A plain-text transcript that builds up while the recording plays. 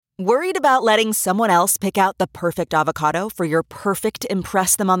Worried about letting someone else pick out the perfect avocado for your perfect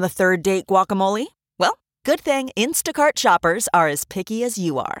impress them on the third date guacamole? Well, good thing Instacart shoppers are as picky as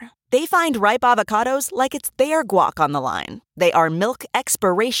you are. They find ripe avocados like it's their guac on the line. They are milk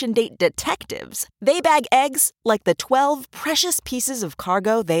expiration date detectives. They bag eggs like the 12 precious pieces of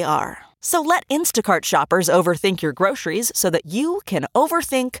cargo they are. So let Instacart shoppers overthink your groceries so that you can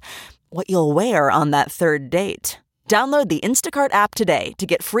overthink what you'll wear on that third date. Download the Instacart app today to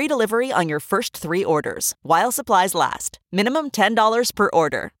get free delivery on your first 3 orders, while supplies last. Minimum $10 per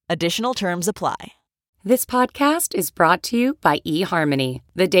order. Additional terms apply. This podcast is brought to you by eHarmony,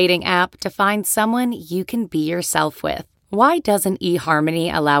 the dating app to find someone you can be yourself with. Why doesn't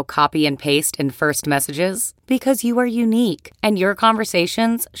eHarmony allow copy and paste in first messages? Because you are unique, and your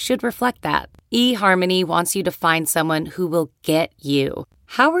conversations should reflect that. eHarmony wants you to find someone who will get you.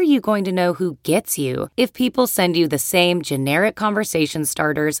 How are you going to know who gets you if people send you the same generic conversation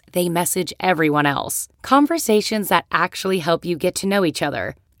starters they message everyone else? Conversations that actually help you get to know each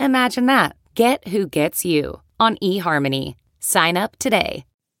other. Imagine that. Get who gets you on eHarmony. Sign up today.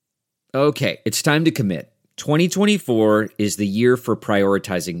 Okay, it's time to commit. 2024 is the year for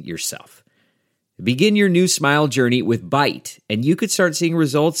prioritizing yourself. Begin your new smile journey with Byte, and you could start seeing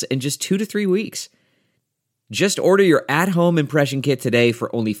results in just 2 to 3 weeks. Just order your at-home impression kit today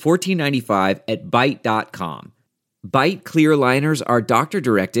for only $14.95 at Byte.com. Byte clear liners are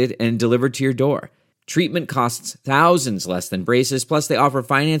doctor-directed and delivered to your door. Treatment costs thousands less than braces, plus they offer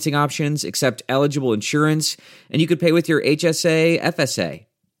financing options, accept eligible insurance, and you could pay with your HSA, FSA.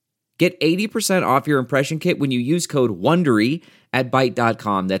 Get 80% off your impression kit when you use code WONDERY at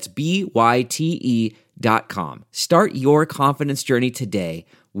Byte.com. That's BYTE.com. Start your confidence journey today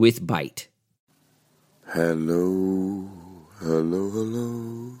with Byte. Hello, hello,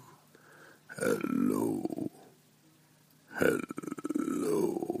 hello, hello,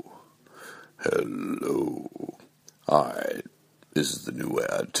 hello, hello. All right, this is the new way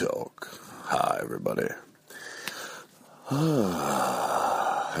I talk. Hi, everybody.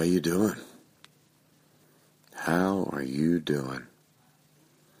 How you doing? How are you doing?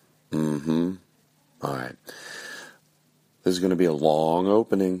 All right. This is going to be a long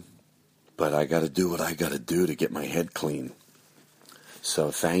opening. But I got to do what I got to do to get my head clean.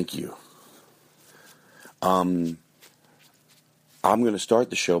 So thank you. I'm going to start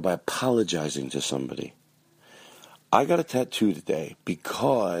the show by apologizing to somebody. I got a tattoo today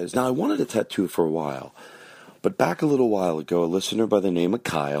because, now I wanted a tattoo for a while, but back a little while ago, a listener by the name of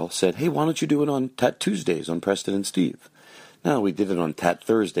Kyle said, hey, why don't you do it on Tat Tuesdays on Preston and Steve? Now, we did it on Tat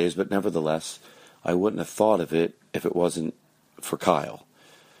Thursdays, but nevertheless, I wouldn't have thought of it if it wasn't for Kyle.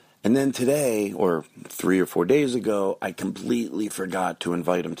 And then today, or 3 or 4 days ago, I completely forgot to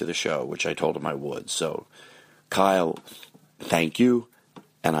invite him to the show, which I told him I would. So, Kyle, thank you,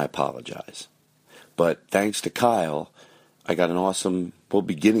 and I apologize. But thanks to Kyle, I got an awesome,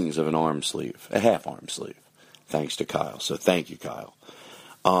 beginnings of an arm sleeve, a half arm sleeve, thanks to Kyle. So thank you, Kyle.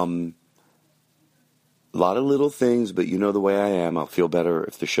 A lot of little things, but you know the way I am. I'll feel better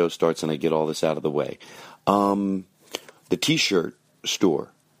if the show starts and I get all this out of the way. The T-shirt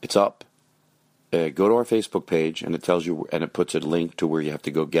store. It's up. Go to our Facebook page, and it tells you, and it puts a link to where you have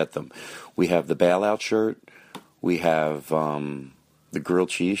to go get them. We have the bailout shirt. We have the grilled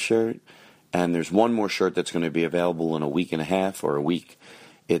cheese shirt. And there's one more shirt that's going to be available in a week and a half or a week.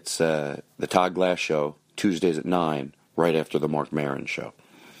 It's the Todd Glass Show, Tuesdays at 9, right after the Mark Maron show.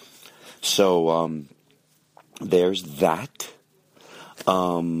 So there's that.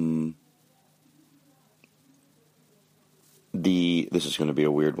 This is going to be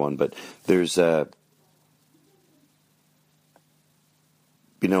a weird one, but there's you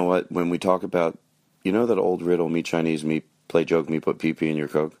know what, when we talk about, you know that old riddle, me Chinese, me play joke, me put pee-pee in your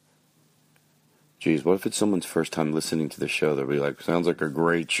Coke? Geez, what if it's someone's first time listening to the show? They'll be like, sounds like a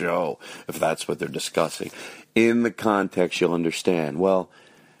great show, if that's what they're discussing. In the context, you'll understand. Well,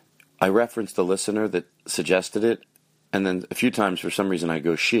 I referenced the listener that suggested it, and then a few times for some reason I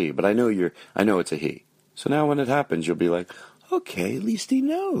go she, but I know it's a he. So now when it happens, you'll be like, okay, at least he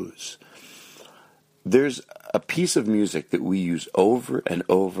knows. There's a piece of music that we use over and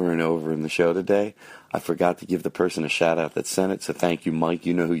over and over in the show today. I forgot to give the person a shout-out that sent it, so thank you, Mike.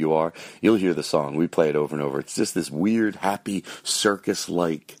 You know who you are. You'll hear the song. We play it over and over. It's just this weird, happy,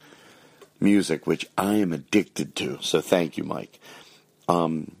 circus-like music, which I am addicted to, so thank you, Mike.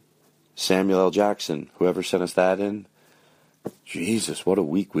 Samuel L. Jackson, whoever sent us that in, Jesus, what a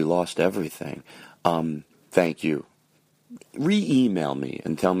week. We lost everything. Thank you. Re-email me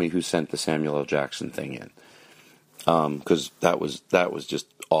and tell me who sent the Samuel L. Jackson thing in, because that was just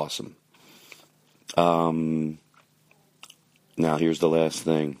awesome. Now here's the last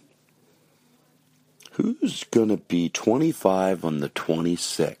thing. who's going to be 25 on the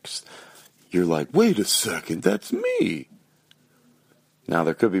 26th? You're like, wait a second, that's me. Now,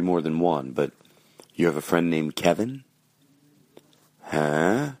 there could be more than one, but you have a friend named Kevin?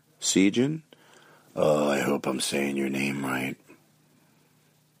 Huh? Sejan? Oh, I hope I'm saying your name right.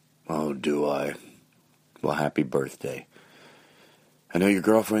 Oh, do I? Well, happy birthday. I know your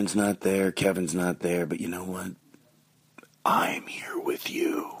girlfriend's not there, Kevin's not there, but you know what? I'm here with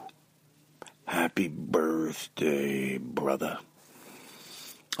you. Happy birthday, brother.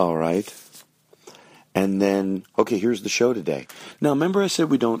 All right. And then, okay, here's the show today. Now, remember I said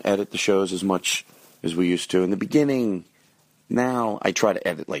we don't edit the shows as much as we used to in the beginning? Now, I try to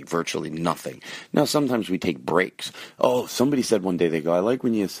edit like virtually nothing. Now, sometimes we take breaks. Oh, somebody said one day, they go, I like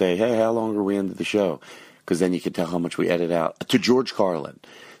when you say, hey, how long are we into the show? Because then you can tell how much we edit out. To George Carlin.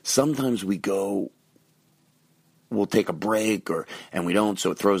 Sometimes we go, we'll take a break, and we don't,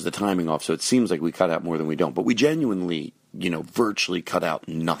 so it throws the timing off. So it seems like we cut out more than we don't. But we genuinely, virtually cut out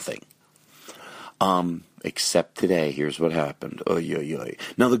nothing. Except today, here's what happened. Oy, oy, oy.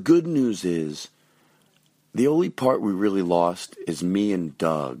 Now, the good news is, the only part we really lost is me and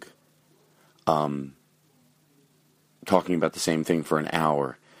Doug talking about the same thing for an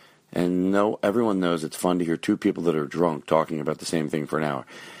hour. And no, everyone knows it's fun to hear two people that are drunk talking about the same thing for an hour.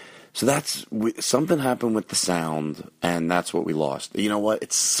 So something happened with the sound, and that's what we lost. You know what?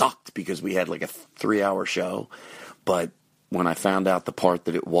 It sucked because we had like a 3-hour show. But when I found out the part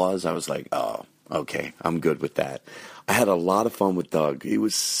that it was, I was like, oh, okay, I'm good with that. I had a lot of fun with Doug. He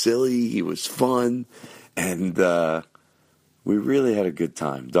was silly. He was fun. And we really had a good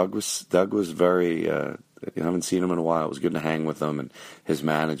time. Doug was very, I haven't seen him in a while. It was good to hang with him and his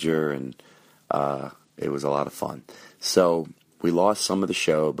manager, and it was a lot of fun. So we lost some of the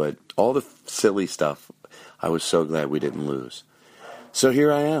show, but all the silly stuff, I was so glad we didn't lose. So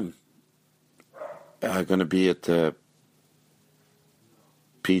here I am. Going to be at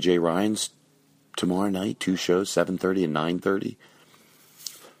PJ Ryan's tomorrow night, 2 shows, 7:30 and 9:30.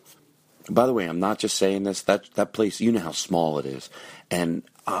 By the way, I'm not just saying this. That place, you know how small it is. And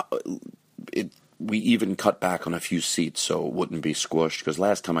we even cut back on a few seats so it wouldn't be squished. Because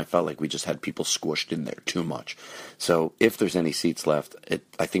last time I felt like we just had people squished in there too much. So if there's any seats left,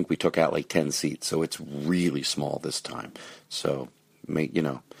 I think we took out like 10 seats. So it's really small this time. So, I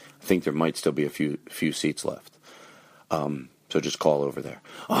think there might still be a few seats left. So just call over there.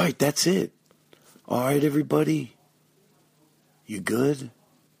 All right, that's it. All right, everybody. You good?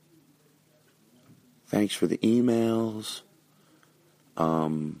 Thanks for the emails. All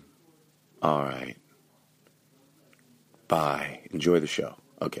right. Bye. Enjoy the show.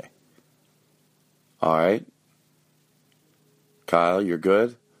 Okay. All right. Kyle, you're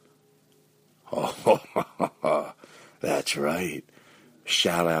good? Oh, that's right.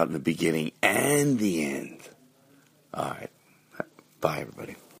 Shout out in the beginning and the end. All right. Bye,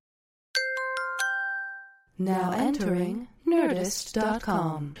 everybody. Now entering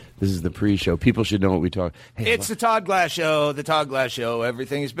Nerdist.com. This is the pre-show. People should know what we talk. Hey, it's the Todd Glass Show. The Todd Glass Show.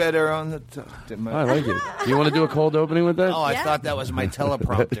 Everything is better on the. I like it. Do you want to do a cold opening with that? Oh, I thought that was my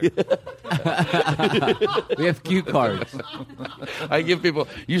teleprompter. We have cue cards. I give people.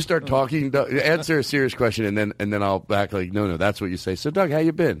 You start talking. Answer a serious question, and then I'll back like, no, that's what you say. So, Doug, how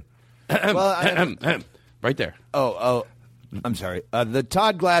you been? Well, right there. Oh. I'm sorry. The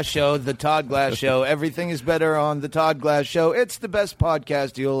Todd Glass Show, The Todd Glass Show. Everything is better on The Todd Glass Show. It's the best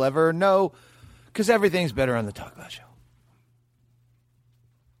podcast you'll ever know, because everything's better on The Todd Glass Show.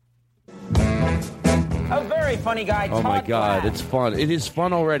 A very funny guy, Oh, my God. Glass. It's fun. It is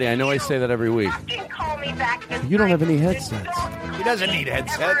fun already. I know I say that every week. Call me back You don't have any headsets. He doesn't need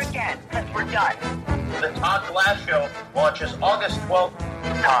headsets. Never again, because we're done. The Todd Glass Show launches August 12th.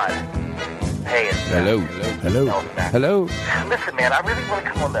 Todd. Hey, it's Hello. Listen, man, I really want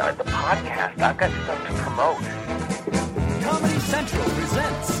to come on the podcast. I've got stuff to promote. Comedy Central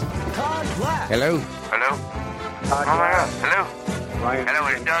presents Todd Glass. Hello. Oh my God. Hello. Hello,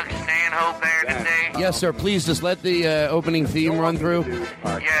 is Doug Stanhope there today? Yes, sir. Please just let the opening theme run through.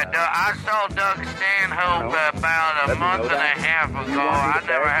 Yeah, I saw Doug Stanhope about a month and a half ago. I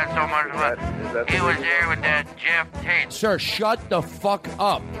never had so much fun. He was there with that Jeff Tate. Sir, shut the fuck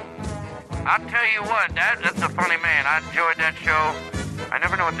up. I'll tell you what, that's a funny man. I enjoyed that show. I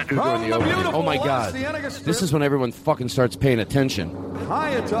never know what to do during the opening. Oh my God. This is when everyone fucking starts paying attention.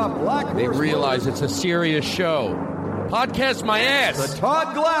 High atop Black They realize it's a serious show. Podcast my ass. The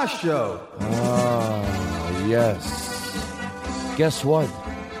Todd Glass Show. Ah, yes. Guess what?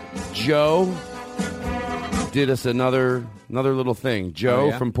 Joe did us another little thing.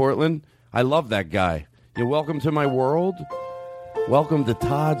 Joe from Portland. I love that guy. You're welcome to my world. Welcome to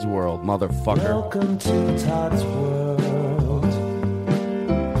Todd's world, motherfucker. Welcome to Todd's world.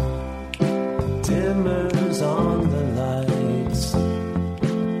 Dimmers on the lights.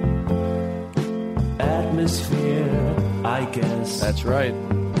 Atmosphere, I guess. That's right.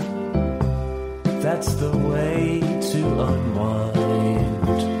 That's the way to unwind.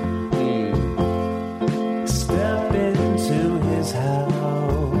 Step into his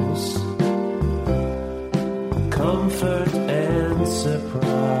house. Comfort and surprise.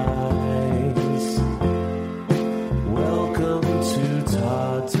 Welcome to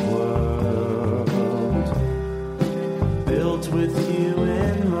Todd's world. Built with you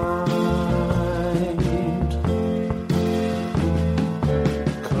in mind.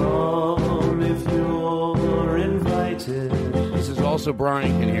 Come if you're invited. This is also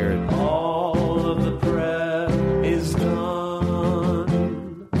Brian can hear it. All of the prep is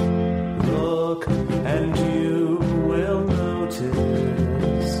done. Look and you will notice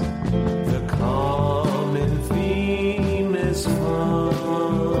the common theme is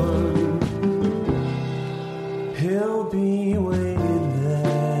fun. He'll be waiting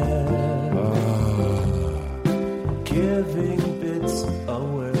there, giving bits a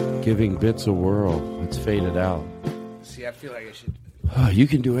whirl. Giving bits a whirl. Let's fade it out. See, I feel like I should. You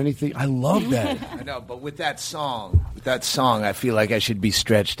can do anything. I love that. I know, but with that song, I feel like I should be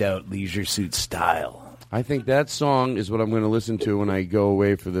stretched out Leisure Suit style. I think that song is what I'm going to listen to when I go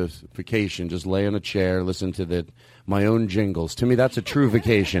away for this vacation. Just lay in a chair, listen to my own jingles. To me, that's a true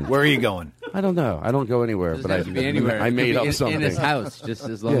vacation. Where are you going? I don't know. I don't go anywhere. Doesn't have to be anywhere. I made up in, something in his house, just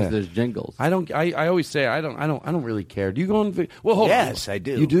as long as there's jingles. I don't. I always say I don't really care. Do you go on? Well, hold on. Yes, I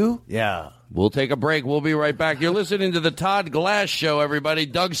do. You do? Yeah. We'll take a break. We'll be right back. You're listening to the Todd Glass Show, everybody.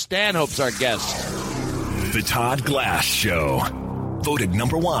 Doug Stanhope's our guest. The Todd Glass Show. Voted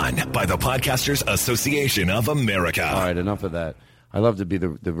 #1 by the Podcasters Association of America. All right, enough of that. I love to be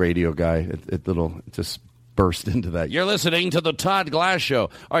the radio guy. It just burst into that. You're listening to the Todd Glass Show. All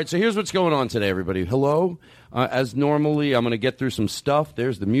right, so here's what's going on today, everybody. Hello. As normally, I'm going to get through some stuff.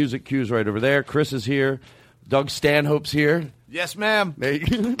 There's the music cues right over there. Chris is here. Doug Stanhope's here. Yes, ma'am.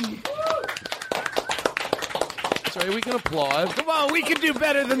 Sorry, we can applaud. Come on, we can do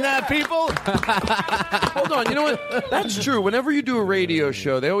better than that, people. Hold on, you know what? That's true. Whenever you do a radio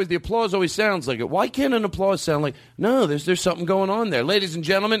show, the applause always sounds like it. Why can't an applause sound like, no, there's something going on there. Ladies and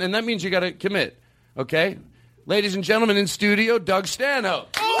gentlemen, and that means you got to commit, okay? Ladies and gentlemen, in studio, Doug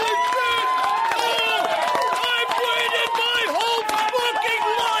Stanhope.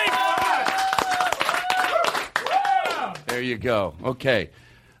 There you go. Okay.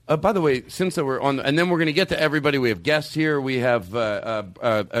 By the way, since we're on, and then we're going to get to everybody. We have guests here. We have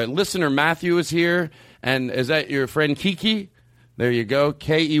listener Matthew is here, and is that your friend Kiki? There you go.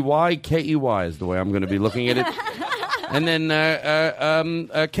 Key. Key is the way I'm going to be looking at it. And then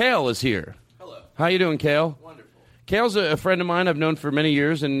Kale is here. Hello. How you doing, Kale? Wonderful. Kale's a friend of mine I've known for many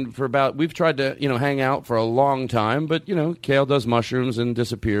years, and we've tried to hang out for a long time, but Kale does mushrooms and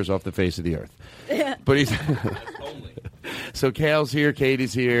disappears off the face of the earth. But he's. So Kale's here,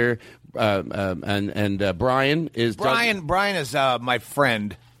 Katie's here, and Brian is... Brian is my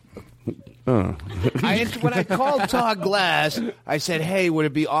friend. Oh. When I called Todd Glass, I said, hey, would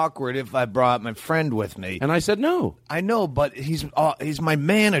it be awkward if I brought my friend with me? And I said no. I know, but he's my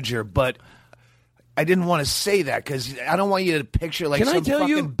manager, but... I didn't want to say that because I don't want you to picture like some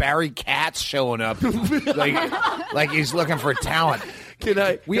fucking Barry Katz showing up like he's looking for talent. Can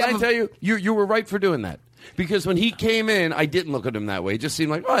I tell you, you were right for doing that. Because when he came in, I didn't look at him that way. It just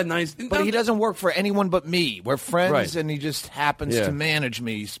seemed like, oh, nice. But he doesn't work for anyone but me. We're friends, right. And he just happens to manage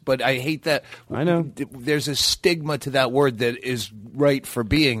me. But I hate that. I know. There's a stigma to that word that is right for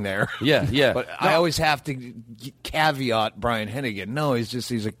being there. Yeah. But I always have to caveat Brian Hennigan. No,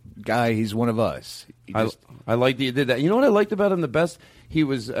 he's a guy. He's one of us. I like that you did that. You know what I liked about him the best? He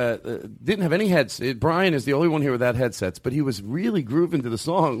was didn't have any headsets. Brian is the only one here without headsets, but he was really grooving to the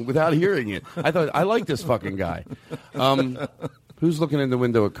song without hearing it. I thought, I like this fucking guy. Who's looking in the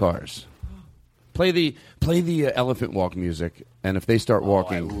window at cars? Play the elephant walk music, and if they start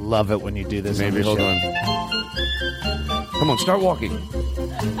walking, I love it when you do this. Maybe hold on. Come on, start walking.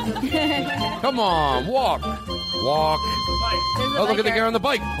 Come on, walk. Oh, look at the guy on the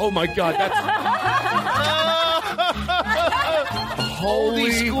bike. Oh my God, that's.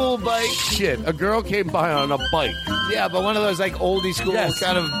 Holy school bike. Shit, a girl came by on a bike. Yeah, but one of those like oldie school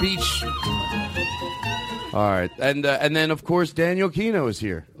kind of beach. All right, and then of course Daniel Kino is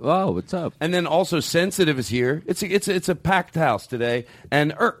here. Oh, what's up? And then also Sensitive is here. It's a packed house today,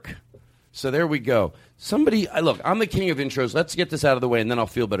 and Irk. So there we go. Somebody, look, I'm the king of intros. Let's get this out of the way, and then I'll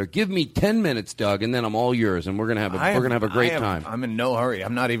feel better. Give me 10 minutes, Doug, and then I'm all yours, and we're gonna have a great time. I'm in no hurry.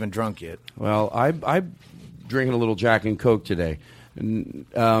 I'm not even drunk yet. Well, I'm drinking a little Jack and Coke today. And,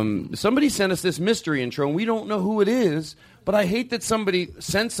 somebody sent us this mystery intro, and we don't know who it is. But I hate that somebody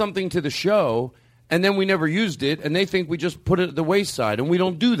sent something to the show, and then we never used it, and they think we just put it at the wayside, and we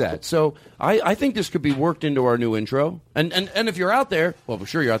don't do that. So I think this could be worked into our new intro. And if you're out there, well, for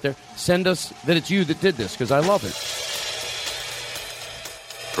sure you're out there, send us that it's you that did this, because I love it.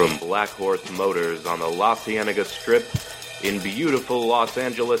 From Black Horse Motors on the La Cienega Strip in beautiful Los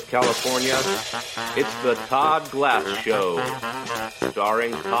Angeles, California, it's the Todd Glass Show,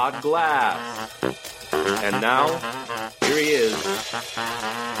 starring Todd Glass. And now, here he is,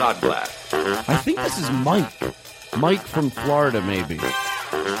 Todd Glass. I think this is Mike. Mike from Florida, maybe.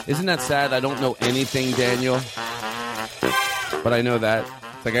 Isn't that sad? I don't know anything, Daniel. But I know that.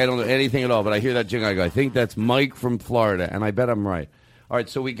 It's like I don't know anything at all, but I hear that jingle. I go, I think that's Mike from Florida, and I bet I'm right. All right,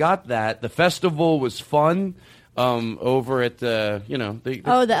 so we got that. The festival was fun. Over at the LA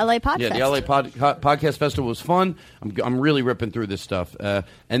Podfest. Yeah, the LA Podcast Festival was fun. I'm really ripping through this stuff.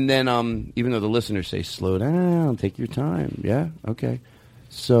 And then, even though the listeners say, slow down, take your time. Yeah, okay.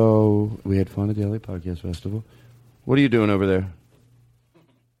 So we had fun at the LA Podcast Festival. What are you doing over there?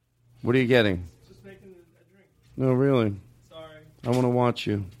 What are you getting? Just making a drink. No, really? Sorry. I want to watch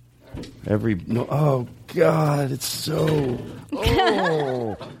you. Oh, God, it's so...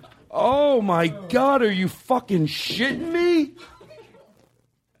 Oh... Oh, my God, are you fucking shitting me?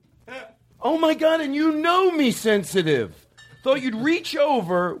 Oh, my God, and you know me, sensitive. Thought you'd reach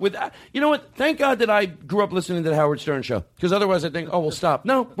over with... You know what? Thank God that I grew up listening to the Howard Stern show. Because otherwise I'd think, oh, well, stop.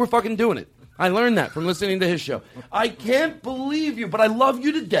 No, we're fucking doing it. I learned that from listening to his show. I can't believe you, but I love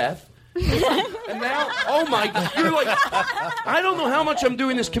you to death. And now, oh my God, you're like, I don't know how much I'm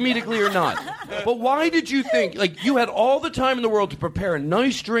doing this comedically or not, but why did you think, like, you had all the time in the world to prepare a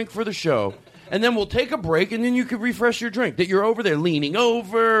nice drink for the show, and then we'll take a break, and then you could refresh your drink, that you're over there leaning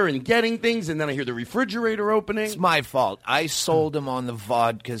over and getting things, and then I hear the refrigerator opening? It's my fault. I sold him on the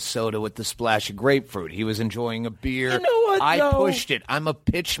vodka soda with the splash of grapefruit. He was enjoying a beer. You know what, I though? pushed it. I'm a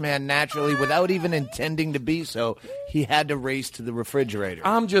pitch man naturally without even intending to be so. He had to race to the refrigerator.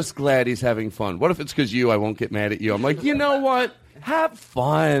 I'm just glad he's having fun. What if it's because I won't get mad at you? I'm like, you know what? Have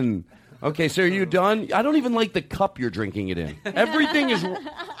fun. Okay, so are you done? I don't even like the cup you're drinking it in. Everything is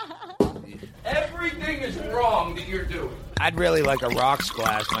wrong that you're doing. I'd really like a rocks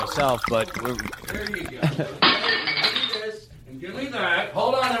glass myself, but... There you go. Give me this and give me that.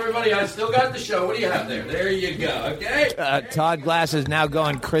 Hold on, everybody. I still got the show. What do you have there? There you go, okay? Todd Glass is now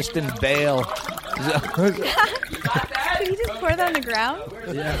going Kristen Bale. Can you just pour that on the ground?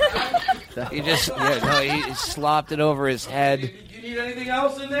 Yeah. He slopped it over his head. You need anything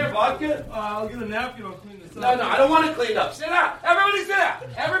else in there? Vodka? I'll get a napkin. I'll clean this up. No, I don't want to clean up. Sit down. Everybody sit down.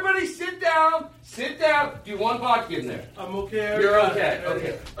 Everybody sit down. Sit down. Do you want vodka in there? I'm okay. You're okay.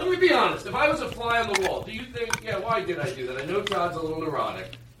 Okay. Let me be honest. If I was a fly on the wall, do you think, why did I do that? I know Todd's a little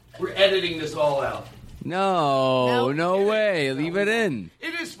neurotic. We're editing this all out. No way. Leave it in.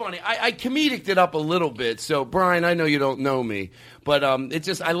 It is funny. I comediced it up a little bit. So, Brian, I know you don't know me, but it's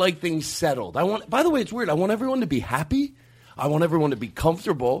just I like things settled. By the way, it's weird. I want everyone to be happy. I want everyone to be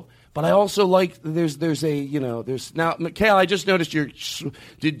comfortable. But I also like there's now, Mikhail, I just noticed do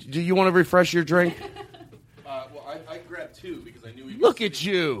you want to refresh your drink? Well, I grabbed two because I knew he. Look at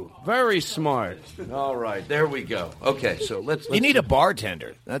you, very smart. All right, there we go. Okay, so let's you need a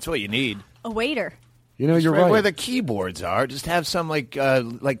bartender. That's what you need. A waiter. You know, you're right. Where the keyboards are, just have some like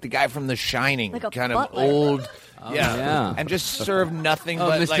the guy from The Shining, like a kind butler. of old. Oh, yeah. And just serve nothing but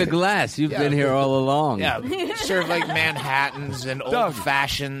but Mr. like, Glass, you've been here all along. Yeah, serve like Manhattans and old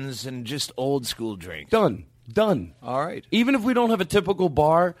fashions and just old school drinks. Done. All right. Even if we don't have a typical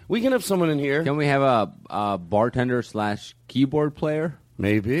bar, we can have someone in here. Can we have a bartender / keyboard player?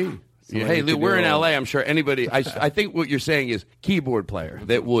 Maybe. Yeah, hey, Lou, we're in L.A. I'm sure anybody. I think what you're saying is keyboard player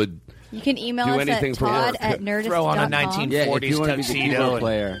that would. You can email do us anything at for work. Todd@nerdist.com. Throw on a 1940s Yeah, if you want to be the tuxedo. keyboard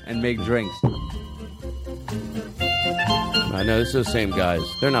player and make drinks. I know, this is the same guys.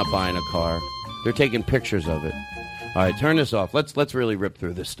 They're not buying a car. They're taking pictures of it. All right, turn this off. Let's really rip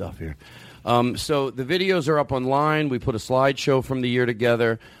through this stuff here. So the videos are up online. We put a slideshow from the year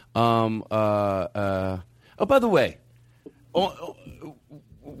together. Oh, by the way,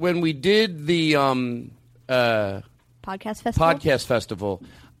 when we did the podcast festival,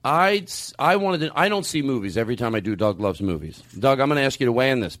 I wanted to. I don't see movies every time I do Doug Loves Movies. Doug, I'm going to ask you to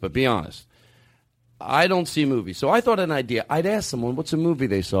weigh in this, but be honest. I don't see movies. So I thought an idea. I'd ask someone what's a movie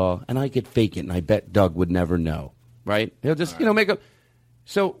they saw, and I could fake it, and I bet Doug would never know. Right? He'll just, make a...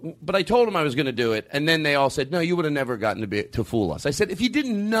 So, but I told them I was going to do it, and then they all said, no, you would have never gotten to fool us. I said, if you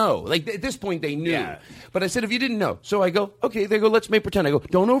didn't know, like at this point they knew. Yeah. But I said, if you didn't know. So I go, okay, they go, let's make pretend. I go,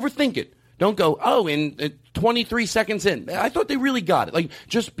 don't overthink it. Don't go, oh, in 23 seconds in. I thought they really got it. Like,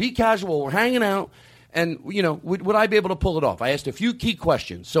 just be casual. We're hanging out. And, you know, would I be able to pull it off? I asked a few key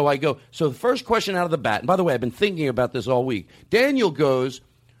questions. So I go, so the first question out of the bat, and by the way, I've been thinking about this all week. Daniel goes,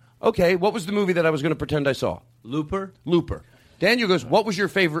 okay, what was the movie that I was going to pretend I saw? Looper. Daniel goes, what was your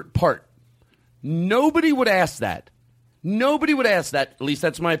favorite part? Nobody would ask that. Nobody would ask that. At least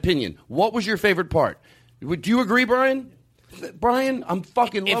that's my opinion. What was your favorite part? Would you agree, Brian? Brian, I'm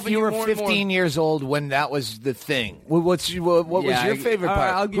fucking loving If you were more and 15 more. years old when that was the thing, what was your favorite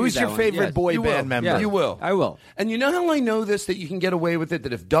part? I'll give Who's you that your one. favorite Yes. boy You band will. member? Yeah. You will. I will. And you know how I know this, that you can get away with it?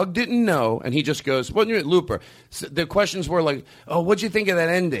 That if Doug didn't know, and he just goes, well, you're at Looper, so the questions were like, oh, what'd you think of that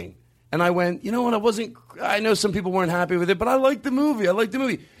ending? And I went, you know what, I know some people weren't happy with it, but I liked the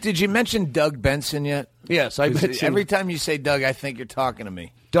movie. Did you mention Doug Benson yet? Yes, I mentioned. Every time you say Doug, I think you're talking to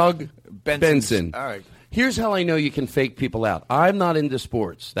me. Doug Benson. All right. Here's how I know you can fake people out. I'm not into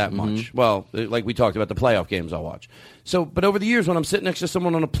sports that much. Well, like we talked about the playoff games I'll watch. So, but over the years when I'm sitting next to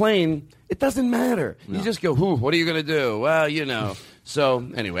someone on a plane, it doesn't matter. No. You just go, what are you going to do? Well, you know. So,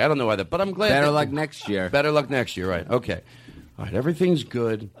 anyway, I don't know why that, but I'm glad. Better luck next year. Better luck next year, right. Okay. All right, everything's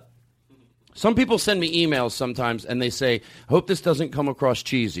good. Some people send me emails sometimes, and they say, hope this doesn't come across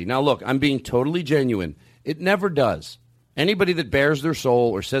cheesy. Now, look, I'm being totally genuine. It never does. Anybody that bears their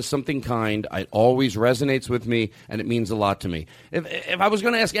soul or says something kind, it always resonates with me, and it means a lot to me. If I was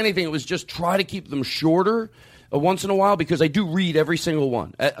going to ask anything, it was just try to keep them shorter once in a while, because I do read every single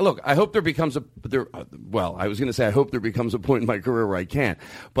one. Look, I hope there becomes I was going to say I hope there becomes a point in my career where I can't.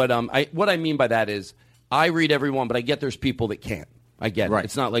 But what I mean by that is I read every one, but I get there's people that can't. I get it. Right.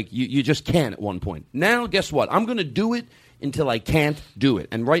 It's not like you just can at one point. Now, guess what? I'm going to do it until I can't do it.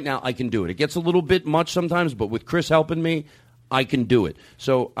 And right now, I can do it. It gets a little bit much sometimes, but with Chris helping me, I can do it.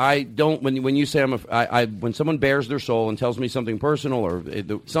 So I don't, when you say when someone bears their soul and tells me something personal or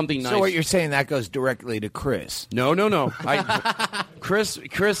something nice. So what you're saying, that goes directly to Chris? No. Chris,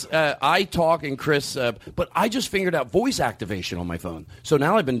 I talk and Chris, but I just figured out voice activation on my phone. So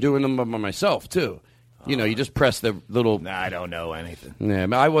now I've been doing them by myself, too. You know, you just press the little. Nah, I don't know anything. Yeah,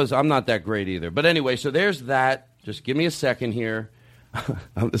 I'm not that great either. But anyway, so there's that. Just give me a second here.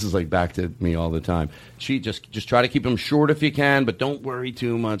 This is like back to me all the time. Just try to keep them short if you can, but don't worry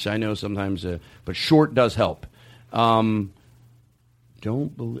too much. I know sometimes, but short does help. Don't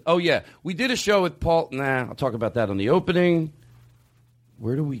believe. Oh yeah, we did a show with Paul. I'll talk about that on the opening.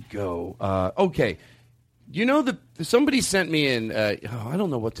 Where do we go? Okay, you know somebody sent me in. I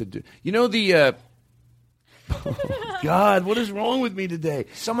don't know what to do. You know the. Oh, God, what is wrong with me today?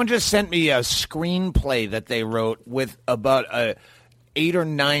 Someone just sent me a screenplay that they wrote with about 8 or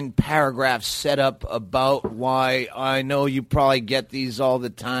 9 paragraphs set up about why I know you probably get these all the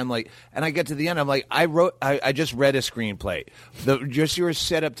time. And I get to the end, I'm like, I just read a screenplay. Just your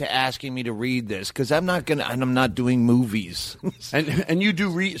setup to asking me to read this because I'm not doing movies. and you do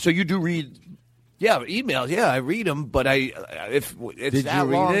read. So you do read. Yeah, emails. Yeah, I read them, but if it's Did that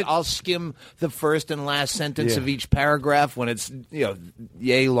you read long, it? I'll skim the first and last sentence of each paragraph when it's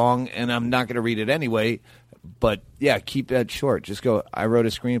yay long, and I'm not going to read it anyway. But yeah, keep that short. Just go. I wrote a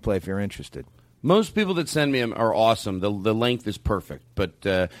screenplay if you're interested. Most people that send me them are awesome. The length is perfect. But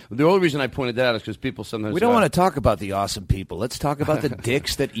the only reason I pointed that out is because people sometimes we don't want to talk about the awesome people. Let's talk about the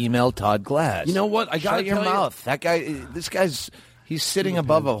dicks that email Todd Glass. You know what? I got Shut your mouth. That guy. He's sitting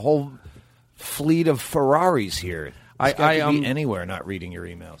above a whole fleet of Ferraris here. I could be anywhere not reading your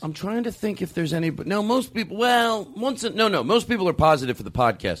emails. I'm trying to think if there's any. No, most people. Well, most people are positive for the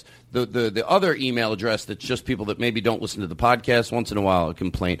podcast. The other email address that's just people that maybe don't listen to the podcast once in a while a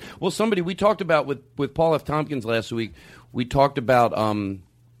complaint. Well, somebody we talked about with Paul F. Tompkins last week. We talked about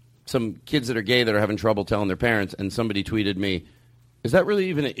some kids that are gay that are having trouble telling their parents, and somebody tweeted me, is that really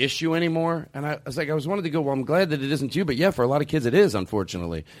even an issue anymore? And I was like, I wanted to go, well, I'm glad that it isn't you, but yeah, for a lot of kids it is,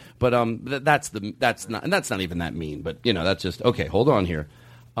 unfortunately. But that's not even that mean. But that's just okay. Hold on here.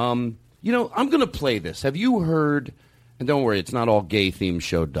 I'm going to play this. Have you heard? And don't worry, it's not all gay themed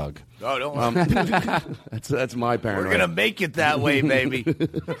show, Doug. Oh, don't worry. That's my paranoia. We're gonna make it that way, baby.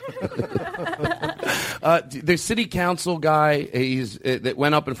 The city council guy, that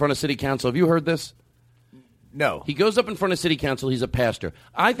went up in front of city council. Have you heard this? No. He goes up in front of city council. He's a pastor.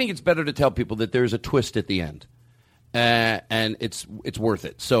 I think it's better to tell people that there's a twist at the end, and it's worth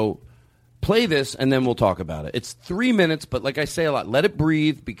it. So play this, and then we'll talk about it. It's 3 minutes, but like I say a lot, let it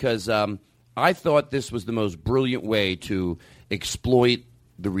breathe, because I thought this was the most brilliant way to exploit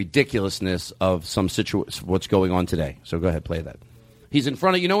the ridiculousness of some what's going on today. So go ahead, play that. He's in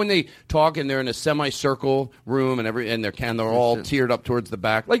front of, you know, when they talk and they're in a semicircle room and they're all tiered up towards the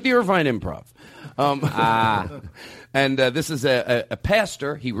back, like the Irvine Improv. And this is a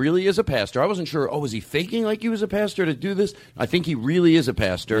pastor. He really is a pastor. I wasn't sure. Oh, was he faking like he was a pastor to do this? I think he really is a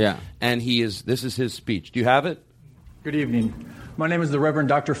pastor. Yeah. And this is his speech. Do you have it? Good evening. My name is the Reverend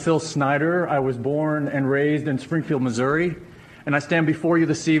Dr. Phil Snyder. I was born and raised in Springfield, Missouri, and I stand before you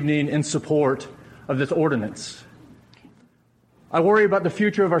this evening in support of this ordinance. I worry about the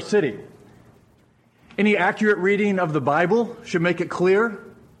future of our city. Any accurate reading of the Bible should make it clear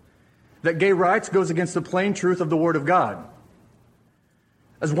that gay rights goes against the plain truth of the Word of God.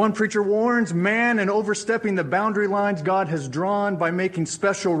 As one preacher warns, man in overstepping the boundary lines God has drawn by making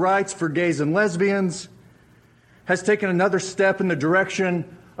special rights for gays and lesbians has taken another step in the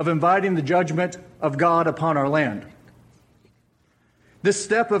direction of inviting the judgment of God upon our land. This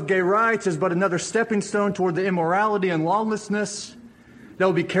step of gay rights is but another stepping stone toward the immorality and lawlessness that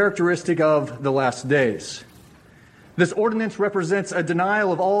will be characteristic of the last days. This ordinance represents a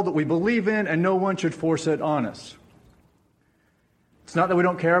denial of all that we believe in, and no one should force it on us. It's not that we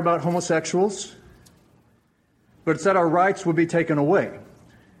don't care about homosexuals, but it's that our rights will be taken away.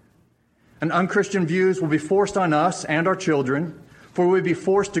 And unchristian views will be forced on us and our children, for we will be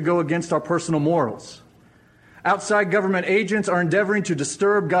forced to go against our personal morals. Outside government agents are endeavoring to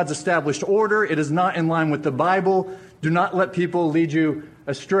disturb God's established order. It is not in line with the Bible. Do not let people lead you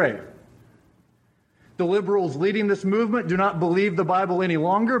astray. The liberals leading this movement do not believe the Bible any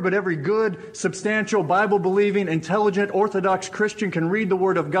longer, but every good, substantial, Bible-believing, intelligent, Orthodox Christian can read the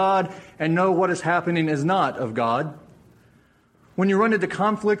Word of God and know what is happening is not of God. When you run into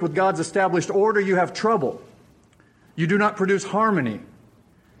conflict with God's established order, you have trouble. You do not produce harmony.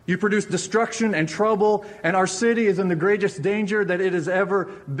 You produce destruction and trouble, and our city is in the greatest danger that it has ever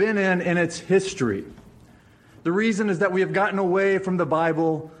been in its history. The reason is that we have gotten away from the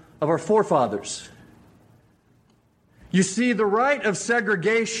Bible of our forefathers. You see, the right of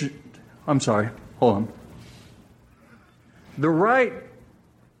segregation... The right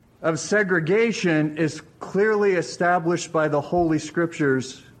of segregation is clearly established by the Holy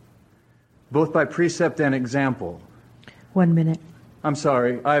Scriptures, both by precept and example. 1 minute. I'm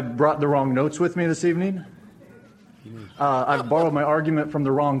sorry, I brought the wrong notes with me this evening. I've borrowed my argument from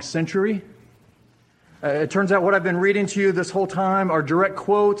the wrong century. It turns out what I've been reading to you this whole time are direct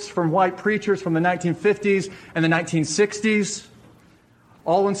quotes from white preachers from the 1950s and the 1960s,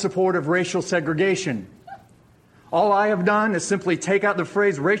 all in support of racial segregation. All I have done is simply take out the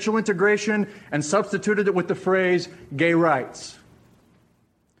phrase racial integration and substituted it with the phrase gay rights.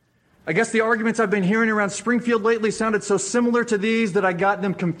 I guess the arguments I've been hearing around Springfield lately sounded so similar to these that I got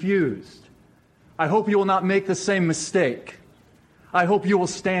them confused. I hope you will not make the same mistake. I hope you will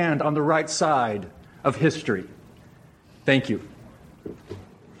stand on the right side of history. Thank you.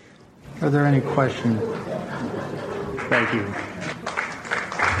 Are there any questions? Thank you.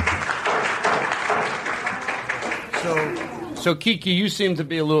 So Kiki, you seem to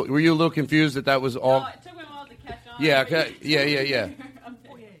be were you a little confused that was all? No, it took me a while to catch on. Yeah, yeah.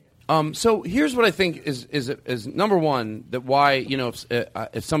 So here's what I think is number one, that why, you know,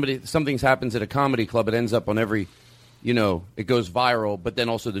 if something happens at a comedy club, it ends up on every, you know, it goes viral, but then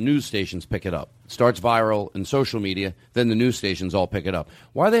also the news stations pick it up. It starts viral in social media, then the news stations all pick it up.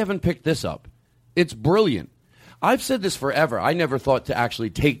 Why they haven't picked this up? It's brilliant. I've said this forever. I never thought to actually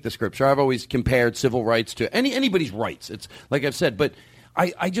take the scripture. I've always compared civil rights to anybody's rights. It's like I've said, but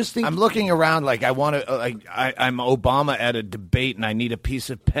I just think I'm looking around like I want to. I'm Obama at a debate, and I need a piece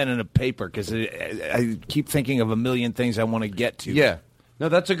of pen and a paper because I keep thinking of a million things I want to get to. Yeah. No,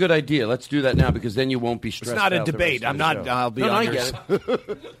 that's a good idea. Let's do that now because then you won't be stressed out. It's not a debate. I'm not. I'll be honest. I get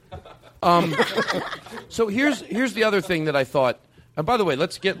it. So here's the other thing that I thought. By the way,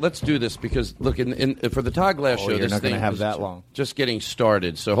 let's do this because look, for the Todd Glass show, you're this not thing going to have is that long. Just getting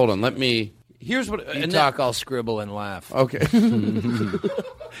started. So hold on, here's what you talk. I'll scribble and laugh. Okay.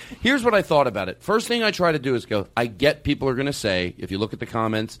 Here's what I thought about it. First thing I try to do is go. I get people are going to say, if you look at the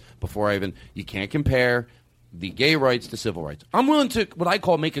comments before you can't compare the gay rights to civil rights. I'm willing to what I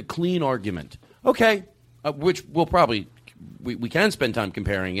call make a clean argument. Okay, which we'll probably. We can spend time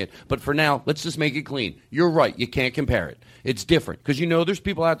comparing it, but for now, let's just make it clean. You're right. You can't compare it. It's different because there's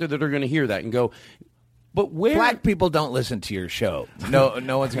people out there that are going to hear that and go, but where... Black people don't listen to your show.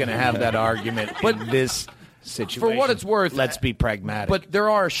 No one's going to have that argument in this situation. For what it's worth... Let's be pragmatic. But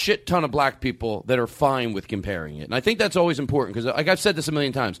there are a shit ton of black people that are fine with comparing it. And I think that's always important because like I've said this a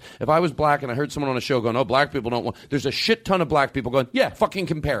million times. If I was black and I heard someone on a show going, oh, black people don't want... There's a shit ton of black people going, yeah, fucking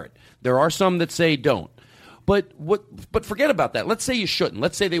compare it. There are some that say don't. But forget about that. Let's say you shouldn't.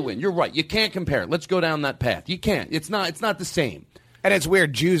 Let's say they win. You're right. You can't compare it. Let's go down that path. You can't. It's not the same. And it's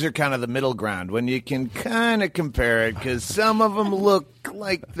weird. Jews are kind of the middle ground when you can kind of compare it because some of them look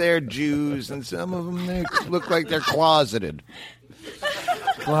like they're Jews and some of them they look like they're closeted.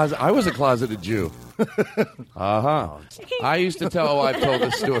 I was a closeted Jew. I used to tell. Oh, I've told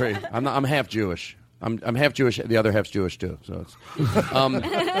this story. I'm half Jewish. I'm half Jewish. The other half's Jewish too. So it's.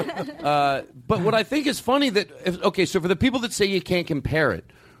 But what I think is funny so for the people that say you can't compare it.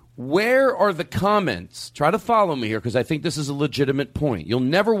 Where are the comments? Try to follow me here because I think this is a legitimate point. You'll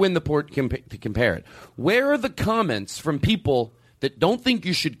never win the point to compare it. Where are the comments from people that don't think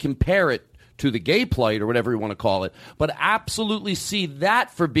you should compare it to the gay plight or whatever you want to call it, but absolutely see that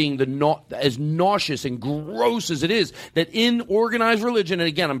for being as nauseous and gross as it is, that in organized religion, and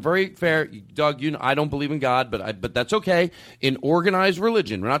again, I'm very fair, Doug, I don't believe in God, but that's okay. In organized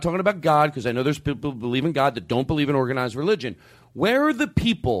religion, we're not talking about God because I know there's people who believe in God that don't believe in organized religion. Where are the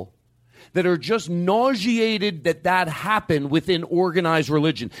people that are just nauseated that happened within organized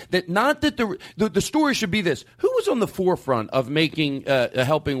religion? That not that the story should be this: who was on the forefront of making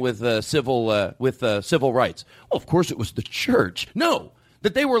helping with civil rights? Well, of course, it was the church. No.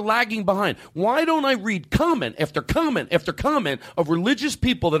 That they were lagging behind. Why don't I read comment after comment after comment of religious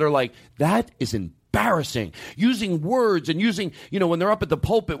people that are like, that is embarrassing, using words and using, when they're up at the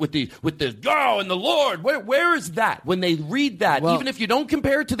pulpit with the and the Lord. Where is that when they read that? Even if you don't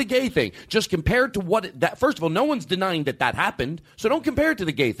compare it to the gay thing, just compare it to first of all, no one's denying that happened, so don't compare it to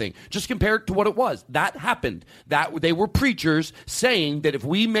the gay thing. Just compare it to what it was. That happened. That they were preachers saying that if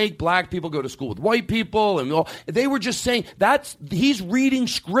we make black people go to school with white people, and they were just saying he's reading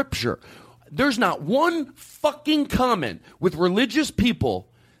scripture. There's not one fucking comment with religious people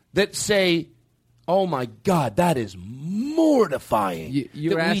that say, oh my God, that is mortifying.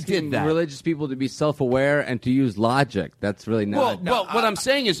 You're asking religious people to be self-aware and to use logic. That's really not. Well, what I'm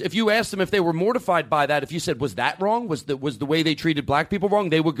saying is, if you asked them if they were mortified by that, if you said, was that wrong? Was the way they treated black people wrong?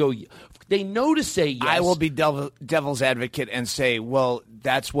 They would go, they know to say yes. I will be devil's advocate and say, well,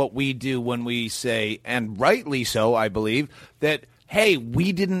 that's what we do when we say, and rightly so, I believe, that, hey,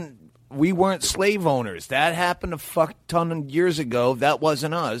 we weren't slave owners. That happened a fuck ton of years ago. That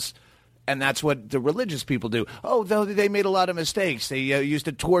wasn't us. And that's what the religious people do. Oh, though they made a lot of mistakes. They used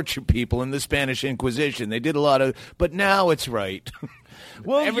to torture people in the Spanish Inquisition. They did a lot of, but now it's right.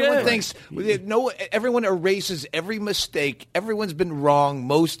 Well, everyone thinks everyone erases every mistake. Everyone's been wrong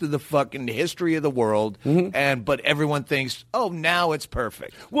most of the fucking history of the world, but everyone thinks, oh, now it's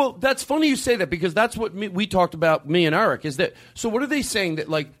perfect. Well, that's funny you say that because that's what we talked about, me and Eric, is that, so what are they saying that,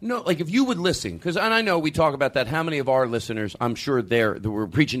 if you would listen, and I know we talk about that, how many of our listeners, I'm sure we're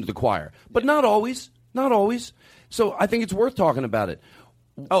preaching to the choir, but not always. So I think it's worth talking about it.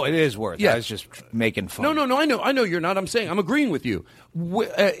 Oh, it is worth. Yeah, I was just making fun. No. I know you're not. I'm agreeing with you.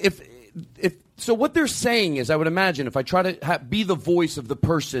 So what they're saying is, I would imagine if I try to be the voice of the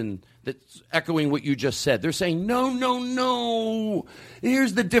person that's echoing what you just said, they're saying no.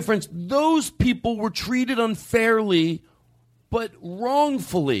 Here's the difference: those people were treated unfairly, but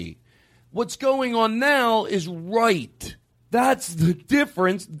wrongfully. What's going on now is right. That's the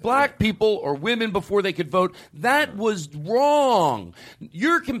difference. Black people or women before they could vote, that was wrong.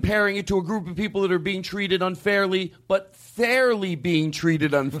 You're comparing it to a group of people that are being treated unfairly, but fairly being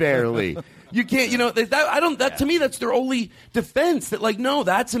treated unfairly. You can't, to me, that's their only defense. That no,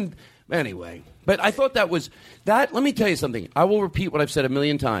 anyway. But I thought that was, let me tell you something. I will repeat what I've said a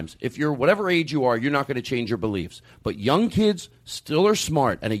million times. If you're whatever age you are, you're not going to change your beliefs. But young kids still are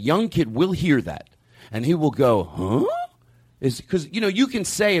smart, and a young kid will hear that. And he will go, huh? Is because, you can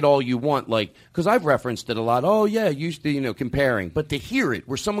say it all you want, because I've referenced it a lot. Oh, yeah, used to, comparing. But to hear it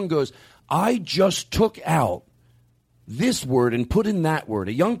where someone goes, I just took out this word and put in that word,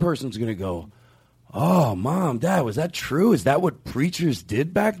 a young person's going to go, oh, Mom, Dad, was that true? Is that what preachers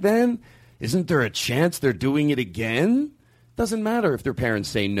did back then? Isn't there a chance they're doing it again? Doesn't matter if their parents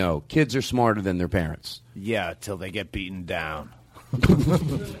say no. Kids are smarter than their parents. Yeah, till they get beaten down.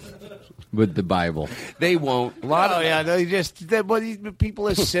 With the Bible. They won't. People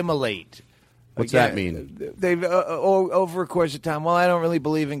assimilate. What's that mean? They've over a course of time, well, I don't really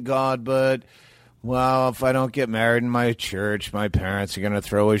believe in God, but, well, if I don't get married in my church, my parents are going to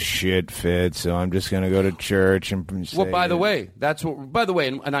throw a shit fit, so I'm just going to go to church and say, well, by the way,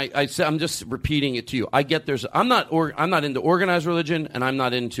 I'm just repeating it to you. I get I'm not into organized religion, and I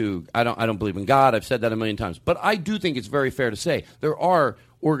don't believe in God. I've said that a million times. But I do think it's very fair to say there are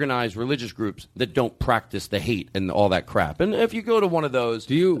organized religious groups that don't practice the hate and all that crap. And if you go to one of those,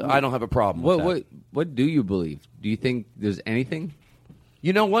 I don't have a problem with that. What do you believe? Do you think there's anything?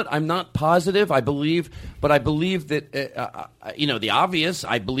 You know what? I'm not positive. I believe that the obvious.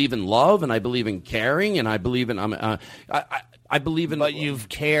 I believe in love, and I believe in caring, and I believe in. I believe in. But you've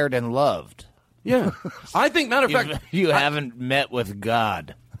cared and loved. Yeah, I think. Matter of fact, you haven't met with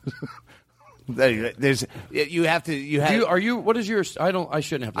God. There's you have to. You have. Are you? What is your? I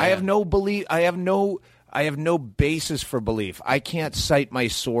shouldn't have. I have no belief. I have no basis for belief. I can't cite my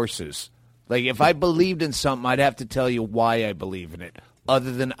sources. Like if I believed in something, I'd have to tell you why I believe in it.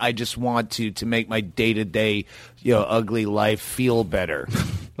 Other than I just want to make my day-to-day, ugly life feel better. Give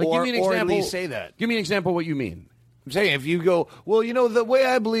me an example. Or at least say that. Give me an example of what you mean. I'm saying if you go, well, the way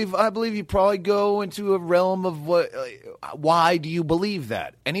I believe you probably go into a realm of why do you believe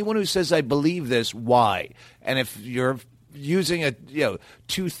that? Anyone who says I believe this, why? And if you're using a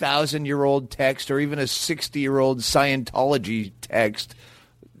 2,000-year-old text or even a 60-year-old Scientology text,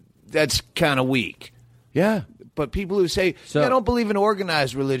 that's kind of weak. Yeah. But people who say, I don't believe in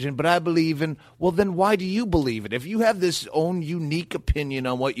organized religion, but I believe in, well, then why do you believe it? If you have this own unique opinion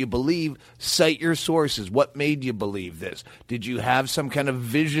on what you believe, cite your sources. What made you believe this? Did you have some kind of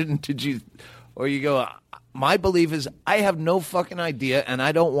vision? Or you go, my belief is I have no fucking idea, and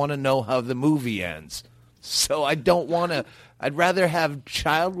I don't want to know how the movie ends. So I don't want to. I'd rather have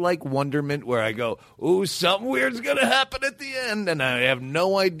childlike wonderment where I go, ooh, something weird's going to happen at the end, and I have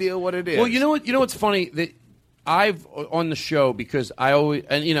no idea what it is. Well, you know what? You know what's funny? That I've on the show because I always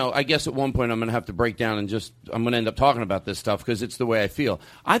and I guess at one point I'm going to have to break down and I'm going to end up talking about this stuff because it's the way I feel.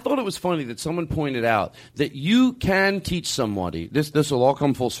 I thought it was funny that someone pointed out that you can teach somebody this will all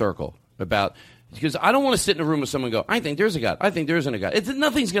come full circle about because I don't want to sit in a room with someone and go, I think there's a God, I think there isn't a God.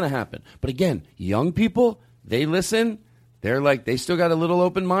 Nothing's going to happen. But again, young people, they listen. They're like they still got a little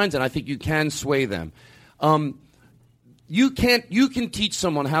open minds, and I think you can sway them. You can teach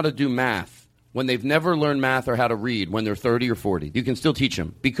someone how to do math. When they've never learned math or how to read when they're 30 or 40. You can still teach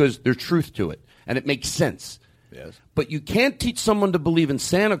them because there's truth to it, and it makes sense. Yes. But you can't teach someone to believe in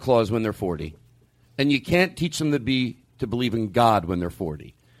Santa Claus when they're 40, and you can't teach them to believe in God when they're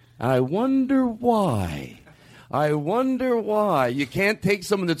 40. I wonder why. You can't take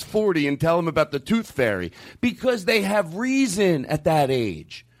someone that's 40 and tell them about the tooth fairy because they have reason at that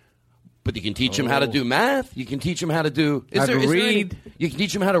age. But you can teach them how to do math. You can teach them how to do... read. You can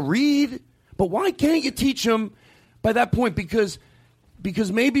teach them how to read. But why can't you teach them by that point? Because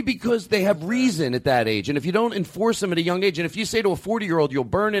they have reason at that age. And if you don't enforce them at a young age, and if you say to a 40-year-old, you'll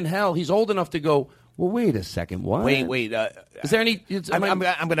burn in hell, he's old enough to go, well, wait a second, what? Wait. Is there any... I'm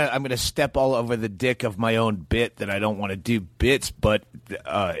gonna step all over the dick of my own bit that I don't want to do bits, but...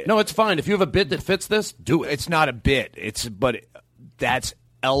 no, it's fine. If you have a bit that fits this, do it. It's not a bit. But that's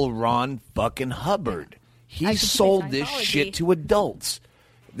L. Ron fucking Hubbard. He sold this shit to adults.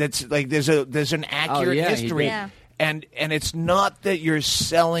 That's like there's an accurate history, and it's not that you're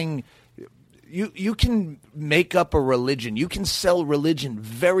selling. You can make up a religion. You can sell religion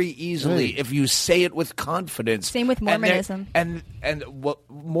very easily if you say it with confidence. Same with Mormonism. And what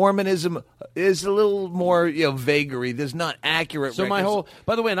Mormonism is a little more vagary. There's not accurate. So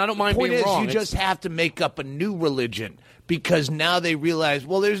by the way, and I don't mind being wrong. You just have to make up a new religion. Because now they realize,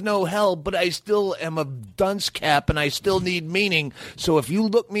 well, there's no hell, but I still am a dunce cap and I still need meaning. So if you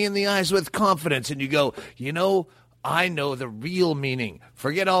look me in the eyes with confidence and you go, I know the real meaning.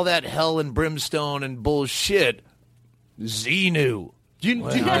 Forget all that hell and brimstone and bullshit. Xenu.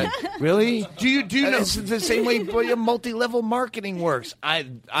 Really? Do you know? It's the same way multi-level marketing works.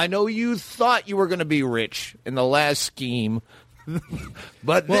 I know you thought you were going to be rich in the last scheme.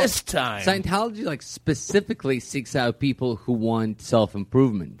 But this time Scientology specifically seeks out people who want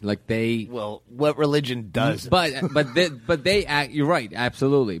self-improvement. What religion does? But they act. You're right,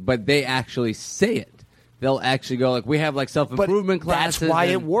 absolutely. But they actually say it. They'll actually go we have self-improvement classes. That's why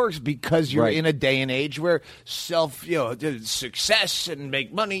it works because you're in a day and age where success and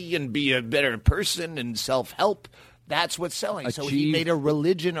make money and be a better person and self-help. That's what's selling. So he made a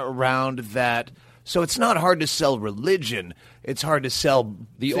religion around that. So it's not hard to sell religion. It's hard to sell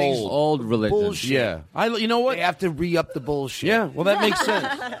the old religion. Bullshit. Yeah, you know what? They have to re-up the bullshit. Yeah, well, that makes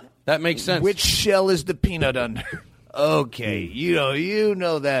sense. That makes sense. Which shell is the peanut under? Okay, you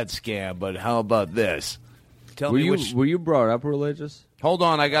know that scam, but how about this? Were you brought up religious? Hold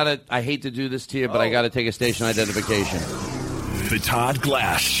on, I hate to do this to you, but I got to take a station identification. The Todd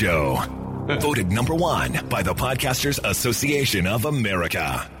Glass Show, voted #1 by the Podcasters Association of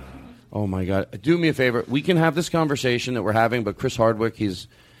America. Oh, my God. Do me a favor. We can have this conversation that we're having, but Chris Hardwick, he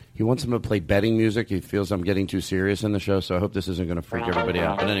wants him to play betting music. He feels I'm getting too serious in the show, so I hope this isn't going to freak everybody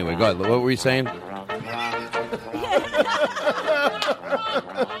out. But anyway, go ahead. What were you saying?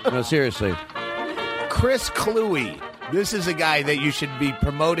 No, seriously. Chris Cluey This is a guy that you should be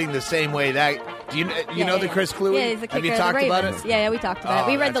promoting the same way that. Do you know the Chris Cluey? Yeah, he's the kicker. Have you of talked the about Ravens. it? Yeah, we talked about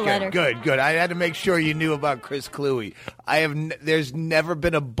it. We read the letter. Good. I had to make sure you knew about Chris Cluey. There's never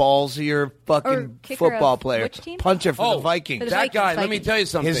been a ballsier fucking football player. Which team? Puncher for the Vikings. For the That Vikings, guy, let Vikings. me tell you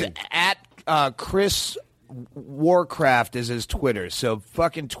something. His at Chris Warcraft is his Twitter. So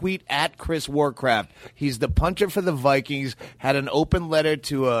fucking tweet at Chris Warcraft. He's the puncher for the Vikings. Had an open letter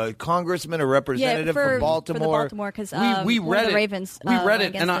to a congressman or representative for Baltimore. For the Baltimore, because we read the it. Ravens. We read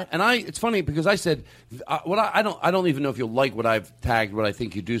it, against and I. It's funny because I said, I don't even know if you'll like what I've tagged. What I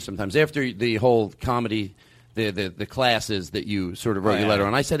think you do sometimes after the whole comedy. The classes that you sort of wrote your letter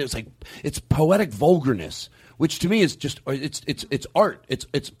on. I said it's poetic vulgarness, which to me is just it's art.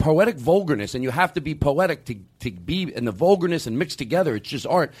 It's poetic vulgarness, and you have to be poetic to be in the vulgarness and mixed together. It's just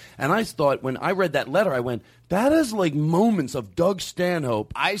art. And I thought when I read that letter, I went, that is like moments of Doug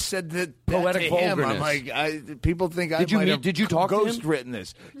Stanhope. I said that poetic to him. vulgarness. I'm like, people think I might have Did you talk to him? ghost written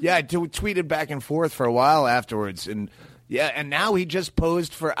this? Yeah, I tweeted back and forth for a while afterwards, and now he just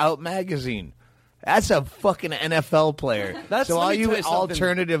posed for Out Magazine. That's a fucking NFL player. So all you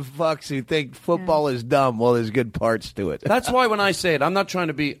alternative fucks who think football is dumb, well, there's good parts to it. That's why when I say it, I'm not trying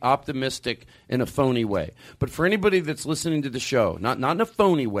to be optimistic in a phony way. But for anybody that's listening to the show, not in a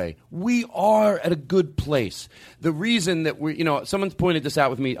phony way, we are at a good place. The reason that someone's pointed this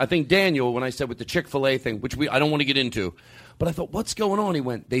out with me, I think Daniel, when I said with the Chick-fil-A thing, which I don't want to get into, but I thought, what's going on? He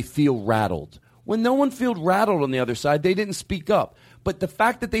went, they feel rattled. When no one felt rattled on the other side, they didn't speak up. But the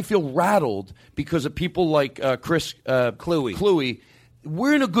fact that they feel rattled because of people like Chris Cluey,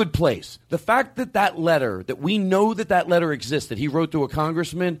 we're in a good place. The fact that letter, that we know that letter exists, that he wrote to a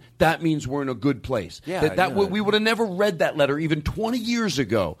congressman, that means we're in a good place. Yeah, We would have never read that letter even 20 years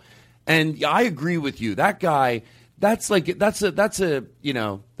ago. And I agree with you. That guy, that's a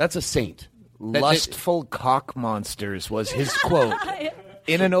saint. Lustful cock monsters was his quote.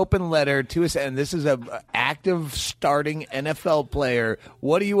 In an open letter to us, and this is a active starting NFL player.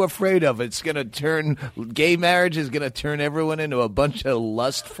 What are you afraid of? It's going to turn gay marriage is going to turn everyone into a bunch of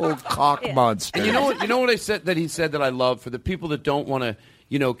lustful cock monsters. And you know what I said that he said that I love for the people that don't want to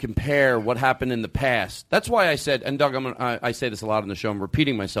compare what happened in the past. That's why I said, and Doug, I say this a lot on the show. I'm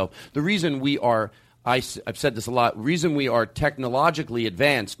repeating myself. The reason we are. I've said this a lot. The reason we are technologically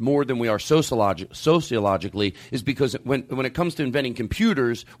advanced more than we are sociologically is because when it comes to inventing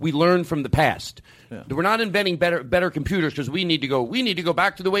computers, we learn from the past. Yeah. We're not inventing better computers because we need to go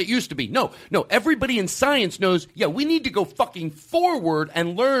back to the way it used to be. No. Everybody in science knows, we need to go fucking forward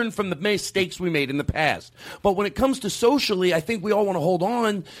and learn from the mistakes we made in the past. But when it comes to socially, I think we all want to hold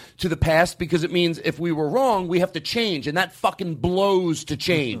on to the past because it means if we were wrong, we have to change, and that fucking blows to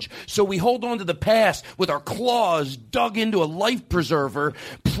change. So we hold on to the past with our claws dug into a life preserver,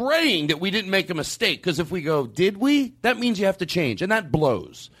 praying that we didn't make a mistake. Because if we go, did we? That means you have to change, and that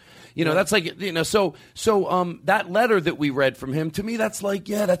blows. That's like, so that letter that we read from him, to me, that's like,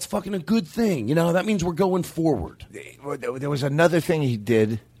 that's fucking a good thing. That means we're going forward. There was another thing he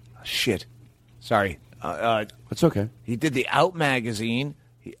did. Shit. Sorry. That's okay. He did the Out magazine.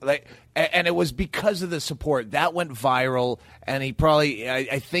 And it was because of the support that went viral, and he probably,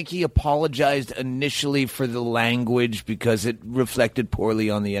 I think he apologized initially for the language because it reflected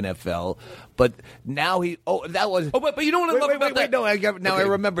poorly on the NFL. But now but you know what I love about that? No, I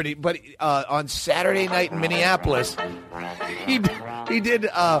remembered it. But on Saturday night in Minneapolis, he did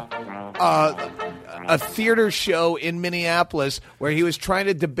a theater show in Minneapolis where he was trying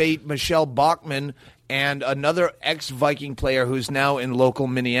to debate Michelle Bachmann and another ex-Viking player who's now in local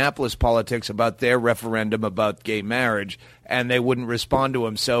Minneapolis politics about their referendum about gay marriage, and they wouldn't respond to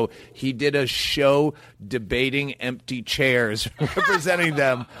him. So he did a show debating empty chairs, representing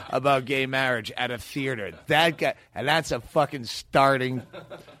them about gay marriage at a theater. That guy, and that's a fucking starting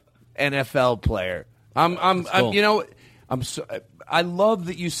NFL player. I love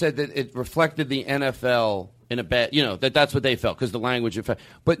that you said that it reflected the NFL in a bad, that's what they felt because the language affected.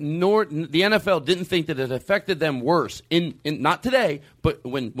 But the NFL didn't think that it affected them worse in not today, but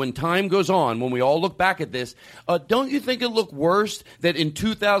when time goes on, when we all look back at this, don't you think it looked worse that in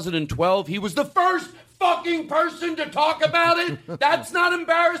 2012 he was the first fucking person to talk about it? That's not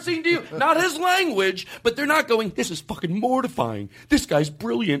embarrassing to you. Not his language, but they're not going, this is fucking mortifying. This guy's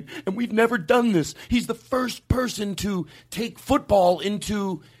brilliant, and we've never done this. He's the first person to take football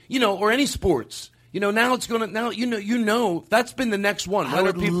into, or any sports. Now it's going to, that's been the next one. I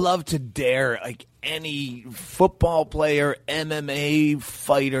would love to dare, like, any football player, MMA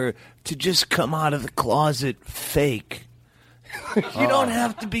fighter to just come out of the closet fake. You don't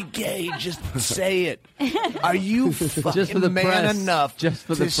have to be gay. Just say it. Are you fucking Just for the man press. enough Just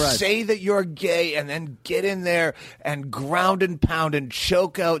for the to press. say that you're gay and then get in there and ground and pound and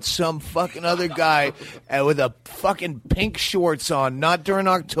choke out some fucking other guy with a fucking pink shorts on? Not during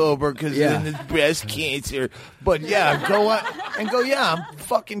October because then it's breast cancer. But yeah, go on and go. Yeah, I'm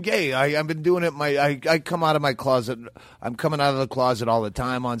fucking gay. I've been doing it. I come out of my closet. I'm coming out of the closet all the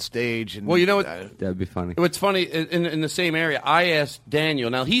time on stage. And Well, you know what? That'd be funny. What's funny, in the same area, I asked Daniel.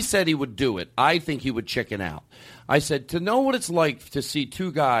 Now, he said he would do it. I think he would chicken out. I said, to know what it's like to see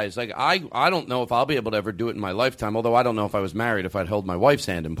two guys, like I don't know if I'll be able to ever do it in my lifetime, although I don't know if I was married, if I'd held my wife's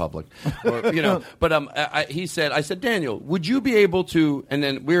hand in public. Or, you know, but I said, Daniel, would you be able to, and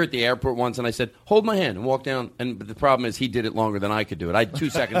then we were at the airport once, and I said, hold my hand and walk down, and the problem is he did it longer than I could do it. I had 2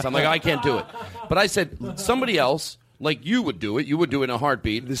 seconds. I'm like, I can't do it. But I said, somebody else, like you would do it in a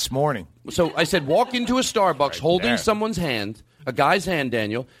heartbeat. This morning. So I said, walk into a Starbucks holding someone's hand, a guy's hand,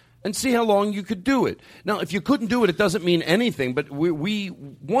 Daniel, and see how long you could do it. Now, if you couldn't do it, it doesn't mean anything, but we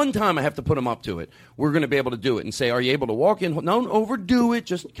one time I have to put him up to it. We're going to be able to do it and say, are you able to walk in? Don't overdo it.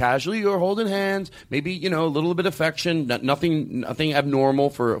 Just casually, you're holding hands. Maybe, you know, a little bit of affection. Nothing abnormal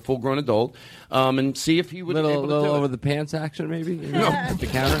for a full-grown adult. And see if he would be able to little do over it. the pants action, maybe? No. At the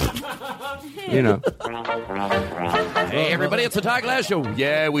counter? You know. Hey, everybody, it's the Todd Glass Show.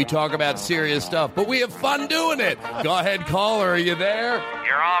 Yeah, we talk about serious stuff, but we have fun doing it. Go ahead, caller. Are you there?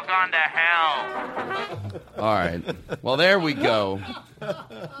 You're all gone to hell. All right. Well, there we go.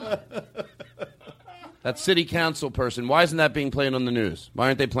 That city council person, why isn't that being played on the news? Why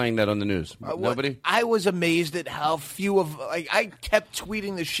aren't they playing that on the news? Nobody? I was amazed at how few of I kept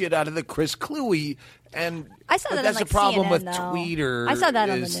tweeting the shit out of the Chris Cluey, and I saw that that's on, the problem CNN, with though. Twitter. I saw that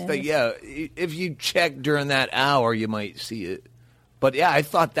on the is news. that, yeah, if you check during that hour, you might see it. But yeah, I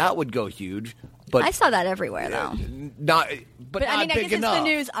thought that would go huge. But I saw that everywhere, though. not, but I not mean, I big guess enough. it's the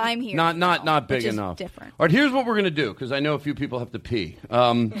news I'm hearing. Not big which is enough. different. All right, here's what we're going to do, because I know a few people have to pee.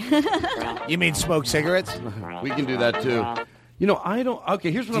 You mean smoke cigarettes? We can do that, too. You know, I don't...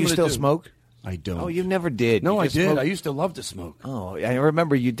 Okay, here's what I'm Do you going to still do. smoke? I don't. Oh, you never did. No, You I just did. smoked- I used to love to smoke. Oh, I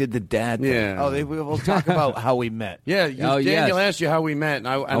remember you did the dad thing. Yeah. Oh, we'll talk about how we met. Yeah, Daniel yes. asked you how we met, and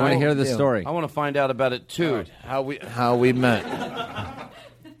I want to hear the story. I want to find out about it, too. Right, how we met.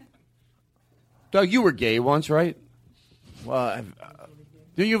 Doug, you were gay once, right? Well,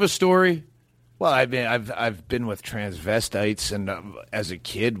 do you have a story? Well, I mean, I've been with transvestites, and as a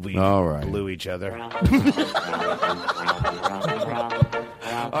kid, we blew each other. All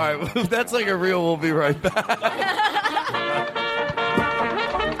right, well, if that's like a real, we'll be right back.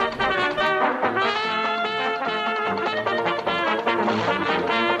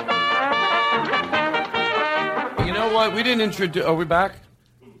 You know what? We didn't introduce. Are we back?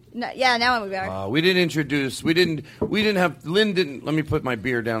 No, yeah, now I'm back. We didn't introduce. We didn't have. Lynn didn't. Let me put my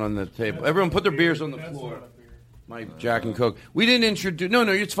beer down on the table. Everyone, put their beers on the floor. My Jack and Coke. We didn't introduce. No,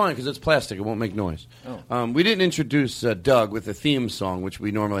 it's fine because it's plastic. It won't make noise. We didn't introduce Doug with the theme song, which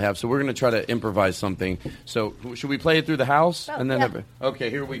we normally have. So we're going to try to improvise something. So should we play it through the house and then? Okay,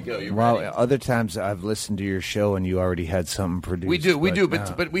 here we go. You Well, ready? other times I've listened to your show, and you already had something produced. We do,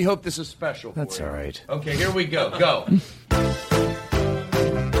 but we hope this is special. That's for you. all right. Okay, here we go. Go.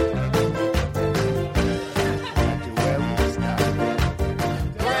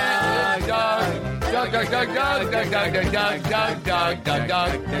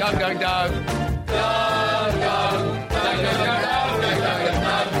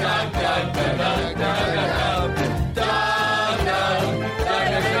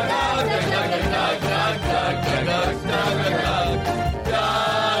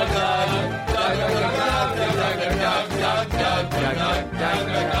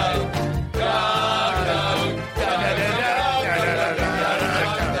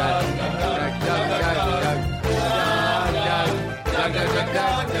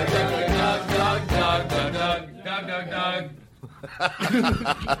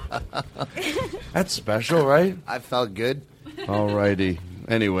 That's special, right? I felt good. All righty.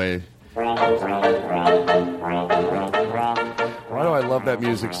 Anyway. Why do I love that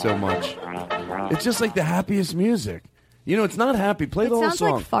music so much? It's just like the happiest music. You know, it's not happy. Play the whole sounds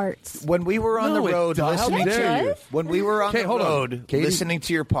song. like farts. When we were on the road listening to when we were on the road Katie? listening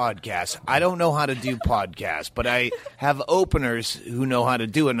to your podcast, I don't know how to do podcasts, but I have openers who know how to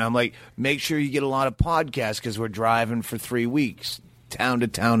do it, and I'm like, make sure you get a lot of podcasts because we're driving for 3 weeks, town to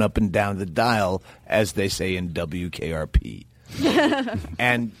town, up and down the dial, as they say in WKRP.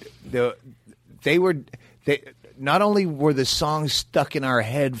 And not only were the songs stuck in our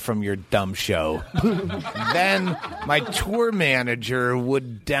head from your dumb show, then my tour manager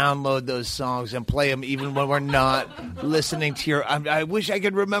would download those songs and play them even when we're not listening to your... I wish I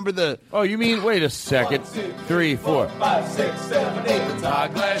could remember the... Oh, you mean, wait a second. 1, 2, 3, 4. 5, 6, 7, 8. The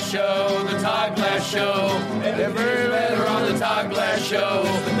Todd Glass Show, the Todd Glass Show. Never better on the Todd Glass Show.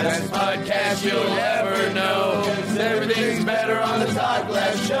 It's the best podcast you'll ever know. Everything's better on the Todd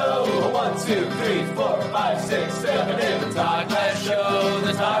Glass Show. 1, 2, 3, 4, 5, 6, 7, 8. The Todd Glass Show,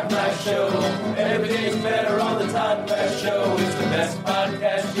 the Todd Glass Show. Everything's better on the Todd Glass Show. It's the best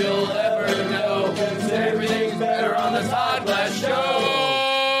podcast you'll ever know. Everything's better on the Todd Glass Show.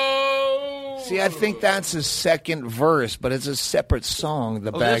 See, I think that's his second verse, but it's a separate song,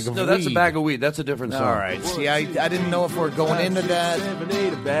 The Bag of Weed. No, that's a Bag of Weed. That's a different song. All right. See, I didn't know if we're going into that. 7,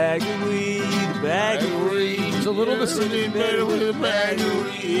 8, a bag of weed, a bag of weed. It's a little bit better with a bag of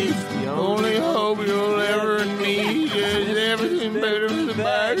weed. The only hope you'll ever need is everything better with a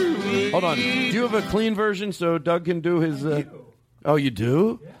bag of weed. Hold on. Do you have a clean version so Doug can do his... Oh, you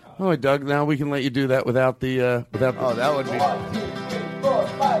do? Yeah. Oh, Doug, now we can let you do that without the... Oh, that would be... 1, 2, 3, 4,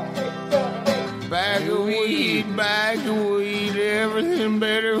 5, 6, 7, 8. Bag of weed, everything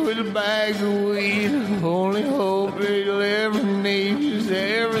better with a bag of weed. Only hope you'll ever need is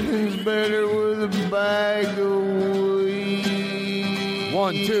everything's better with a bag of weed.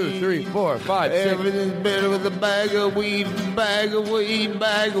 1, 2, 3, 4, 5, 6. Everything's better with a bag of weed, bag of weed,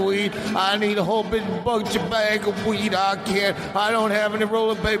 bag of weed. I need a whole big bunch of bag of weed. I don't have any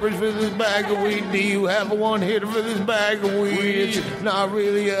rolling papers for this bag of weed. Do you have a one hitter for this bag of weed? It's not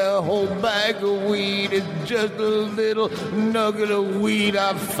really a whole bag of weed. It's just a little nugget of weed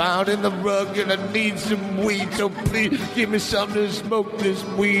I found in the rug, and I need some weed. So please give me something to smoke this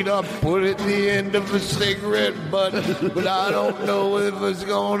weed. I'll put it at the end of a cigarette butt, but I don't know if it's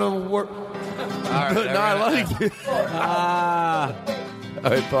gonna work. All right, no, I like it. All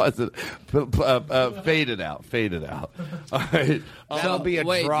right, pause it. Fade it out. Fade it out. All right. That'll be a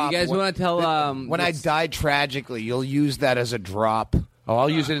wait, drop. Do you guys want to tell... when I die tragically, you'll use that as a drop. Oh, I'll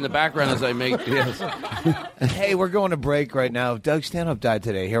use it in the background as I make... Yes. Hey, we're going to break right now. Doug Stanhope died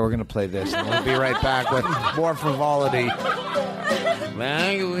today. Here, we're going to play this. And we'll be right back with more frivolity.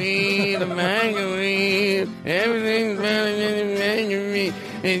 Bag of weed, a bag of weed. Everything's better than a bag of weed.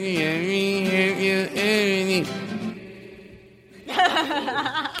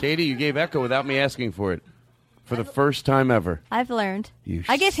 Katie, you gave echo without me asking for it. For the first time ever. I've learned.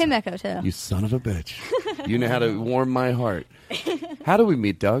 I gave him echo, too. You son of a bitch. You know how to warm my heart. How do we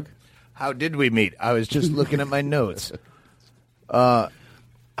meet, Doug? How did we meet? I was just looking at my notes. I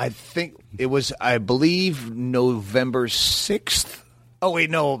think it was, I believe, November 6th. Oh,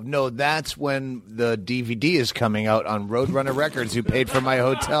 wait, no, that's when the DVD is coming out on Roadrunner Records, who paid for my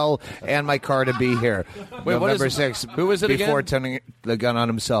hotel and my car to be here. Wait, November 6th. Who is it before again? turning the gun on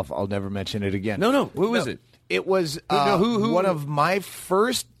himself. I'll never mention it again. No, who is it? It was who? One of my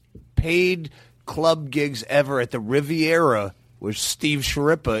first paid club gigs ever at the Riviera was Steve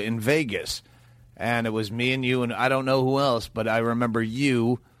Sharippa in Vegas. And it was me and you, and I don't know who else, but I remember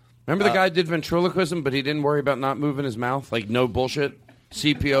you. Remember the guy did ventriloquism, but he didn't worry about not moving his mouth? Like, no bullshit?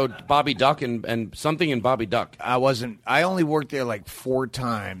 CPO Bobby Duck and something in Bobby Duck. I only worked there like 4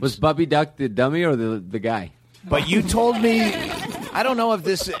 times. Was Bobby Duck the dummy or the guy? But you told me, I don't know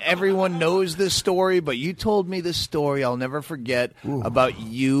if everyone knows this story, but you told me this story I'll never forget about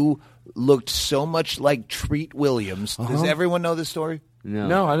you looked so much like Treat Williams. Does everyone know this story?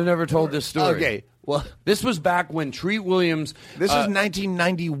 No, I never told this story. Okay, well, this was back when Treat Williams. This is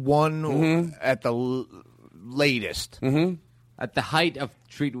 1991 at the latest. Mm-hmm. At the height of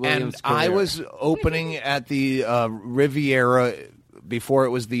Treat Williams' And career. I was opening at the Riviera before it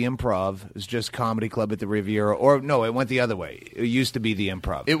was the Improv. It was just Comedy Club at the Riviera. Or no, it went the other way. It used to be the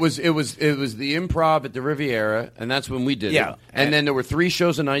Improv. It was the Improv at the Riviera, and that's when we did it. And then there were 3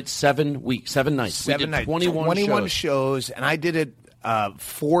 shows a night, 7 weeks, 7 nights. 7 nights. 21 shows, and I did it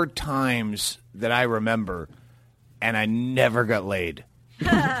 4 times that I remember, and I never got laid.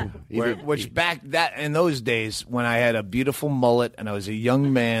 Which back in those days when I had a beautiful mullet and I was a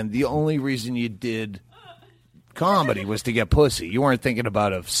young man, the only reason you did comedy was to get pussy. You weren't thinking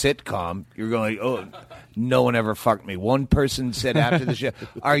about a sitcom. You were going, oh, no one ever fucked me. One person said after the show,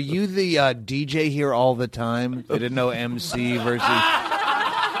 "Are you the DJ here all the time?" They didn't know MC versus.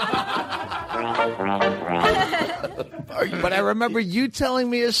 But I remember you telling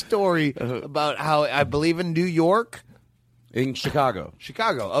me a story about how I believe in New York. In Chicago.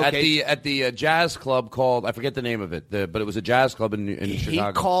 Chicago, okay. At the jazz club called, I forget the name of it, but it was a jazz club in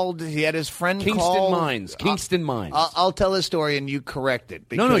Chicago. He had his friend Kingston Mines. Kingston Mines. I'll tell the story and you correct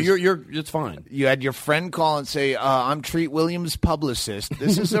it. No, it's fine. You had your friend call and say, I'm Treat Williams' publicist.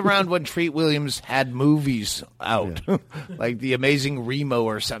 This is around when Treat Williams had movies out. Yeah. Like The Amazing Remo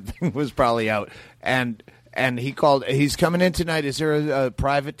or something was probably out. And he called, he's coming in tonight. Is there a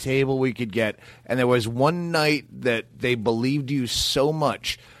private table we could get? And there was one night that they believed you so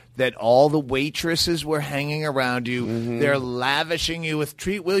much that all the waitresses were hanging around you. Mm-hmm. They're lavishing you with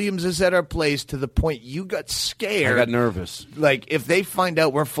Treat Williams is at our place to the point you got scared. I got nervous. Like, if they find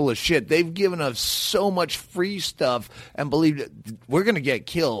out we're full of shit, they've given us so much free stuff and believed we're going to get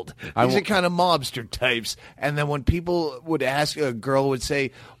killed. These are kind of mobster types. And then when people would ask, a girl would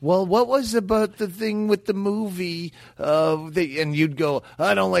say, well, what was about the thing with the movie? And you'd go,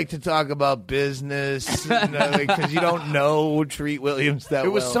 I don't like to talk about business because you don't know Treat Williams that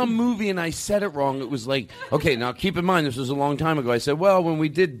well. It was some movie and I said it wrong. It was like, okay, now keep in mind this was a long time ago. I said, well, when we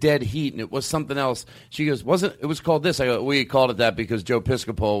did Dead Heat and it was something else. She goes, it was called this. I go, we called it that because Joe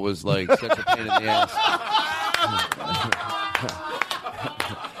Piscopo was like such a pain in the ass.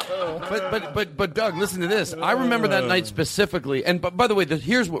 But Doug, listen to this. I remember that night specifically. And by the way,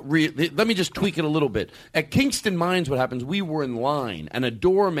 here's what. Let me just tweak it a little bit. At Kingston Mines, what happens? We were in line, and a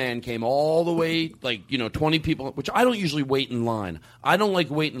doorman came all the way, 20 people. Which I don't usually wait in line. I don't like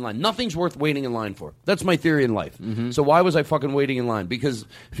waiting in line. Nothing's worth waiting in line for. That's my theory in life. Mm-hmm. So why was I fucking waiting in line? Because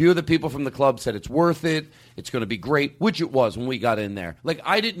a few of the people from the club said it's worth it. It's going to be great, which it was when we got in there.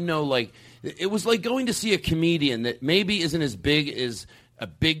 I didn't know. It was like going to see a comedian that maybe isn't as big as a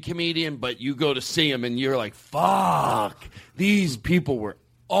big comedian, but you go to see him and you're like, fuck, these people were,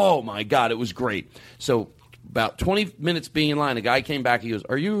 oh my God, it was great. So about 20 minutes being in line, a guy came back, he goes,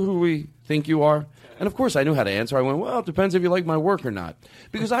 are you who we think you are? And of course I knew how to answer. I went, well, it depends if you like my work or not.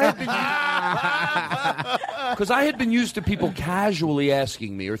 Because I had been used to people casually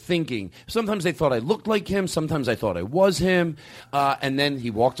asking me or thinking. Sometimes they thought I looked like him. Sometimes I thought I was him. And then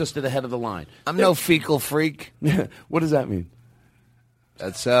he walked us to the head of the line. I'm no fecal freak. What does that mean?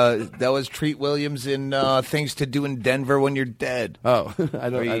 That was Treat Williams in Things to Do in Denver When You're Dead. Oh,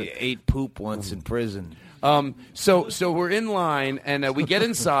 He ate poop once in prison. So we're in line and we get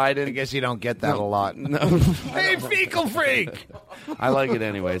inside, and I guess you don't get that a lot. No. Hey, fecal freak! I like it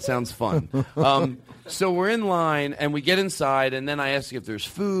anyway. It sounds fun. So we're in line and we get inside, and then I ask if there's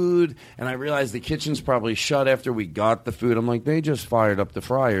food, and I realize the kitchen's probably shut after we got the food. I'm like, they just fired up the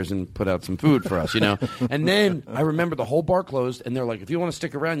fryers and put out some food for us, And then I remember the whole bar closed, and they're like, if you want to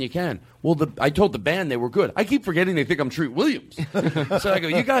stick around, you can. Well, I told the band they were good. I keep forgetting they think I'm Treat Williams. So I go,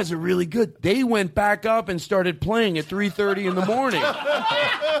 you guys are really good. They went back up and started playing at 3:30 in the morning.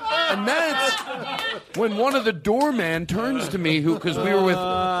 And that's when one of the doormen turns to me, because we were with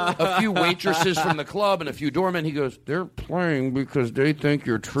a few waitresses from the club and a few doormen. He goes, they're playing because they think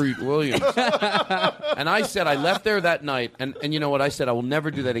you're Treat Williams. And I said, I left there that night, and you know what? I said, I will never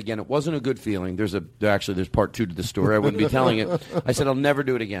do that again. It wasn't a good feeling. There's part 2 to the story. I wouldn't be telling it. I said, I'll never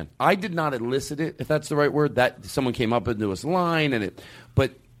do it again. I did not elicit it, if that's the right word. That someone came up into his line,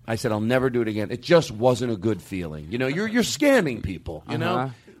 but I said, I'll never do it again. It just wasn't a good feeling. You're scamming people,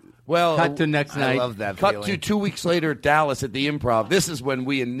 know? Well, cut to next night. I love that cut feeling. to 2 weeks later at Dallas at the Improv. This is when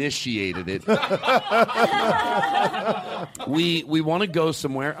we initiated it. We want to go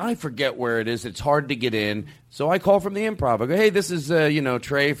somewhere. I forget where it is. It's hard to get in. So I call from the Improv. I go, hey, this is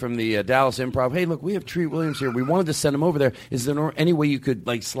Trey from the Dallas Improv. Hey, look, we have Treat Williams here. We wanted to send him over there. Is there any way you could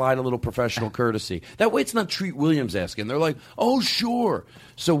slide a little professional courtesy? That way it's not Treat Williams asking. They're like, oh, sure.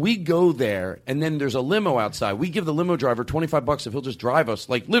 So we go there, and then there's a limo outside. We give the limo driver $25 if he'll just drive us,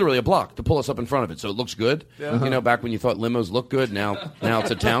 literally a block, to pull us up in front of it, so it looks good. Yeah. Back when you thought limos looked good, now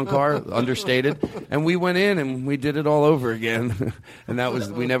it's a town car, understated. And we went in and we did it all over again, and that was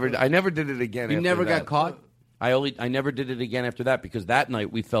I never did it again. You after never that. got caught? I never did it again after that, because that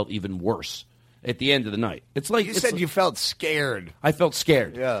night we felt even worse. At the end of the night. It's like you said you felt scared. I felt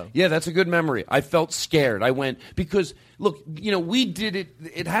scared. Yeah, that's a good memory. I felt scared. I went because look, we did it.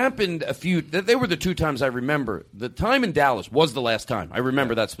 It happened a few. They were the 2 times I remember. The time in Dallas was the last time. I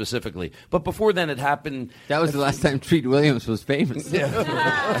remember that specifically. But before then, it happened. That was the last time Treat Williams was famous.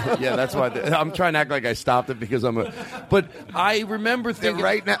 Yeah, yeah. That's why I'm trying to act like I stopped it because I'm a. But I remember thinking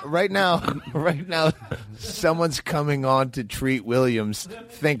right now, someone's coming on to Treat Williams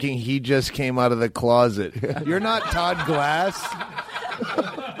thinking he just came out of the closet. You're not Todd Glass.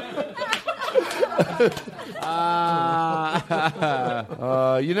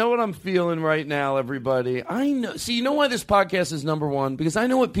 You know what I'm feeling right now, everybody? I know. See, you know why this podcast is number one? Because I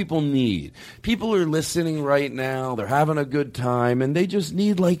know what people need. People are listening right now. They're having a good time, and they just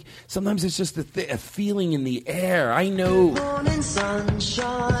need, like, sometimes it's just a feeling in the air. I know. Morning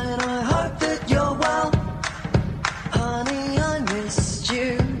sunshine, I hope that you're well. Honey, I missed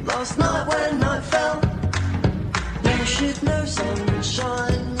you last night when night fell. You should know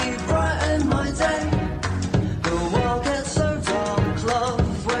sunshine, you brighten my day. The world gets so dark,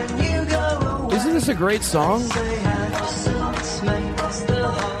 love, when you go away. Isn't this a great song?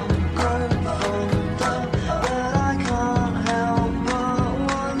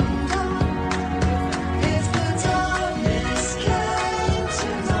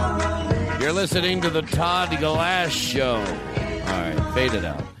 You're listening to the Todd Glass Show. All right, fade it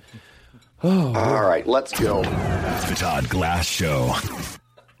out. All right, let's go. The Todd Glass Show.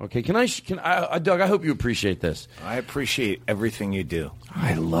 Okay, can I, Doug? I hope you appreciate this. I appreciate everything you do.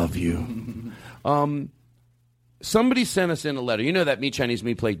 I love you. Somebody sent us in a letter. You know that me Chinese,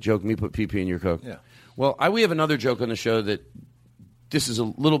 me plate joke, me put PP in your Coke? Yeah. Well, we have another joke on the show that this is a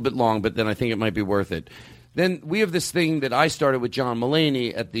little bit long, but then I think it might be worth it. Then we have this thing that I started with John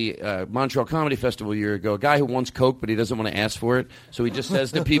Mulaney at the Montreal Comedy Festival a year ago, a guy who wants Coke, but he doesn't want to ask for it. So he just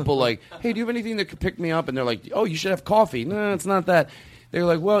says to people like, hey, do you have anything that could pick me up? And they're like, oh, you should have coffee. No, it's not that. They're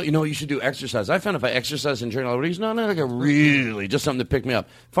like, well, you know, you should do exercise. I found if I exercise and drink all the reason, no, like a really, just something to pick me up.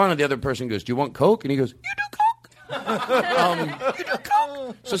 Finally, the other person goes, do you want Coke? And he goes, you do Coke. You do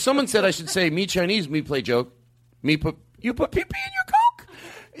Coke. So someone said I should say, me Chinese, me play joke. You put PP in your Coke.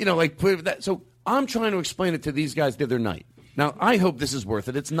 You know, like put that. So I'm trying to explain it to these guys the other night. Now, I hope this is worth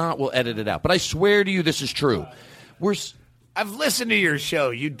it. It's not, we'll edit it out. But I swear to you, this is true. I've listened to your show.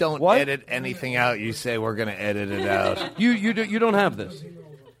 You don't edit anything out. You say we're going to edit it out. You don't have this.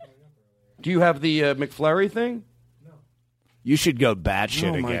 Do you have the McFlurry thing? No. You should go batshit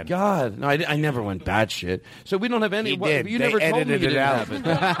again. Oh, my God. No, I never went batshit. So we don't have any. You did. You they never told me edited you it didn't out. have it.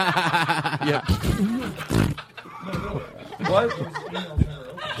 Yeah. What?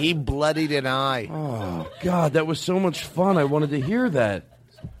 He bloodied an eye. Oh, God, that was so much fun. I wanted to hear that.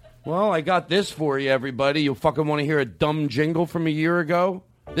 Well, I got this for you, everybody. You fucking want to hear a dumb jingle from a year ago?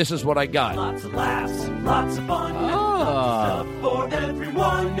 This is what I got. Lots of laughs, lots of fun. Stuff for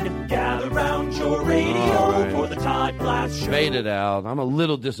everyone. Gather round your radio for the Todd Glass Show. Fade it out. I'm a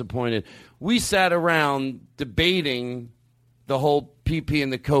little disappointed. We sat around debating the whole PP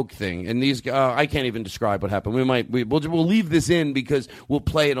and the Coke thing, and these I can't even describe what happened. We'll leave this in because we'll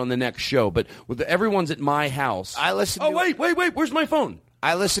play it on the next show. But everyone's at my house. I listened. Oh, wait! Where's my phone?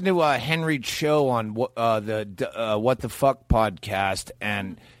 I listened to Henry Cho on the What the Fuck podcast,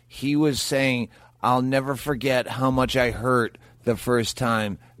 and he was saying, I'll never forget how much I hurt the first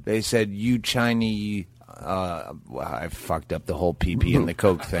time they said, you Chinese. I fucked up the whole PP and the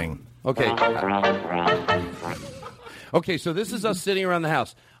Coke thing. Okay. Okay, so this is us sitting around the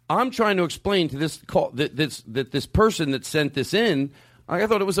house. I'm trying to explain to this this person that sent this in, I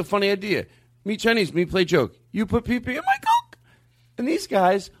thought it was a funny idea. Me Chinese, me play joke. You put PP in my Coke. And these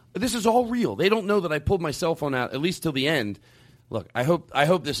guys, this is all real. They don't know that I pulled my cell phone out, at least till the end. Look, I hope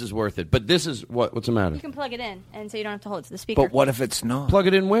this is worth it. But this is, what's the matter? You can plug it in, and so you don't have to hold it to the speaker. But what if it's not? Plug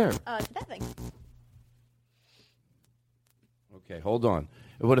it in where? That thing. Okay, hold on.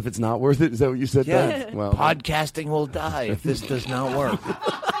 What if it's not worth it? Is that what you said? Yeah. Doug? Well, podcasting will die if this does not work.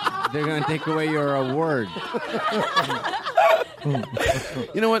 They're going to take away your award.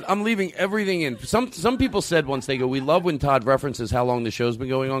 You know what? I'm leaving everything in. Some people said once, they go, we love when Todd references how long the show's been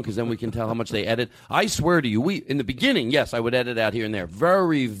going on because then we can tell how much they edit. I swear to you, in the beginning, yes, I would edit out here and there.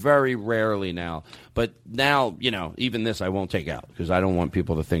 Very, very rarely now. But now, even this I won't take out because I don't want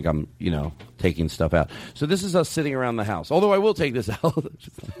people to think I'm, taking stuff out. So this is us sitting around the house. Although I will take this out. All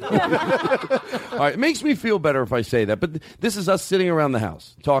right, it makes me feel better if I say that. But this is us sitting around the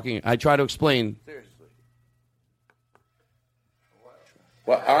house talking. I try to explain.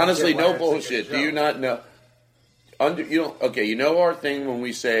 Well, honestly, no bullshit. Do you not know? You know our thing when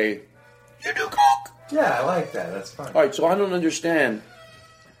we say, you do Coke? Yeah, I like that. That's fine. All right, so I don't understand.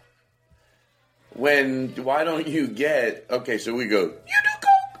 Why don't you get, okay, so we go, you do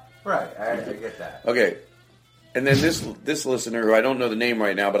Coke? Right, I get that. Okay, and then this listener, who I don't know the name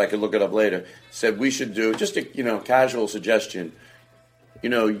right now, but I could look it up later, said we should do, just a, casual suggestion, you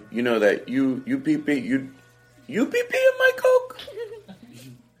know that you PP in my Coke?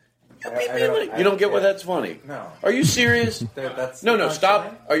 You don't get why that's funny? No. Are you serious? No, stop.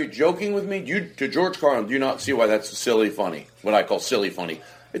 Funny? Are you joking with me? To George Carlin, do you not see why that's silly funny? What I call silly funny.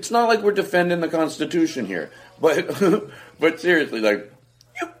 It's not like we're defending the Constitution here. But seriously, like,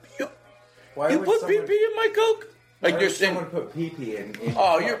 Why you would put someone- pee-pee in my Coke? Like Why you're would saying, someone put pee-pee in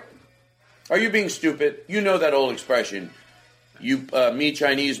are you being stupid? You know that old expression. You, me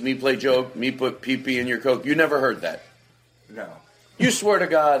Chinese, me play joke, me put pee-pee in your Coke. You never heard that. No. You swear to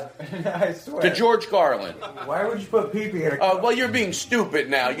God. I swear. To George Carlin. Why would you put pee-pee in a Oh, well, you're being stupid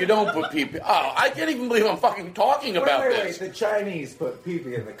now. You don't put pee-pee. Oh, I can't even believe I'm fucking talking about this. Wait, the Chinese put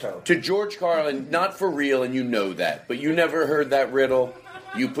pee-pee in the Coke. To George Carlin, not for real, and you know that. But you never heard that riddle.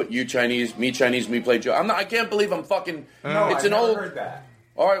 You put you Chinese, me play joke. I can't believe I'm fucking. No, it's I've an never old. heard that.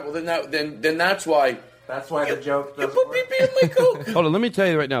 All right, well then that's why. That's why the joke You doesn't put work. pee-pee in my Coke. Hold on, let me tell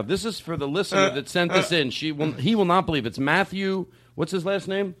you right now. This is for the listener that sent this in. He will not believe it's Matthew. What's his last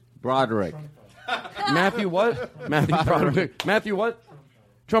name? Broderick. Matthew what? Matthew Broderick. Matthew what?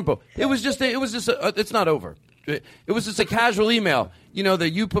 Trumpo. It was just. It's not over. It was just a casual email. You know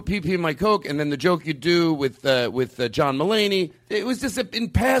that you put pee-pee in my Coke, and then the joke you do with John Mulaney. It was just in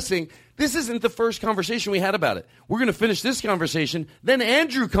passing. This isn't the first conversation we had about it. We're going to finish this conversation. Then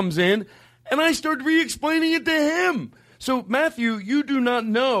Andrew comes in, and I start re-explaining it to him. So Matthew, you do not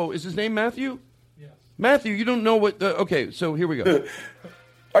know. Is his name Matthew? Yes. Matthew, you don't know what. Okay, so here we go.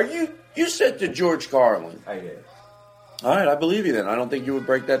 You said to George Carlin. I did. All right, I believe you then. I don't think you would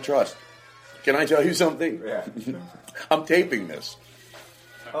break that trust. Can I tell you something? Yeah. I'm taping this.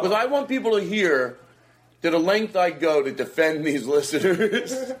 Because I want people to hear to the length I go to defend these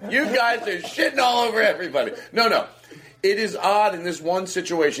listeners. You guys are shitting all over everybody. No. It is odd in this one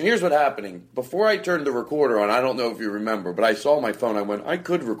situation. Here's what's happening. Before I turned the recorder on, I don't know if you remember, but I saw my phone. I went, I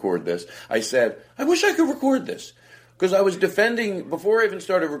could record this. I said, I wish I could record this. Because I was defending, before I even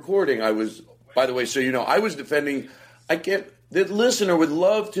started recording, I was, by the way, so you know, I was defending, the listener would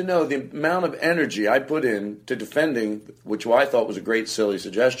love to know the amount of energy I put in to defending, which I thought was a great, silly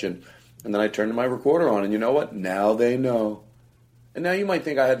suggestion. And then I turned my recorder on, and you know what? Now they know. And now you might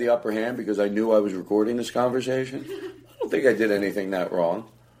think I had the upper hand because I knew I was recording this conversation. I don't think I did anything that wrong.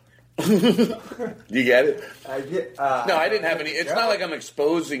 Do you get it? I get. No, I didn't have any. It's not like I'm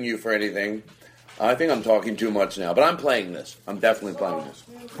exposing you for anything. I think I'm talking too much now, but I'm playing this. I'm definitely playing this.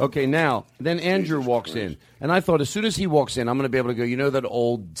 Okay, now, then Andrew walks in. And I thought as soon as he walks in, I'm going to be able to go, you know that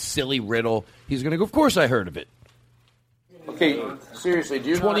old silly riddle? He's going to go, of course I heard of it. Okay, seriously, do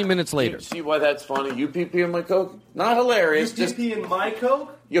you 20 minutes later. Do you see why that's funny? You pee-pee in my Coke? Not hilarious. You pee in my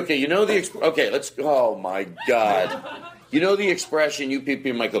Coke? Okay, you know the... okay, let's... Oh, my God. You know the expression, you pee-pee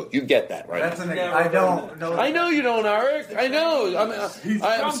in my Coke. You get that, right? I don't know. I know you don't, Eric. I know.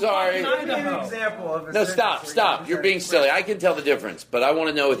 I'm sorry. Give me an example of a No, sentence stop. You're being silly. I can tell the difference, but I want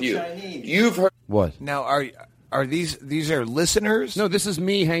to know with you. You've heard... What? Now, are these are listeners? No, this is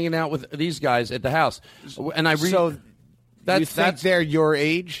me hanging out with these guys at the house. And I read... So you think they're your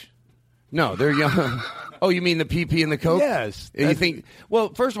age? No, they're young. Oh, you mean the PP and the Coke? Yes. You think?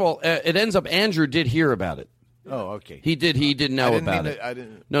 Well, first of all, it ends up Andrew did hear about it. Oh, okay. He didn't know about it. I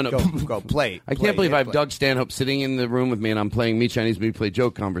didn't. No. Go play. I can't believe I have Doug Stanhope sitting in the room with me and I'm playing Me Chinese, Me Play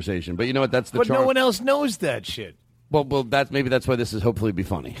Joke conversation. But you know what? That's the But charm. no one else knows that shit. Well, maybe that's why this is hopefully be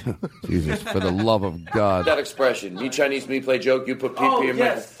funny. Jesus, for the love of God. That expression, me Chinese, me play joke, you put PP in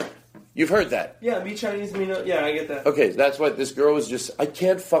yes. my... You've heard that? Yeah, me Chinese, me no. Yeah, I get that. Okay, that's what this girl was just... I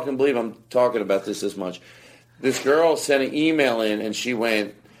can't fucking believe I'm talking about this much. This girl sent an email in and she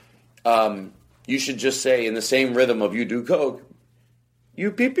went, you should just say in the same rhythm of you do Coke,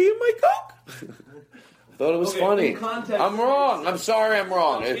 you PP in my Coke? Thought it was funny. I'm wrong. I'm sorry I'm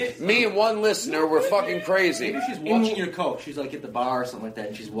wrong. Me and one listener were fucking crazy. Maybe she's watching your Coke. She's like at the bar or something like that,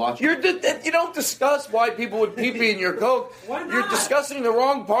 and she's watching. You don't discuss why people would pee-pee in your Coke. You're discussing the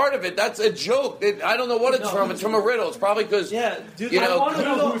wrong part of it. That's a joke. I don't know what it's from. It's from a riddle. It's probably because, I want to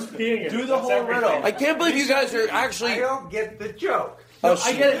know who's peeing it. Do the whole riddle. I can't believe you guys are actually... I don't get the joke. No,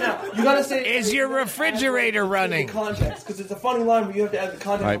 I get it now. You gotta say, is your refrigerator running? Context, because it's a funny line, but you have to add the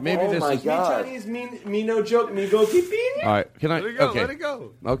context. All right, maybe this is... Me Chinese, me no joke, me go pee pee. All right, can I... Let it go, okay. let it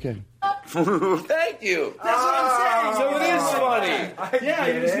go. Okay. Thank you. That's what I'm saying. So it is funny. Yeah,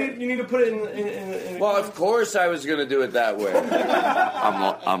 you need to put it in well, of course I was going to do it that way.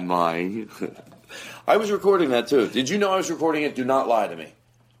 I'm lying. I was recording that too. Did you know I was recording it? Do not lie to me.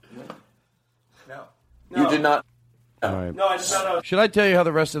 No. You did not... All right. No, I just don't know. Should I tell you how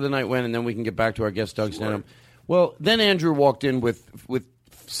the rest of the night went, and then we can get back to our guest, Doug Stanhope? Well, then Andrew walked in with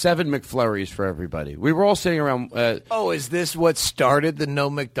 7 McFlurries for everybody. We were all sitting around... is this what started the no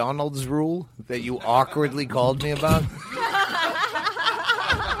McDonald's rule that you awkwardly called me about?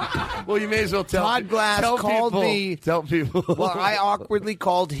 Well, you may as well tell Todd Glass called me. Tell people. Well, I awkwardly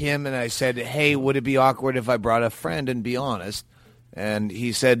called him, and I said, hey, would it be awkward if I brought a friend and be honest? And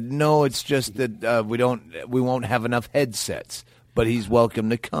he said, no, it's just that we won't have enough headsets. but he's welcome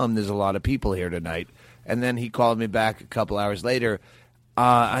to come. There's a lot of people here tonight. And then he called me back a couple hours later.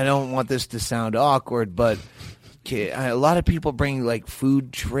 I don't want this to sound awkward, but a lot of people bring like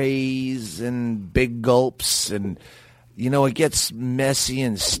food trays and big gulps, and it gets messy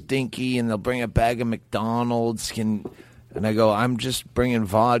and stinky, and they'll bring a bag of McDonald's. And I go, I'm just bringing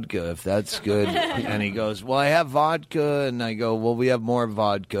vodka if that's good. And he goes, well, I have vodka. And I go, well, we have more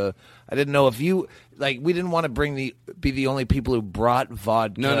vodka. I didn't know if you we didn't want to be the only people who brought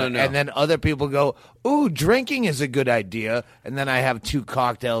vodka. No. And then other people go, ooh, drinking is a good idea. And then I have 2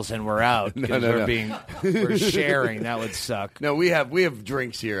 cocktails and we're out because we're sharing. That would suck. No, we have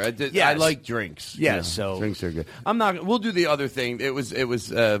drinks here. I like drinks. Yes, so drinks are good. We'll do the other thing. It was.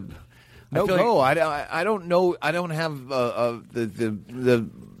 I don't know. I don't have the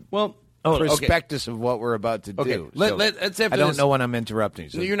prospectus of what we're about to do. Okay, let's I don't know when I'm interrupting.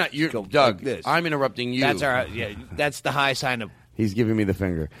 So you're not. You're Doug. Like I'm interrupting you. That's all right. Yeah, that's the high sign of. He's giving me the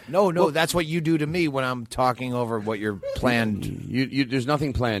finger. No, that's what you do to me when I'm talking over what you're planned. There's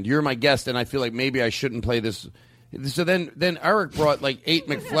nothing planned. You're my guest, and I feel like maybe I shouldn't play this. So then Eric brought like 8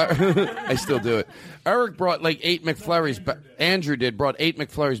 McFlurries. I still do it. Eric brought like 8 McFlurries. Andrew brought 8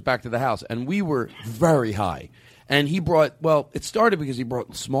 McFlurries back to the house, and we were very high. And he brought, it started because he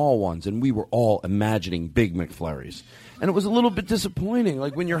brought small ones, and we were all imagining big McFlurries. And it was a little bit disappointing.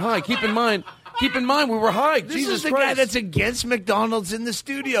 Like when you're high, keep in mind, we were high. This Jesus is the Christ. guy that's against McDonald's in the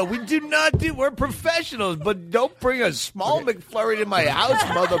studio. We're professionals, but don't bring a small McFlurry to my house,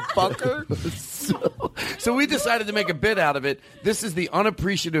 motherfucker. So we decided to make a bit out of it. This is the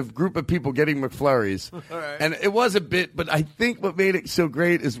unappreciative group of people getting McFlurries. Right. And it was a bit, but I think what made it so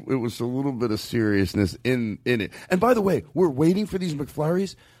great is it was a little bit of seriousness in it. And by the way, we're waiting for these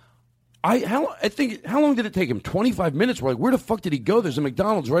McFlurries. How long did it take him? 25 minutes. We're like, where the fuck did he go? There's a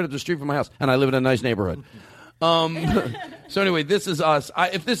McDonald's right up the street from my house, and I live in a nice neighborhood. So anyway, this is us.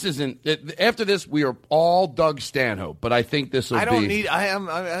 After this, we are all Doug Stanhope. But I think this will be. I don't need.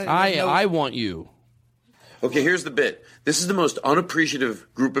 I want you. Okay, here's the bit. This is the most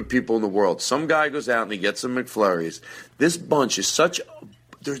unappreciative group of people in the world. Some guy goes out and he gets some McFlurries. This bunch is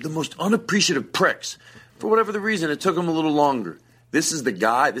they're the most unappreciative pricks. For whatever the reason, it took them a little longer. This is the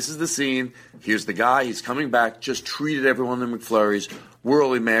guy. This is the scene. Here's the guy. He's coming back. Just treated everyone to McFlurries. We're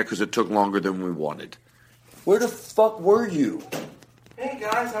only mad because it took longer than we wanted. Where the fuck were you? Hey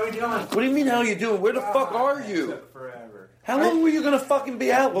guys, how we doing? What do you mean, how you doing? Where the fuck are you? Forever. How long were you going to fucking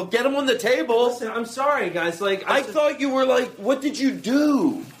be out? Well, get them on the table. Listen, I'm sorry, guys. I thought you were what did you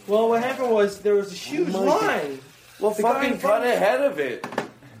do? Well, what happened was there was a huge line. Well, fucking cut ahead of it.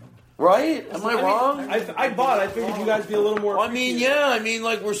 Right? Am I wrong? I bought. I figured you guys would be a little more.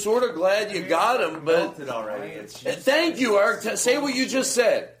 We're sort of glad you got them, but thank you, Eric. Say what you just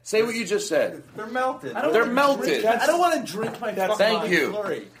said. Say what you just said. They're melted. They're melted. I don't want to drink my. Thank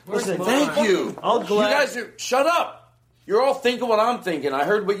you. Listen, thank you. You guys shut up. You're all thinking what I'm thinking. I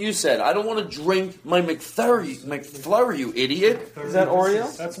heard what you said. I don't want to drink my McFlurry, you idiot. Is that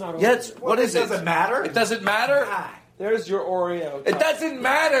Oreo? That's not Oreo. Yes. What is it? Does it matter? It doesn't matter? There's your Oreo. It doesn't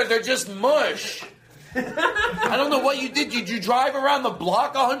matter. They're just mush. I don't know what you did. Did you drive around the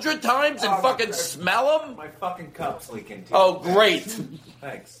block 100 times and fucking smell them? My fucking cup's leaking. Oh, great.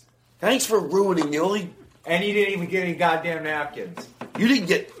 Thanks. Thanks for ruining the only... And you didn't even get any goddamn napkins. You didn't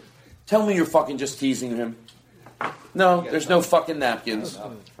get... Tell me you're fucking just teasing him. No, there's no fucking napkins.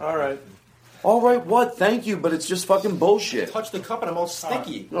 All right. All right, what? Thank you, but it's just fucking bullshit. Touch the cup and I'm all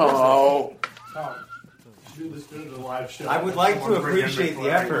sticky. Oh. I would like to appreciate the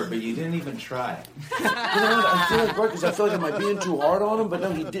effort, but you didn't even try. You know what? I feel like because I feel like am I being too hard on him? But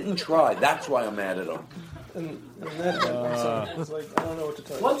no, he didn't try. That's why I'm mad at him. It's like I don't know what to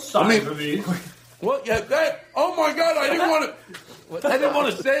tell you. What size are these? What? Yeah. Oh my God! I didn't want to. I didn't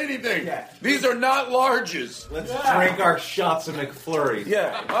want to say anything. Yeah. These are not larges. Let's drink our shots of McFlurries.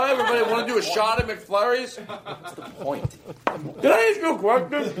 Yeah. Everybody want to do a shot of McFlurries? What's the point? Did I ask you a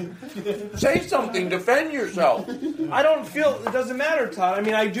question? Say something. Defend yourself. I don't feel it doesn't matter, Todd. I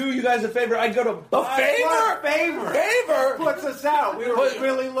mean, I do you guys a favor. I go to a favor. Favor puts us out. We were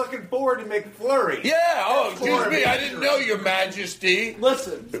really looking forward to McFlurry. Yeah. Oh, excuse me. I didn't know, Your Majesty.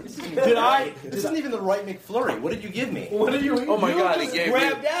 Listen, This isn't even the right McFlurry. What did you give me? What did you? Oh my God! You just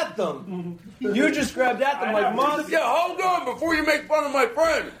grabbed at them. You just grabbed at them like monsters. Yeah, hold on before you make fun of my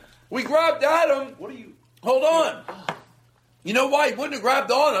friend. We grabbed at him. What are you? Hold on. You know why he wouldn't have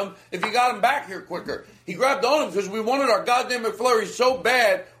grabbed on him if he got him back here quicker? He grabbed on him because we wanted our goddamn McFlurry so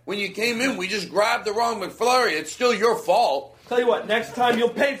bad. When you came in, we just grabbed the wrong McFlurry. It's still your fault. Tell you what, next time you'll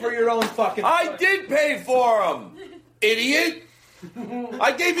pay for your own fucking. I did pay for them, idiot.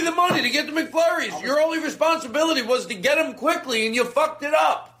 I gave you the money to get the McFlurries. Your only responsibility was to get them quickly, and you fucked it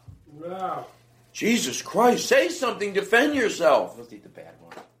up. Wow. Jesus Christ, say something, defend yourself. Let's eat the bad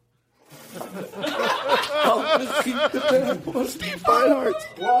one. I'll just eat the bad one. Steve Feinhardt.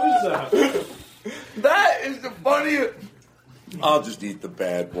 What was that? That is the funniest. I'll just eat the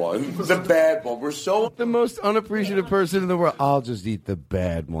bad one. The bad one. We're so the most unappreciative person in the world. I'll just eat the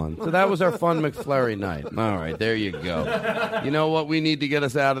bad one. So that was our fun McFlurry night. All right, there you go. You know what we need to get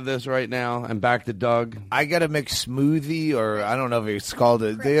us out of this right now? And back to Doug. I got a McSmoothie, or I don't know if it's called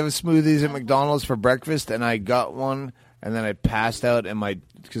it. They have smoothies at McDonald's for breakfast, and I got one, and then I passed out,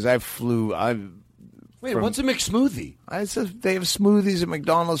 because I flew. Wait, what's a McSmoothie? I said they have smoothies at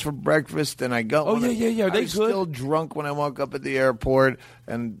McDonald's for breakfast, and I got one. Yeah. Are they I was still drunk when I woke up at the airport,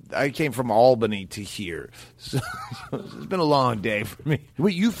 and I came from Albany to here. So it's been a long day for me.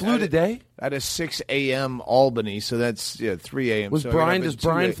 Wait, you flew today? At a 6 a.m. Albany, so that's 3 a.m. Does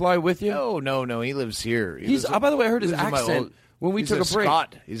Brian fly with you? No, he lives here. By the way, I heard his accent when we took a break.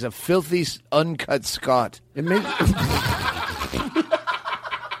 Scot. He's a filthy, uncut Scot. It makes...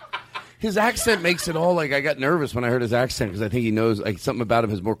 His accent makes it all like I got nervous when I heard his accent because I think he knows something about him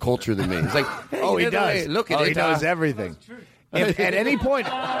has more culture than me. He's like, hey, he does. Look at it. He knows everything. If at any point,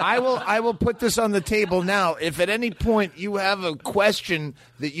 I will put this on the table now. If at any point you have a question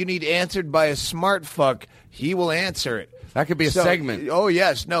that you need answered by a smart fuck, he will answer it. That could be a segment. Oh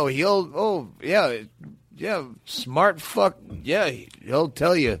yes, no, smart fuck. Yeah, he'll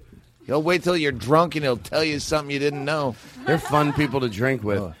tell you. He'll wait till you're drunk and he'll tell you something you didn't know. They're fun people to drink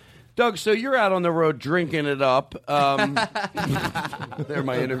with. Doug, so you're out on the road drinking it up. They're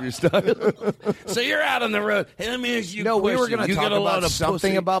my interview style. So you're out on the road. Hey, let me ask you a question. We were going to talk about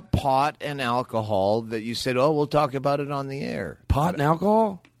something pussy. about pot and alcohol that you said, we'll talk about it on the air. Pot and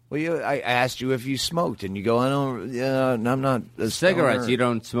alcohol? Well, I asked you if you smoked, and you go, I'm not a cigarettes. stoner. You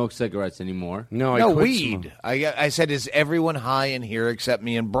don't smoke cigarettes anymore. No, I quit weed. I said, is everyone high in here except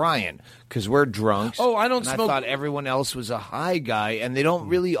me and Brian? Because we're drunks. Oh, I don't smoke. I thought everyone else was a high guy, and they don't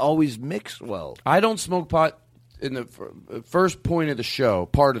really always mix well. I don't smoke pot in the first part of the show,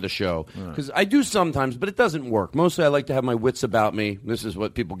 because I do sometimes, but it doesn't work. Mostly I like to have my wits about me. This is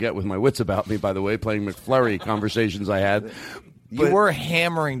what people get with my wits about me, by the way, playing McFlurry conversations I had. You were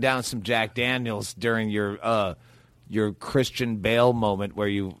hammering down some Jack Daniels during your Christian Bale moment where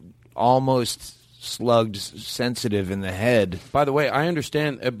you almost slugged Sensitive in the head. By the way, I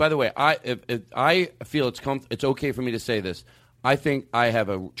understand. By the way, I feel it's okay for me to say this. I think I have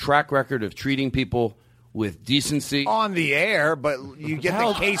a track record of treating people with decency on the air, but you get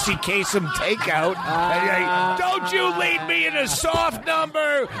the Casey Kasem takeout. And you're like, don't you lead me in a soft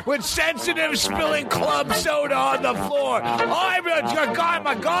number with Sensitive spilling club soda on the floor. I'm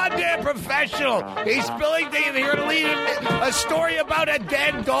a goddamn professional. He's spilling things. You're going to lead a story about a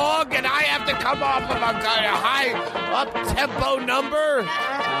dead dog, and I have to come off of a high up-tempo number?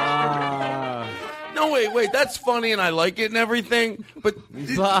 No, wait, that's funny and I like it and everything, but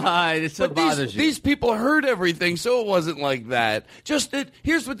these people heard everything, so it wasn't like that.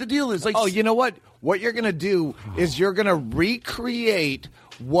 Here's what the deal is. You know what? What you're going to do is you're going to recreate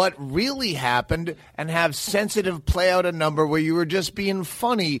what really happened and have Sensitive play out a number where you were just being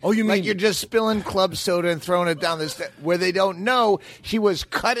funny. Oh, you mean like you're just spilling club soda and throwing it down the where they don't know he was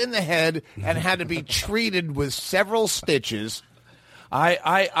cut in the head and had to be treated with several stitches.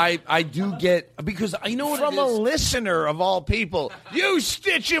 I do get, because I know what from it is. A listener of all people. You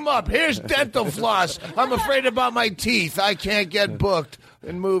stitch him up. Here's dental floss. I'm afraid about my teeth. I can't get booked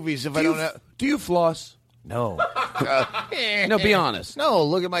in movies if I don't have. Do you floss? No. No, be honest. No,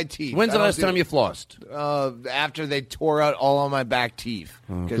 look at my teeth. When's the last time you flossed? After they tore out all of my back teeth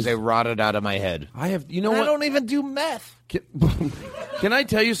because they rotted out of my head. I don't even do meth. Can I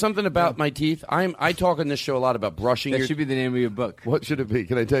tell you something about my teeth? I talk on this show a lot about brushing. That should be the name of your book. What should it be?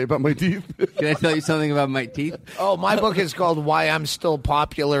 Can I tell you about my teeth? Can I tell you something about my teeth? Oh, my book is called Why I'm Still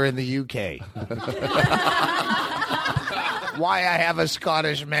Popular in the UK. Why I Have a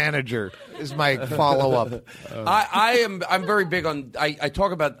Scottish Manager is my follow-up. I'm very big on. I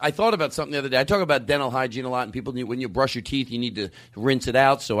thought about something the other day. I talk about dental hygiene a lot, and people when you brush your teeth, you need to rinse it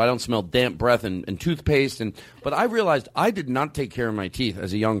out so I don't smell damp breath and toothpaste. But I realized I did not take care of my teeth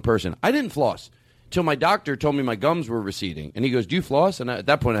as a young person. I didn't floss till my doctor told me my gums were receding, and he goes, "Do you floss?" And at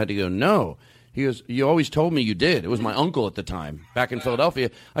that point, I had to go, "No." He goes, "You always told me you did." It was my uncle at the time back in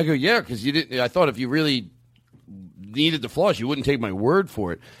Philadelphia. I go, "Yeah, because you didn't." I thought if you really needed to floss, you wouldn't take my word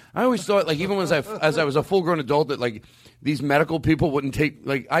for it. I always thought, like, even as I was a full-grown adult, that, like, these medical people wouldn't take,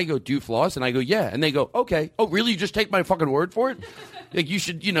 like, I go, "Do you floss?" And I go, "Yeah." And they go, "Okay." "Oh, really? You just take my fucking word for it?" Like you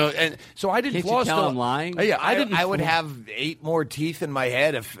should, and so I didn't Can't floss. you tell I'm lying? Yeah, I didn't. I would have 8 more teeth in my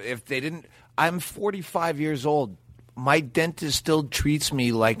head if they didn't. I'm 45 years old. My dentist still treats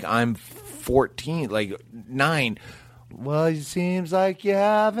me like I'm 14, like 9. Well, it seems like you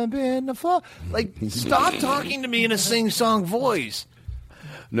haven't been to floss. Like, stop talking to me in a sing-song voice.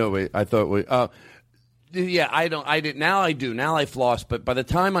 No, wait. I thought yeah, I don't. I did. Now I do. Now I floss. But by the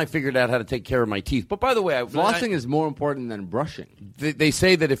time I figured out how to take care of my teeth. But by the way, flossing is more important than brushing. They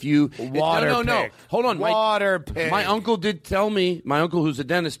say that if you no. Hold on. Water pick. My uncle did tell me. My uncle, who's a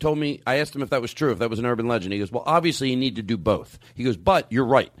dentist, told me. I asked him if that was true. If that was an urban legend. He goes, well, obviously you need to do both. He goes, but you're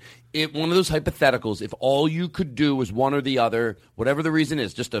right. One of those hypotheticals. If all you could do was one or the other, whatever the reason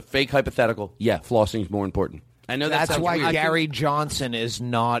is, just a fake hypothetical. Yeah, flossing is more important. I know that's why weird. Gary Johnson is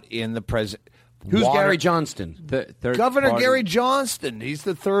not in the president. Who's Gary Johnston? Governor Gary Johnston. He's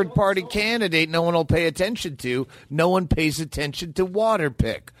the third-party candidate no one will pay attention to. No one pays attention to water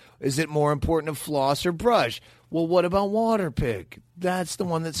pick. Is it more important to floss or brush? Well, what about water pick? That's the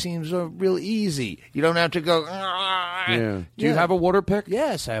one that seems real easy. You don't have to go. Yeah. Do you have a water pick?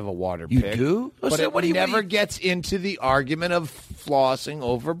 Yes, I have a water You pick. do? But it never gets into the argument of flossing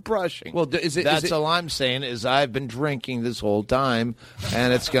over brushing. Well, That's all I'm saying is I've been drinking this whole time,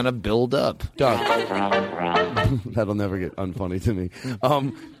 and it's going to build up. Doug. That'll never get unfunny to me.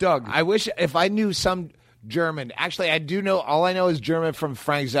 Doug. I wish if I knew some German. Actually, I do know. All I know is German from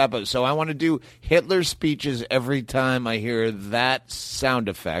Frank Zappa. So I want to do Hitler's speeches every time I hear that sound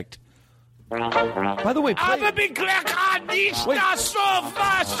effect. By the way, the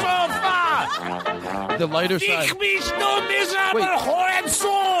lighter side.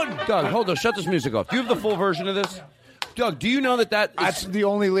 Doug, hold on. Shut this music off. Do you have the full version of this? Doug, do you know that's the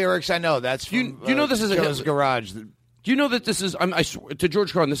only lyrics I know? That's from, do you know this is Joe's Garage. Do you know that this is? I swear, to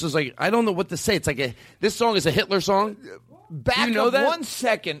George Carlin, this is like I don't know what to say. It's like this song is a Hitler song. Back you know up that? 1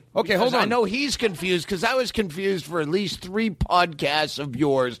 second. Okay, hold on. I know he's confused because I was confused for at least 3 podcasts of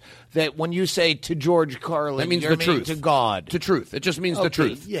yours that when you say to George Carlin, that means you're the truth. To God. To truth. It just means the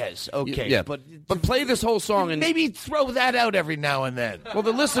truth. Yes, okay. Yeah. But play this whole song and maybe throw that out every now and then. Well,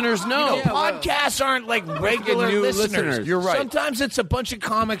 the listeners know. Podcasts aren't like regular new listeners. You're right. Sometimes it's a bunch of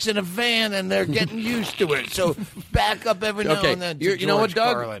comics in a van and they're getting used to it. So back up every now and then. You know what,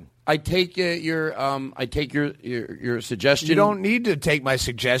 Doug? Carlin. I take your suggestion. You don't need to take my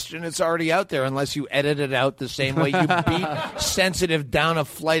suggestion. It's already out there unless you edit it out the same way you beat Sensitive down a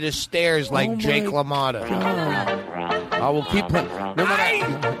flight of stairs like Jake LaMotta. I will keep playing. No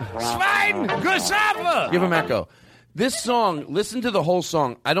Svein Gustavo. Give him echo. This song, listen to the whole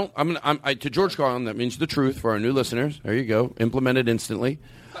song. To George Carlin, that means the truth for our new listeners. There you go. Implemented instantly.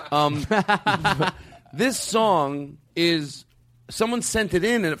 This song is... Someone sent it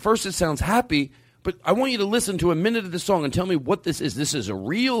in, and at first it sounds happy, but I want you to listen to a minute of the song and tell me what this is. This is a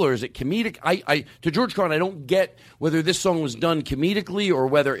real or is it comedic? To George Carlin, I don't get whether this song was done comedically or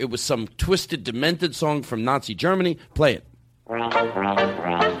whether it was some twisted, demented song from Nazi Germany. Play it. But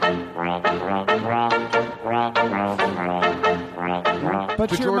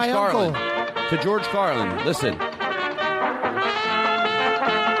to you're George my Carlin. uncle. To George Carlin, listen.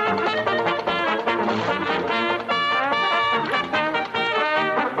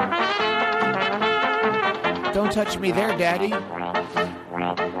 Don't touch me there, Daddy. Here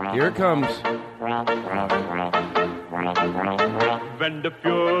it comes. When the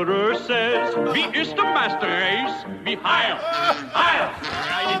Führer says, wie ist der Master Race? Wie heil, heil.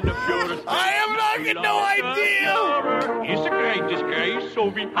 Right in the Führer's face. I am fucking no idea. It's a great disgrace, so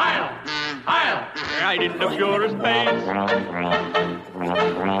wie heil, heil. Right in the Führer's face.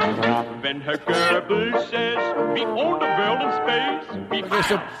 When Herr Goebbels says, we own the world in space. Wie Okay,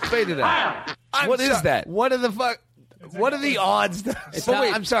 so fade it out. What is that? What are the fuck? What are the odds?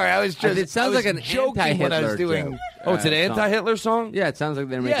 I'm sorry. I was just. It sounds like an joking anti-Hitler when I was doing. Oh, it's an anti-Hitler song? Yeah, it sounds like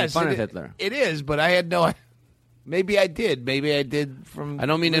they're making fun of Hitler. It is, but I had no. Maybe I did. Maybe I did from. I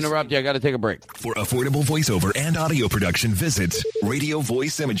don't mean to interrupt you. I got to take a break. For affordable voiceover and audio production, visit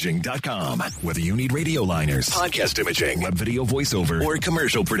RadioVoiceImaging.com. Whether you need radio liners, podcast imaging, web video voiceover, or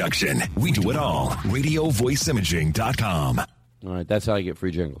commercial production, we do it all. RadioVoiceImaging.com. All right, that's how I get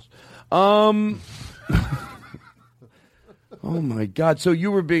free jingles. Oh my God! So you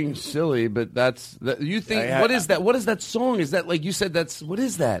were being silly, but you think what is that? What is that song? Is that like you said? What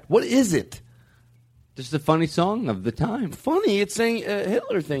is that? What is it? Just a funny song of the time. Funny? It's saying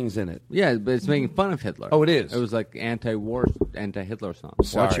Hitler things in it. Yeah, but it's making fun of Hitler. Oh, it is. It was like anti-war, anti-Hitler song.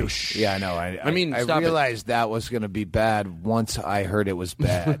 Sorry. Yeah, I know. I realized that was going to be bad once I heard it was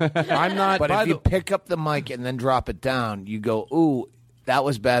bad. I'm not. But if you pick up the mic and then drop it down, you go, ooh. That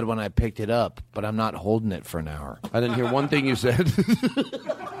was bad when I picked it up, but I'm not holding it for an hour. I didn't hear one thing you said.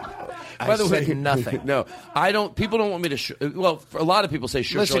 By the way, nothing. No, I don't. People don't want me to. Well, a lot of people say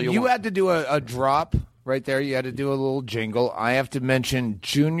shush. Listen, all you want. had to do a drop right there. You had to do a little jingle. I have to mention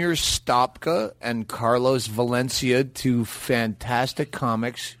Junior Stopka and Carlos Valencia, two fantastic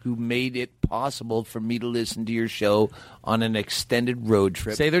comics who made it possible for me to listen to your show on an extended road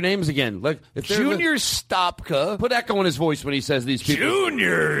trip. Say their names again. Look, if Junior Stopka. Put echo in his voice when he says these people.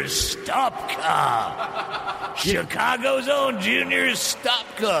 Junior Stopka. Chicago's own Junior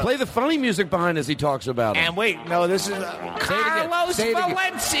Stopka. Play the funny music behind as he talks about it. And wait, no, this is Carlos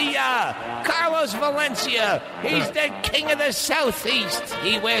Valencia. Carlos Valencia. He's the king of the Southeast.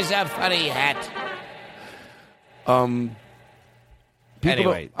 He wears a funny hat.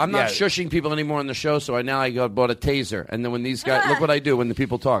 Anyway, I'm not shushing people anymore on the show, so I bought a taser. And then when these guys, look what I do when the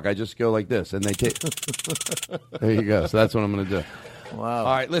people talk. I just go like this, and they take. There you go. So that's what I'm going to do. Wow.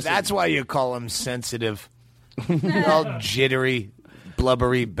 All right, listen. That's why you call him sensitive. All jittery,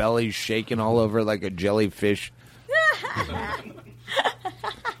 blubbery, belly shaking all over like a jellyfish.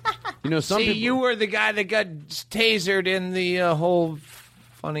 Some people, you were the guy that got tasered in the whole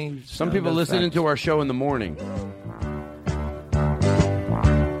funny. Some people listening to our show in the morning.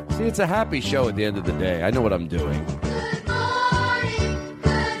 See, it's a happy show at the end of the day. I know what I'm doing.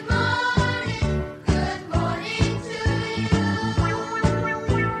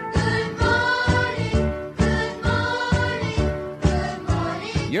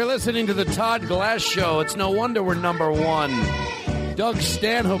 You're listening to the Todd Glass Show. It's no wonder we're number one. Doug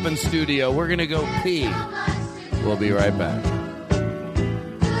Stanhope in studio. We're going to go pee. We'll be right back.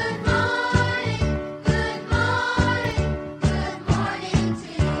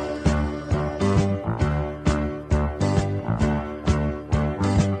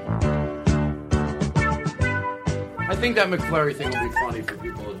 I think that McFlurry thing will be funny for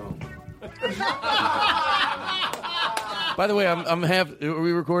people at home. By the way, I'm half. Are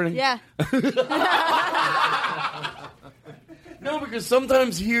we recording? Yeah. No, because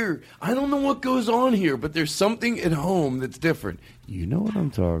sometimes here, I don't know what goes on here, but there's something at home that's different. You know what I'm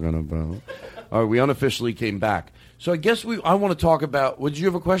talking about. All right, we unofficially came back. So I guess I want to talk about, did you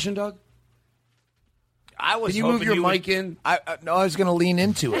have a question, Doug? Can you move your mic in? No, I was going to lean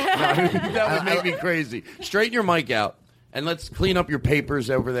into it. That would make me crazy. Straighten your mic out, and let's clean up your papers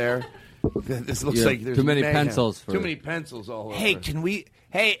over there. This looks like there's too many mayhem. pencils. Too many pencils all over. Hey,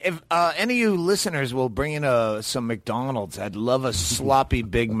 if any of you listeners will bring in some McDonald's, I'd love a sloppy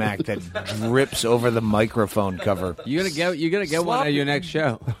Big Mac that drips over the microphone cover. You're gonna get one at your next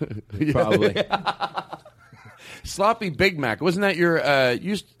show, probably. Sloppy Big Mac. Wasn't that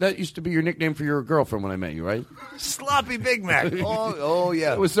that used to be your nickname for your girlfriend when I met you, right? Sloppy Big Mac. Oh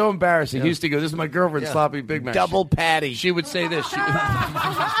yeah. It was so embarrassing. Yeah. He used to go, "This is my girlfriend, Sloppy Big Mac." Double patty. She would say this.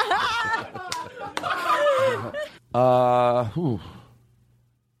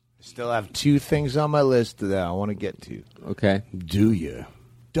 Still have two things on my list that I want to get to. Okay. Do you,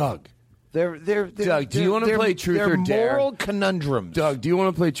 Doug? They're Doug, do you want to play Truth or Dare? Moral conundrums. Doug, do you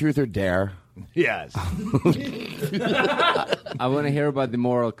want to play Truth or Dare? Yes. I want to hear about the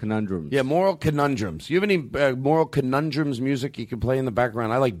moral conundrums. Yeah, moral conundrums. You have any moral conundrums music you can play in the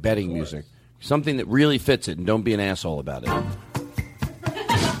background? I like betting music. Something that really fits it, and don't be an asshole about it.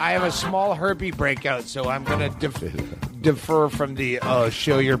 I have a small herpy breakout, so I'm going to defer from the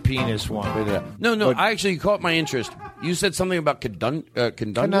show your penis one. No, I actually caught my interest. You said something about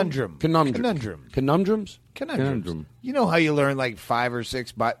conundrum. Conundrums? You know how you learn like 5 or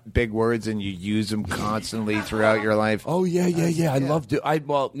 6 big words and you use them constantly throughout your life? Oh, yeah. I love to.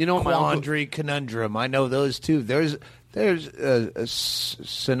 You know what my Quandary, conundrum. I know those too. There's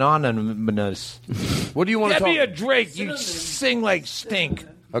synonymous. What do you want to Get talk? me a drink. You sing like stink.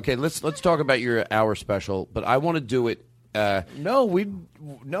 Okay, let's talk about your hour special, but I want to do it. No, we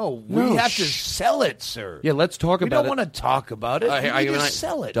have to sell it, sir. Yeah, let's talk about it. We don't want to talk about it. We need to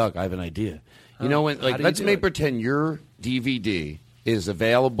sell it. Doug, I have an idea. You know, let's make pretend your DVD is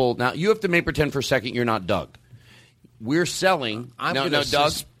available. Now, you have to make pretend for a second you're not Doug. We're selling.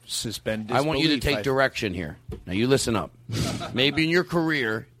 Doug, suspend disbelief. I want you to take direction here. Now, you listen up. Maybe in your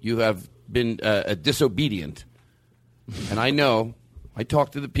career you have been disobedient, and I know. I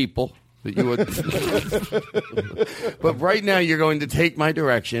talk to the people that you would. But right now, you're going to take my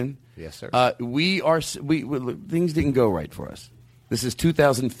direction. Yes, sir. Things didn't go right for us. This is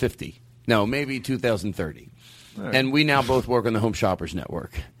 2050. No, maybe 2030. Right. And we now both work on the Home Shoppers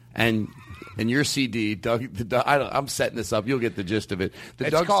Network. And And your CD, Doug, I'm setting this up. You'll get the gist of it.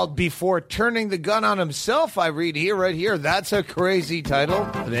 It's called Before Turning the Gun on Himself, I read here, right here. That's a crazy title.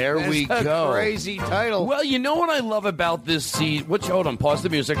 There we go. Crazy title. Well, you know what I love about this CD? Hold on, pause the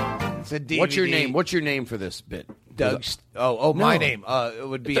music. It's a DVD. What's your name? What's your name for this bit? Doug. My name. It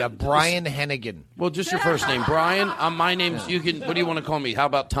would be Brian Hennigan. Well, just your first name, Brian. My name's. You can. What do you want to call me? How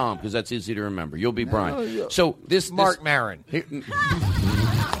about Tom? Because that's easy to remember. You'll be Brian. So this Mark Maron.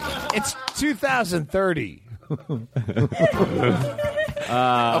 It's 2030.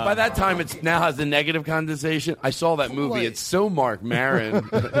 By that time, it now has a negative connotation. I saw that movie. It's so Mark Maron.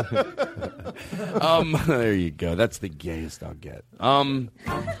 There you go. That's the gayest I'll get.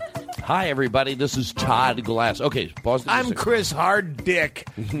 Hi, everybody. This is Todd Glass. Okay, pause the music. I'm Chris Harddick.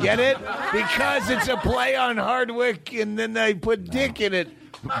 Get it? Because it's a play on Hardwick, and then they put dick in it.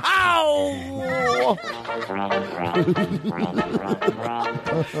 Ow!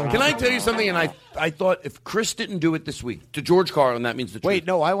 Can I tell you something? And I thought if Chris didn't do it this week to George Carlin, that means the truth. Wait,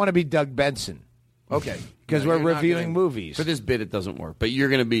 no, I want to be Doug Benson. Okay. Because we're reviewing movies. For this bit, it doesn't work. But you're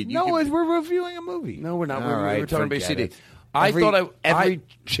going to be... we're reviewing a movie. No, we're not. All We're right, talking about CD. forget it. Every I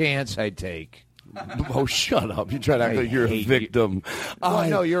chance I take. Oh, shut up! You try to act like you're a victim. Well,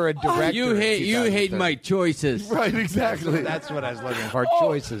 no, you're a director. You hate my choices. Right, exactly. That's what I was looking for.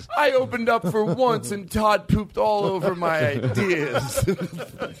 Choices. I opened up for once, and Todd pooped all over my ideas.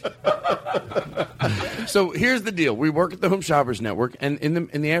 So here's the deal: we work at the Home Shoppers Network, and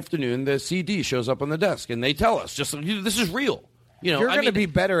in the afternoon, the CD shows up on the desk, and they tell us, just this is real. You know, you're going to be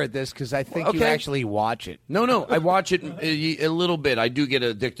better at this because I think you actually watch it. No, I watch it a little bit. I do get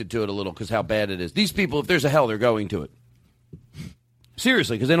addicted to it a little because how bad it is. These people, if there's a hell, they're going to it.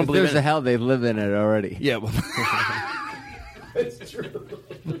 Seriously, because they don't believe there's a hell, they live in it already. Yeah, well, it's true.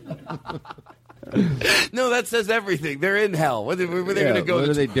 No, that says everything. They're in hell. Where they're going to go? What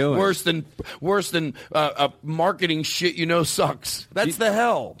are they doing? Worse than marketing shit. Sucks. That's the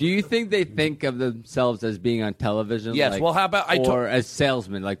hell. Do you think they think of themselves as being on television? Yes. Well, how about or as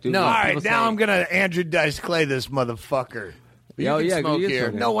salesmen? Like, no. All right, now I'm going to Andrew Dice Clay this motherfucker. You can smoke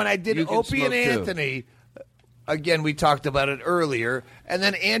here. No, when I did Opie and Anthony. Again, we talked about it earlier, and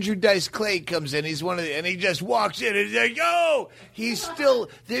then Andrew Dice Clay comes in. He's and he just walks in, and he's like, "Yo!"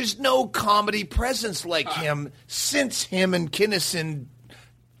 There's no comedy presence like him since him and Kinnison.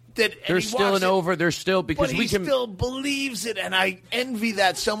 There's still because he still believes it, and I envy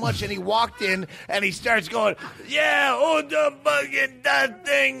that so much. And he walked in, and he starts going, "Yeah, the fucking that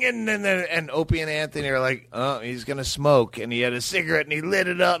thing," and Opie and Anthony are like, "Oh, he's gonna smoke," and he had a cigarette, and he lit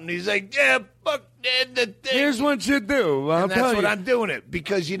it up, and he's like, "Yeah, fuck." The thing. Here's what you do. And that's what I'm doing it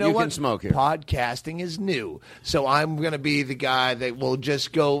because you what? Can smoke here. Podcasting is new, so I'm going to be the guy that will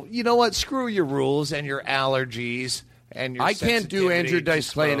just go. You know what? Screw your rules and your allergies and your. I can't do Andrew Dice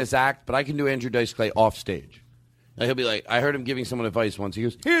Clay in his act, but I can do Andrew Dice Clay off stage. Like, he'll be like, I heard him giving someone advice once. He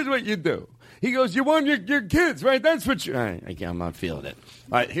goes, "Here's what you do." He goes, "You want your kids, right? That's what you." All right, I'm not feeling it.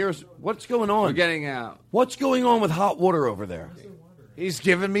 All right, here's what's going on. We're getting out. What's going on with hot water over there? He's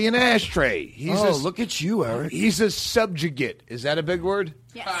giving me an ashtray. Look at you, Eric. He's a subjugate. Is that a big word?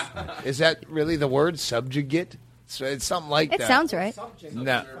 Yes. Is that really the word, subjugate? So it's something like that. It sounds right.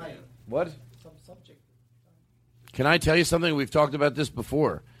 No. What? Can I tell you something? We've talked about this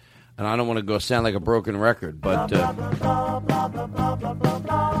before, and I don't want to go sound like a broken record, but... All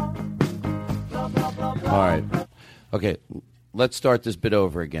right. Okay. Let's start this bit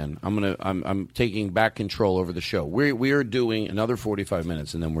over again. I'm taking back control over the show. We are doing another 45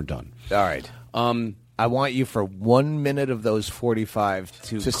 minutes and then we're done. All right. I want you for 1 minute of those 45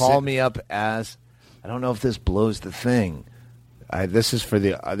 to call me up as. I don't know if this blows the thing. This is for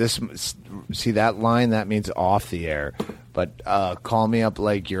the see that line? That means off the air. But call me up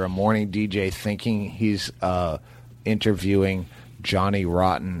like you're a morning DJ thinking he's interviewing Johnny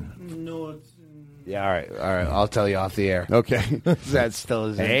Rotten. No, it's. Yeah, all right. I'll tell you off the air. Okay. That still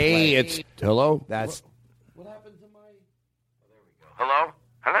is. Hey, it's hello. That's. What happened to my? Oh, there we go.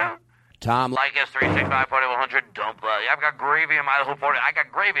 Hello. Tom. Lycus 365 4100. Don't. I've got gravy in my 40. I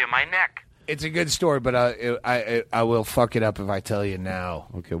got gravy in my neck. It's a good story, but I will fuck it up if I tell you now.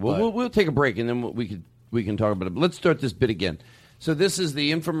 Okay. Well, we'll take a break and then we can talk about it. But let's start this bit again. So this is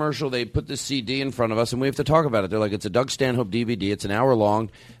the infomercial. They put this CD in front of us, and we have to talk about it. They're like, it's a Doug Stanhope DVD. It's an hour long,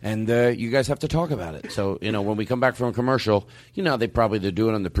 and you guys have to talk about it. So, when we come back from a commercial, they're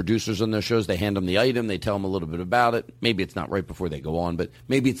doing on the producers on their shows. They hand them the item. They tell them a little bit about it. Maybe it's not right before they go on, but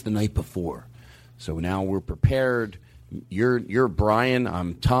maybe it's the night before. So now we're prepared. You're Brian.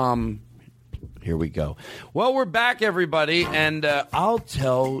 I'm Tom. Here we go. Well, we're back, everybody, and I'll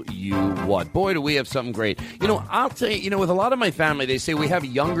tell you what. Boy, do we have something great. I'll tell you, with a lot of my family, they say we have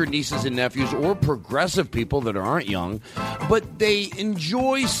younger nieces and nephews or progressive people that aren't young, but they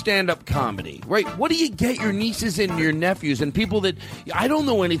enjoy stand-up comedy, right? What do you get your nieces and your nephews and people that, I don't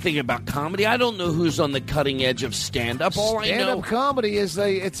know anything about comedy. I don't know who's on the cutting edge of stand-up. All I know... Stand-up comedy is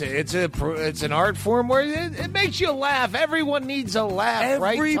it's an art form where it makes you laugh. Everyone needs a laugh,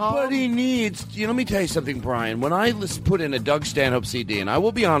 right, Tom? Everybody needs... let me tell you something, Brian. When I put in a Doug Stanhope CD, and I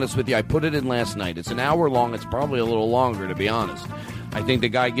will be honest with you, I put it in last night. It's an hour long. It's probably a little longer, to be honest. I think the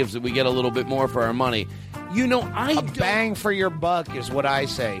guy gives it. We get a little bit more for our money. A bang for your buck is what I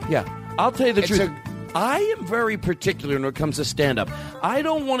say. Yeah, I'll tell you the truth. I am very particular when it comes to stand-up. I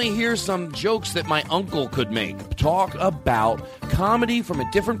don't want to hear some jokes that my uncle could make. Talk about comedy from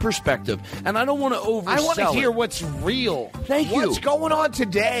a different perspective, and I don't want to oversell I want to hear what's real. Thank you. What's going on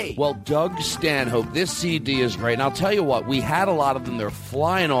today? Well, Doug Stanhope, this CD is great, and I'll tell you what, we had a lot of them. They're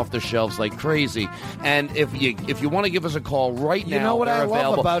flying off the shelves like crazy, and if you want to give us a call right now, you know what I love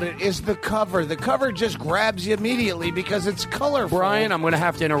available. About it is the cover. The cover just grabs you immediately because it's colorful. Brian, I'm going to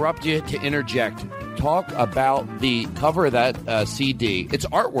have to interrupt you to interject. Talk about the cover of that CD. It's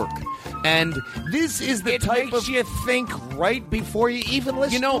artwork. And this is the type of... It makes you think right before you even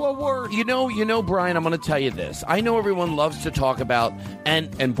listen to a word. You know, Brian, I'm going to tell you this. I know everyone loves to talk about,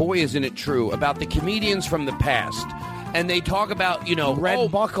 and boy, isn't it true, about the comedians from the past. And they talk about, Red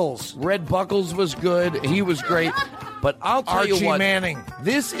Buckles. Red Buckles was good. He was great. But I'll tell you what, Manning.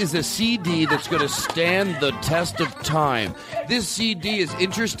 This is a CD that's going to stand the test of time. This CD is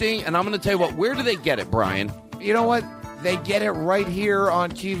interesting, and I'm going to tell you what, where do they get it, Brian? You know what? They get it right here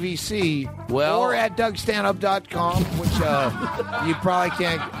on QVC or at DougStanUp.com, which you probably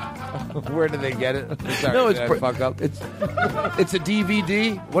can't... Where do they get it? Sorry, no, fuck up. It's a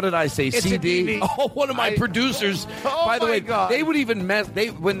DVD. What did I say? It's CD. Oh, one of my producers. By the way, God. they would even mess.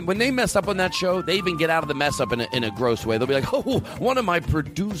 When they mess up on that show, they even get out of the mess up in a gross way. They'll be like, "Oh, one of my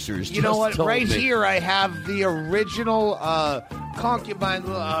producers." You know what? Right me. Here, I have the original concubine.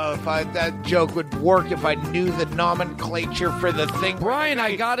 That joke would work if I knew the nomenclature for the thing. Brian,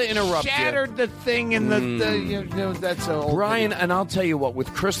 I gotta interrupt you. Shattered the thing in the that's a old Brian, and I'll tell you what.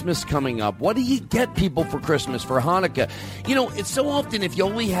 With Christmas coming up, what do you get people for Christmas, for Hanukkah? It's so often if you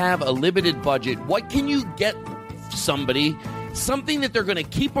only have a limited budget, what can you get somebody? Something that they're going to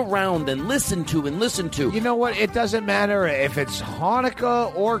keep around and listen to and listen to. You know what? It doesn't matter if it's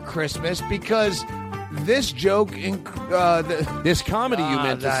Hanukkah or Christmas because this joke, this comedy you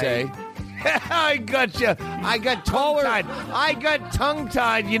meant to say. I got you. I got tongue-tied.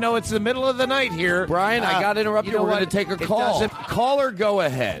 It's the middle of the night here. Brian, I got to interrupt you. We're going to take a call. Caller, go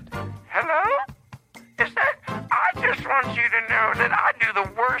ahead. Hello? Is that... I just want you to know that I do the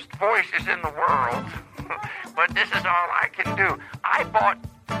worst voices in the world. But this is all I can do. I bought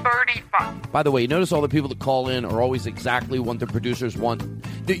 35. By the way, you notice all the people that call in are always exactly what the producers want.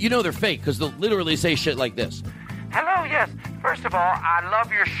 They're fake because they'll literally say shit like this. Hello, yes. First of all, I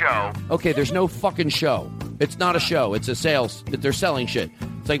love your show. Okay, there's no fucking show. It's not a show. It's a sales. They're selling shit.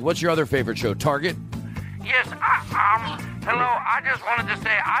 It's like, what's your other favorite show? Target? Yes, hello, I just wanted to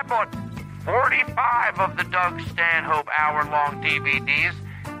say I bought 45 of the Doug Stanhope hour-long DVDs,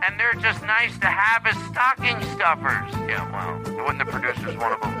 and they're just nice to have as stocking stuffers. Yeah, well, wasn't the producers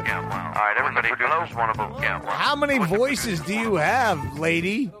one of them? Yeah, well. All right, everybody, hello? One of them. Yeah, well. How many voices do you have,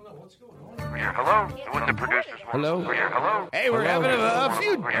 lady? Hello? When the producers want Hello? Hello? Hey, we're having a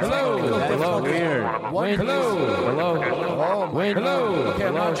few. Hello. Weird. Hello. Okay,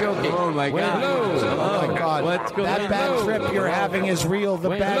 I'm not joking. Oh, my God. Oh, my God. What's going on? That bad trip you're having is real. The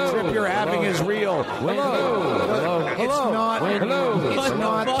bad trip you're having is real. Hello. It's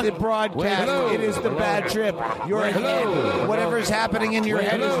not the broadcast. It is the bad trip. Your head, whatever's happening in your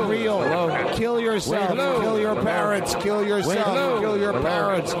head is real. Kill yourself. Kill your parents. Kill yourself. Kill your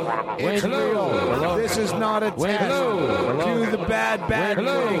parents. It's real. This is not a test. Do the bad thing.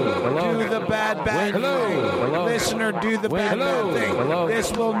 Do the bad thing. Listener, do the bad thing.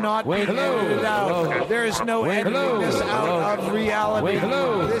 This will not be edited out. There is no editing this out of reality.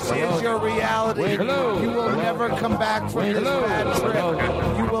 This is your reality. You will never come back from this bad trip.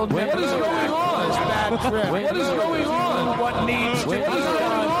 You will never come back from this bad trip. What is going on? What needs to be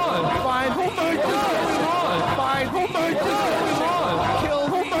done? Find the Find the Kill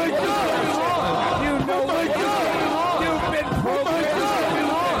the You know what you've been programmed.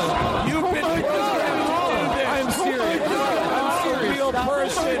 You've been programmed to do this. I'm serious. I'm a real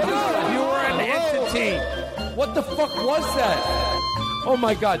person. You are an entity. What the fuck was that? Oh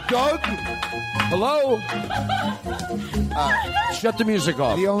my God, Doug! Hello? Shut the music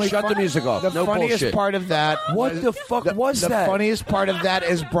off. Shut the music off. The No funniest bullshit. part of that. What the fuck was that? that? The funniest part of that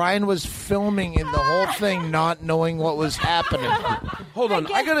is Brian was filming in the whole thing, not knowing what was happening. Hold on,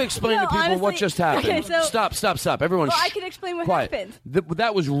 I gotta explain to people what just happened. okay, so- Stop. Everyone, Well, I shh. can explain what Quiet. happened.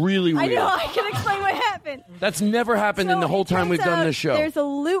 That was really I weird. know. I can explain what happened. That's never happened in the whole time we've done this show. There's a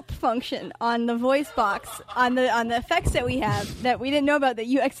loop function on the voice box on the effects that we have that we didn't know about that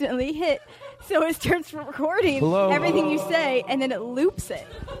you accidentally hit. So it starts recording Hello? everything you say, and then it loops it.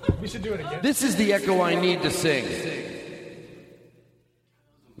 We should do it again. This is the echo I need to sing.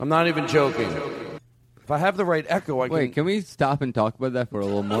 I'm not even joking. If I have the right echo, I can... Wait, can we stop and talk about that for a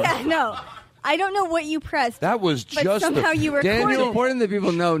little more? Yeah, no. I don't know what you pressed. That was but just somehow you recorded. It's important that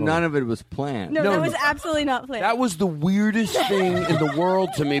people know none of it was planned. No, that was absolutely not planned. That was the weirdest thing in the world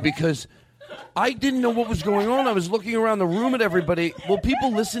to me because I didn't know what was going on. I was looking around the room at everybody. Will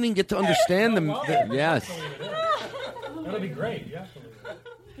people listening get to understand them? Yes. That'll be great. Yeah.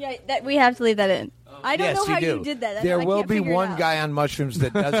 Yeah, we have to leave that in. I don't Yes, know how do. you did that. There I will can't be figure it one out. guy on mushrooms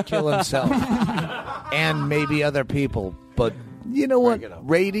that does kill himself, and maybe other people. But you know what?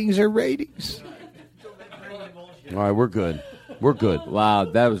 Ratings are ratings. All right, we're good. We're good. Wow,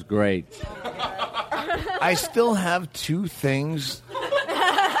 that was great. I still have two things.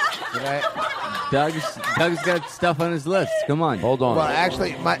 Doug's got stuff on his list. Come on. Hold on. Well,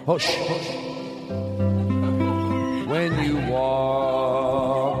 actually, my When you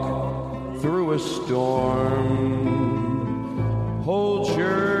walk through a storm, hold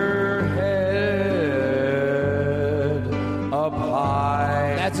your head up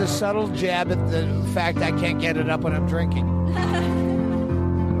high. That's a subtle jab at the fact I can't get it up when I'm drinking.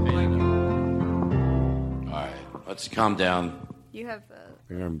 All right, let's calm down. You have.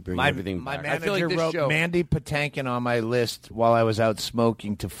 We're gonna bring My everything my back. I manager feel like this wrote show. Mandy Patinkin on my list while I was out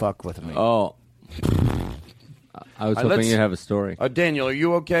smoking to fuck with me. Oh. I was hoping you'd have a story. Daniel, are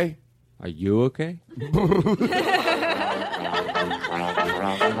you okay? Are you okay?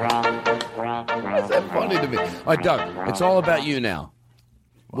 Why is that funny to me? All right, Doug, it's all about you now.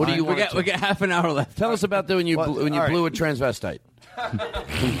 What do you want? We got half an hour left. Tell us about when you blew a transvestite.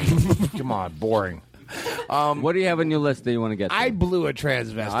 Come on, boring. What do you have on your list that you want to get to? I blew a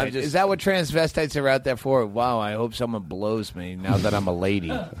transvestite. Is that what transvestites are out there for? Wow, I hope someone blows me now that I'm a lady.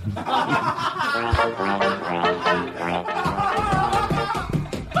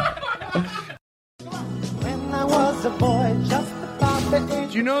 When I was a boy, just about the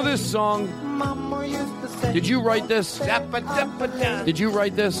age. Do you know this song? Mama used to say, Did you write this? Did you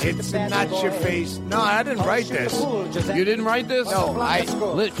write this? It's not your face. No, I didn't write this. You didn't write this?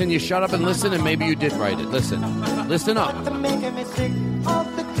 No, Can you shut up and listen and maybe you did write it? Listen up. making me sick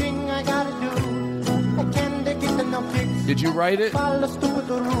of the thing I gotta do. I can't get no fix. Did you write it? Follow stupid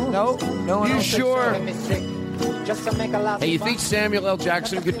rules. No, no. You sure? Make me sick just to make a laugh. Hey, you think Samuel L.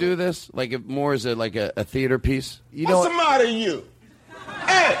 Jackson could do this? Like if more as a theater piece? You know What's the matter, you?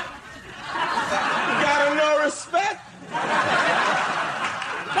 Hey! You got no respect?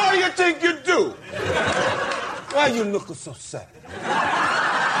 What do you think you do? Why you looking so sad?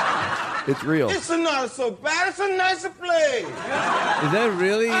 It's real. It's not so bad. It's a nicer place. Is that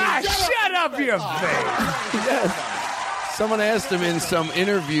really? Shut up your face. Someone asked him in some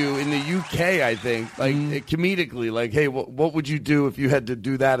interview in the UK, I think, like comedically, like, "Hey, what would you do if you had to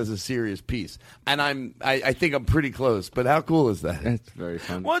do that as a serious piece?" And I think I'm pretty close. But how cool is that? That's very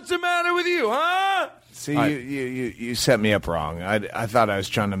fun. What's the matter with you, huh? See, you set me up wrong. I thought I was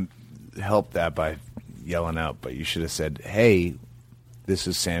trying to help that by yelling out, but you should have said, "Hey, this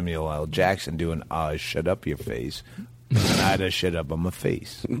is Samuel L. Jackson doing shut up your face." And I'd have shut up on my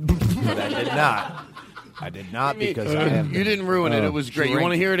face. But I did not. I did not because I am. You didn't ruin it. It was great. You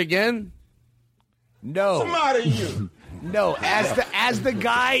want to hear it again? No. What's the matter, you? No, as the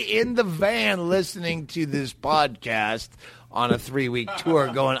guy in the van listening to this podcast on a 3-week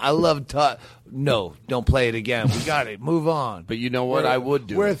tour going, I love No, don't play it again. We got it. Move on. But you know what? I would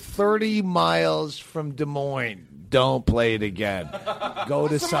do We're it. 30 miles from Des Moines. Don't play it again. Go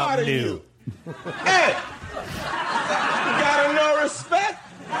to What's the something matter, new. you? Hey! You got no respect?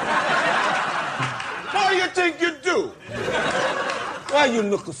 What do you think you do? Why you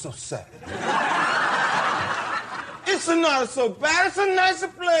looking so sad? It's not so bad. It's a nicer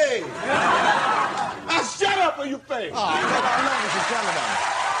place. Now shut up or you face.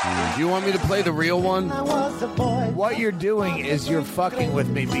 Do you want me to play the real one? What you're doing is you're fucking with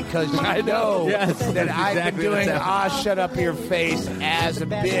me because you I know. that Yes, I've that's been exactly doing what's happening. shut up your face as a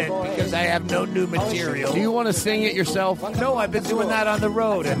bit because I have no new material. Do you want to sing it yourself? No, I've been doing that on the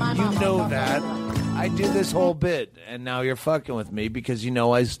road, and you know that. I did this whole bit, and now you're fucking with me because you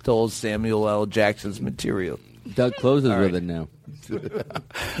know I stole Samuel L. Jackson's material. Doug closes with it now.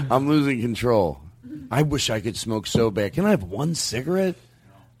 I'm losing control. I wish I could smoke so bad. Can I have one cigarette?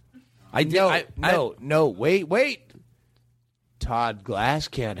 No, wait. Todd Glass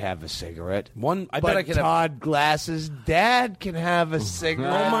can't have a cigarette. I bet but I could Todd Glass's dad can have a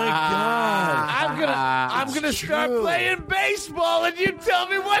cigarette. Oh my God! I'm gonna start playing baseball, and you tell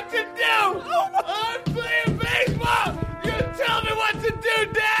me what to do. I'm playing baseball. You tell me what to do,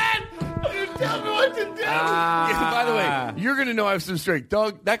 Dad. You tell me what to do. Yeah, by the way, you're going to know I have some strength.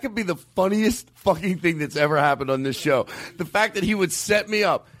 Doug, that could be the funniest fucking thing that's ever happened on this show. The fact that he would set me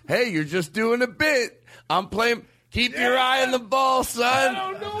up. Hey, you're just doing a bit. I'm playing. Keep your eye on the ball, son.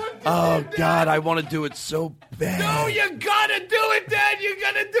 I don't know what to Oh, do, God, I want to do it so bad. No, you gotta do it, Dad. You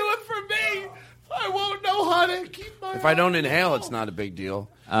gotta do it for me. I won't know how to keep my. If I don't inhale, it's not a big deal.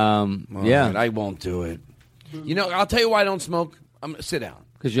 Yeah. Right, I won't do it. You know, I'll tell you why I don't smoke. Sit down.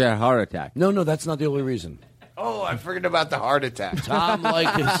 Because you had a heart attack. No, that's not the only reason. Oh, I forgot about the heart attack. Tom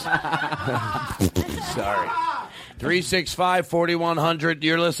Leykis. Sorry. 365-4100.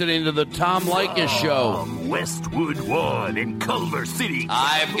 You're listening to the Tom Leykis Show. Westwood One in Culver City.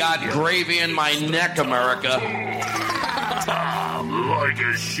 I've got gravy in my neck, America. Tom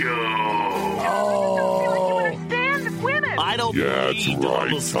Leykis Show. I don't That's right,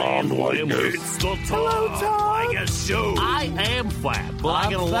 Tom Leykis. It's the Tom Leykis Show. I am fat, but I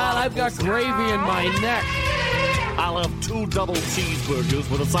get a lot. I've got gravy in my neck. I'll have 2 double cheeseburgers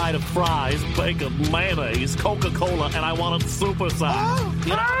with a side of fries, bacon, mayonnaise, Coca-Cola, and I want it supersized.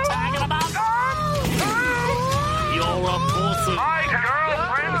 You know what I'm talking about? You're a pussy. My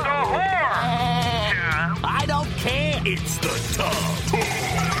girlfriend's a whore. I don't care. It's the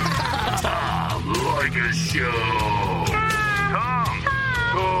Tom Leykis Show.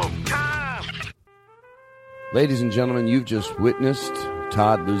 Ladies and gentlemen, you've just witnessed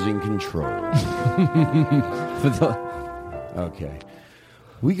Todd losing control. Okay.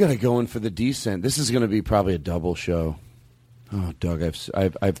 We got to go in for the descent. This is going to be probably a double show. Oh, Doug, I've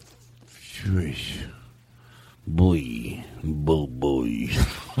boy.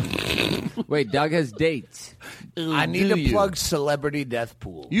 Wait, Doug has dates. I need to plug Celebrity Death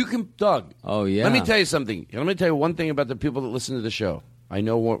Pool. You can, Doug. Oh, yeah. Let me tell you something. Let me tell you one thing about the people that listen to the show. I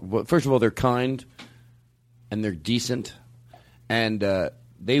know, first of all, they're kind, and they're decent, and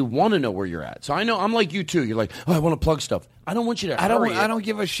they want to know where you're at. So I know, I'm like you, too. You're like, oh, I want to plug stuff. I don't want you to hurry it. I don't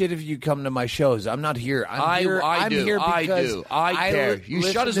give a shit if you come to my shows. I'm not here. I do. I'm here because I care. You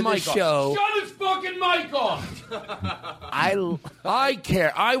shut his mic off. Show. Shut his fucking mic off. I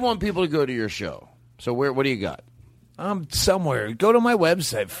care. I want people to go to your show. So what do you got? I'm somewhere. Go to my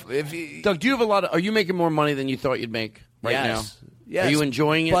website. Doug, do you have are you making more money than you thought you'd make now? Yes. Are you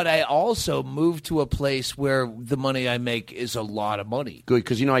enjoying it? But I also moved to a place where the money I make is a lot of money. Good,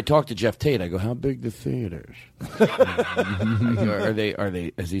 because I talked to Jeff Tate. I go, how big the theaters? Are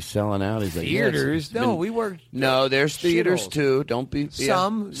they? Is he selling out? He's like, theaters? No, we work. No, there's theaters too. Don't be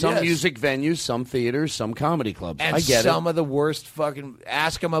some yes. Music venues, some theaters, some comedy clubs. And I get some of the worst fucking.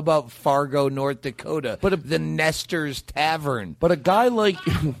 Ask them about Fargo, North Dakota, but the Nestor's Tavern. But a guy like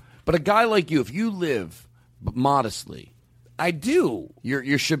you, if you live modestly. I do.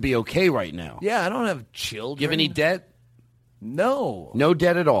 You should be okay right now. Yeah, I don't have children. You have any debt? No. No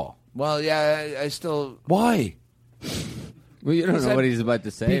debt at all? Well, yeah, I still... Why? Well, you don't know what he's about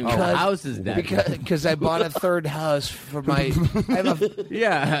to say. Because, house is debt. Because I bought a third house for my...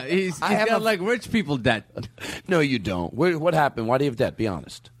 Yeah, he's got like rich people debt. No, you don't. What happened? Why do you have debt? Be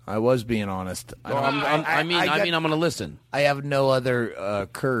honest. I was being honest. I'm going to listen. I have no other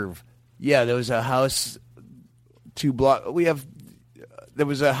curve. Yeah, there was a house... There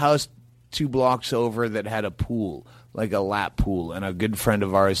was a house 2 blocks over that had a pool, like a lap pool, and a good friend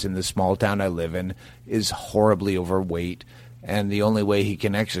of ours in the small town I live in is horribly overweight, and the only way he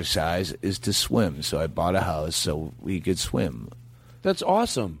can exercise is to swim. So I bought a house so he could swim. That's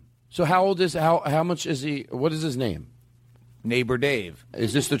awesome. So how much is he? What is his name? Neighbor Dave.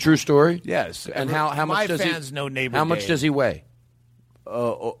 Is this the true story? Yes. And how much does he? My fans know Neighbor Dave. How much does he weigh?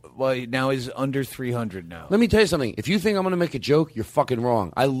 Well, now he's under 300 now. Let me tell you something. If you think I'm going to make a joke, you're fucking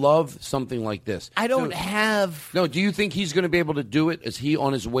wrong. I love something like this. I don't have... No, do you think he's going to be able to do it? Is he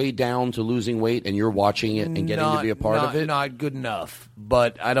on his way down to losing weight and you're watching it and getting to be a part of it? Not good enough.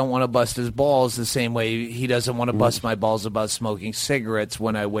 But I don't want to bust his balls the same way he doesn't want to bust my balls about smoking cigarettes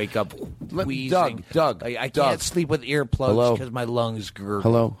when I wake up wheezing. Doug. I can't sleep with earplugs because my lungs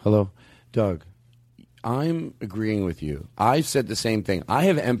gurgle. Hello. Doug. I'm agreeing with you. I said the same thing. I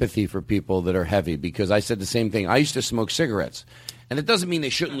have empathy for people that are heavy because I said the same thing. I used to smoke cigarettes, And it doesn't mean they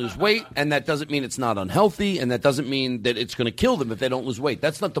shouldn't lose weight, and that doesn't mean it's not unhealthy, and that doesn't mean that it's going to kill them if they don't lose weight.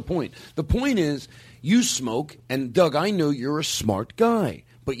 That's not the point. The point is you smoke, and Doug, I know you're a smart guy.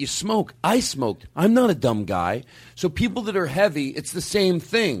 But you smoke. I smoked. I'm not a dumb guy. So people that are heavy, it's the same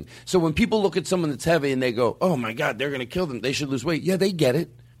thing. So when people look at someone that's heavy and they go, oh, my God, they're going to kill them. They should lose weight. Yeah, they get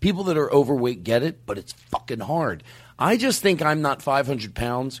it. People that are overweight get it, but it's fucking hard. I just think I'm not 500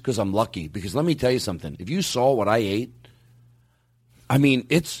 pounds because I'm lucky. Because let me tell you something. If you saw what I ate, I mean,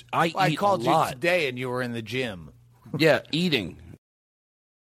 I called eat a lot. you today and you were in the gym. Yeah, eating.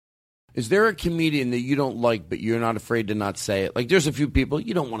 Is there a comedian that you don't like, but you're not afraid to not say it? Like, there's a few people,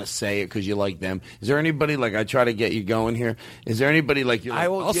 you don't want to say it because you like them. Is there anybody, like, I try to get you going here. Is there anybody, like, you're like,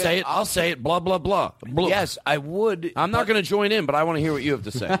 I'll say it, blah, blah, blah. Yes, I would. I'm not going to join in, but I want to hear what you have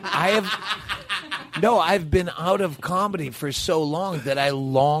to say. I've been out of comedy for so long that I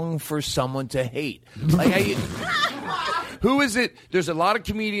long for someone to hate. Like, who is it? There's a lot of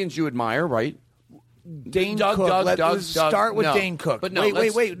comedians you admire, right? Dane Cook. Let's start with Dane Cook. But no,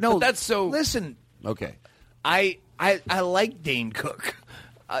 wait. No, but that's so. Listen. Okay. I like Dane Cook.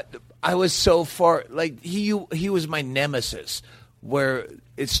 I was so far like he was my nemesis. Where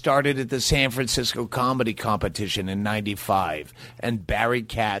it started at the San Francisco Comedy Competition in '95, and Barry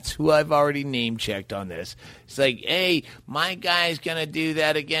Katz, who I've already name-checked on this, it's like, hey, my guy's going to do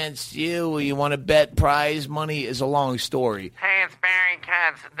that against you. You want to bet prize money? Is a long story. Hey, it's Barry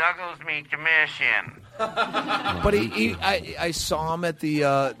Katz. Doug owes me commission. But I saw him at the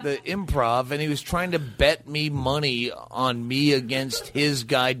Improv, and he was trying to bet me money on me against his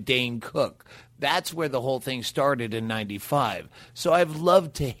guy, Dane Cook. That's where the whole thing started in '95. So I've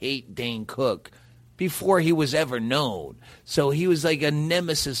loved to hate Dane Cook before he was ever known. So he was like a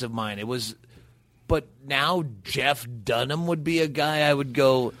nemesis of mine. But now Jeff Dunham would be a guy I would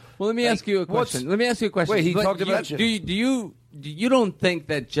go. Well, let me ask you a question. Wait, he talked about you. Do you don't think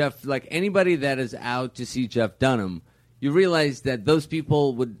that Jeff, like anybody that is out to see Jeff Dunham, you realize that those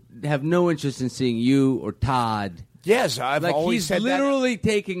people would have no interest in seeing you or Todd? Yes, I've always said that. He's literally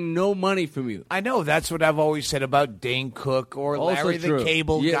taking no money from you. I know. That's what I've always said about Dane Cook or Larry the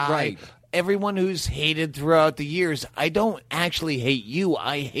Cable Guy. Right. Everyone who's hated throughout the years. I don't actually hate you.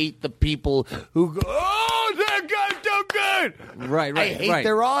 I hate the people who go, oh, that guy's so good. Right. I hate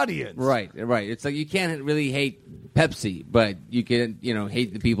their audience. Right. It's like you can't really hate Pepsi, but you can,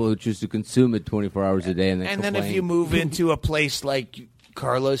 hate the people who choose to consume it 24 hours a day and then then if you move into a place like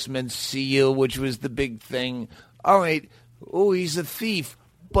Carlos Mencia, which was the big thing, all right, he's a thief,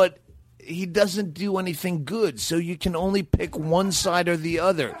 but he doesn't do anything good, so you can only pick one side or the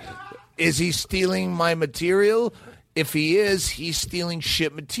other. Is he stealing my material? If he is, he's stealing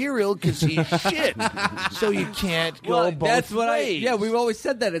shit material because he's shit. So you can't go both ways. We've always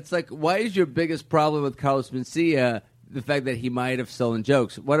said that. It's like, why is your biggest problem with Carlos Mencia the fact that he might have stolen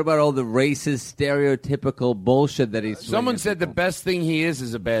jokes? What about all the racist, stereotypical bullshit that he's Someone said the best thing he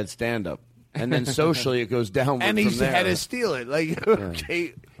is a bad stand-up. And then socially it goes downward and from there. had to steal it. Like,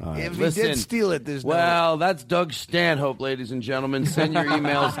 okay, if he did steal it, there's Well, that's Doug Stanhope, ladies and gentlemen. Send your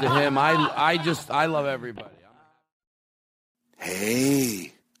emails to him. I love everybody.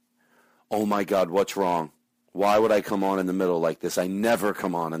 Hey. Oh, my God, what's wrong? Why would I come on in the middle like this? I never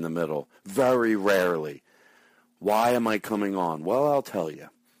come on in the middle. Very rarely. Why am I coming on? Well, I'll tell you.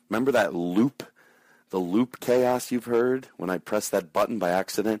 Remember that loop? The loop chaos you've heard when I press that button by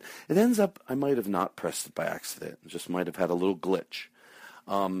accident? It ends up, I might have not pressed it by accident. It just might have had a little glitch.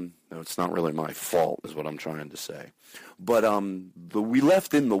 No, it's not really my fault is what I'm trying to say. But we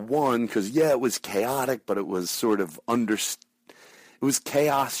left in the one because, it was chaotic, but it was sort of it was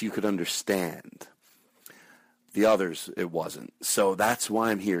chaos you could understand. The others, it wasn't. So that's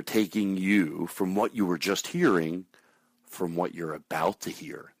why I'm here, taking you from what you were just hearing, from what you're about to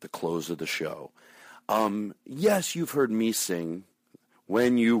hear, the close of the show. Yes, you've heard me sing,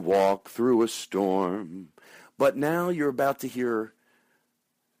 When You Walk Through a Storm, but now you're about to hear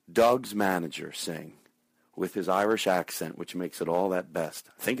Doug's manager sing with his Irish accent, which makes it all that best.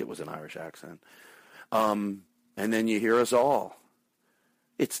 I think it was an Irish accent. And then you hear us all.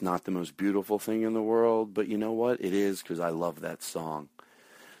 It's not the most beautiful thing in the world, but you know what? It is, because I love that song.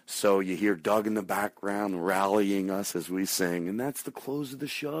 So you hear Doug in the background rallying us as we sing, and that's the close of the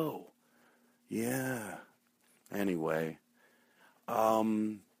show. Yeah. Anyway,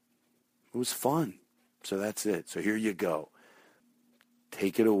 it was fun. So that's it. So here you go.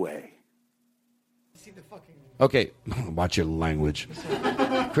 Take it away. Okay, watch your language.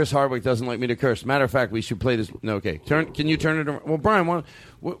 Chris Hardwick doesn't like me to curse. Matter of fact, we should play this. No, okay. Can you turn it around? Well, Brian,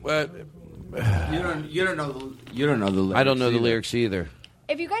 you don't know the lyrics. I don't know the lyrics either.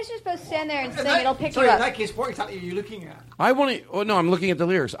 If you guys are supposed to stand there and sing, that- it'll pick sorry, you in up. that case, what exactly are you looking at? I want to. Oh no, I'm looking at the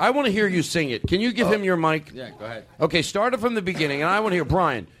lyrics. I want to hear you sing it. Can you give him your mic? Yeah, go ahead. Okay, start it from the beginning, and I want to hear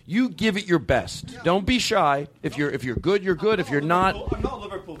Brian. You give it your best. Don't be shy. If you're good, you're good. If you're not, I'm not a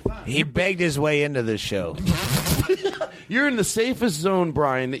Liverpool fan. He begged his way into this show. you're in the safest zone,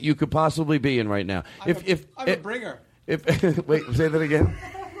 Brian, that you could possibly be in right now. I'm a bringer. If wait, say that again.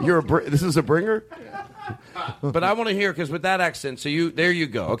 This is a bringer. But I want to hear, because with that accent, there you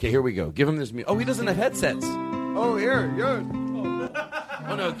go. Okay, here we go. Give him this music. Oh, he doesn't have headsets. Oh, here.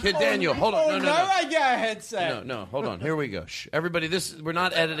 Oh no, kid Daniel, hold on. No. I get a headset. No, hold on. Here we go. Shh. Everybody, we're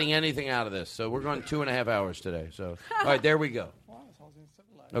not editing anything out of this, so we're going 2.5 hours today. So, all right, there we go.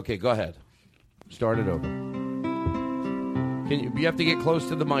 Okay, go ahead. Start it over. You have to get close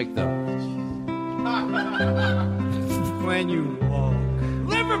to the mic, though. When you walk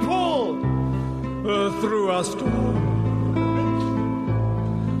Liverpool through a storm,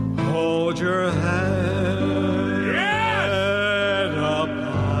 hold your head up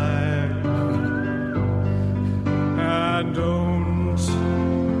high, and don't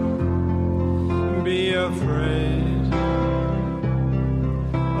be afraid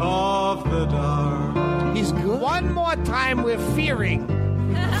of the dark. He's good. One more time, we're fearing.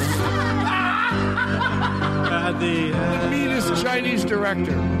 At the end meanest Chinese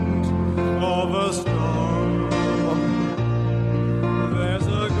director of a storm, there's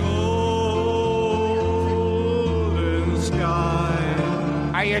a golden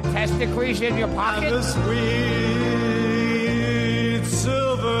sky. Are your testicles in your pocket? And the sweet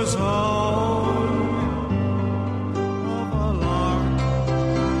silver song of a lark.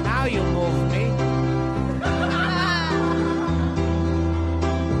 Now you move me.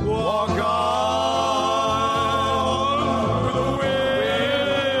 Walk on.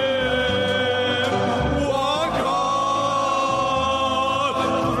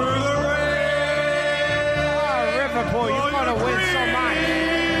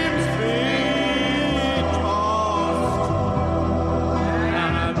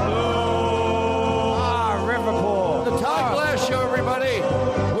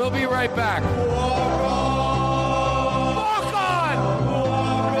 Right back. Walk on!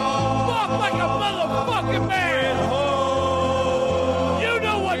 Walk like a motherfucking man! You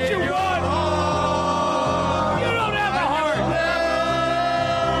know what you want! You don't have a heart!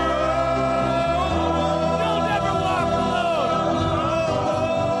 You'll never walk alone!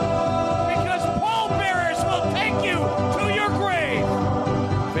 Because pallbearers will take you to your grave!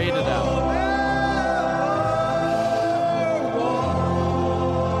 Fade it out.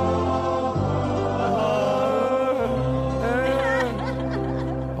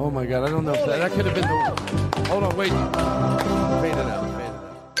 Oh my God, I don't know if that could have been the... Hold on, wait. Fade it out.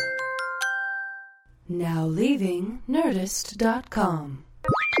 Now leaving Nerdist.com.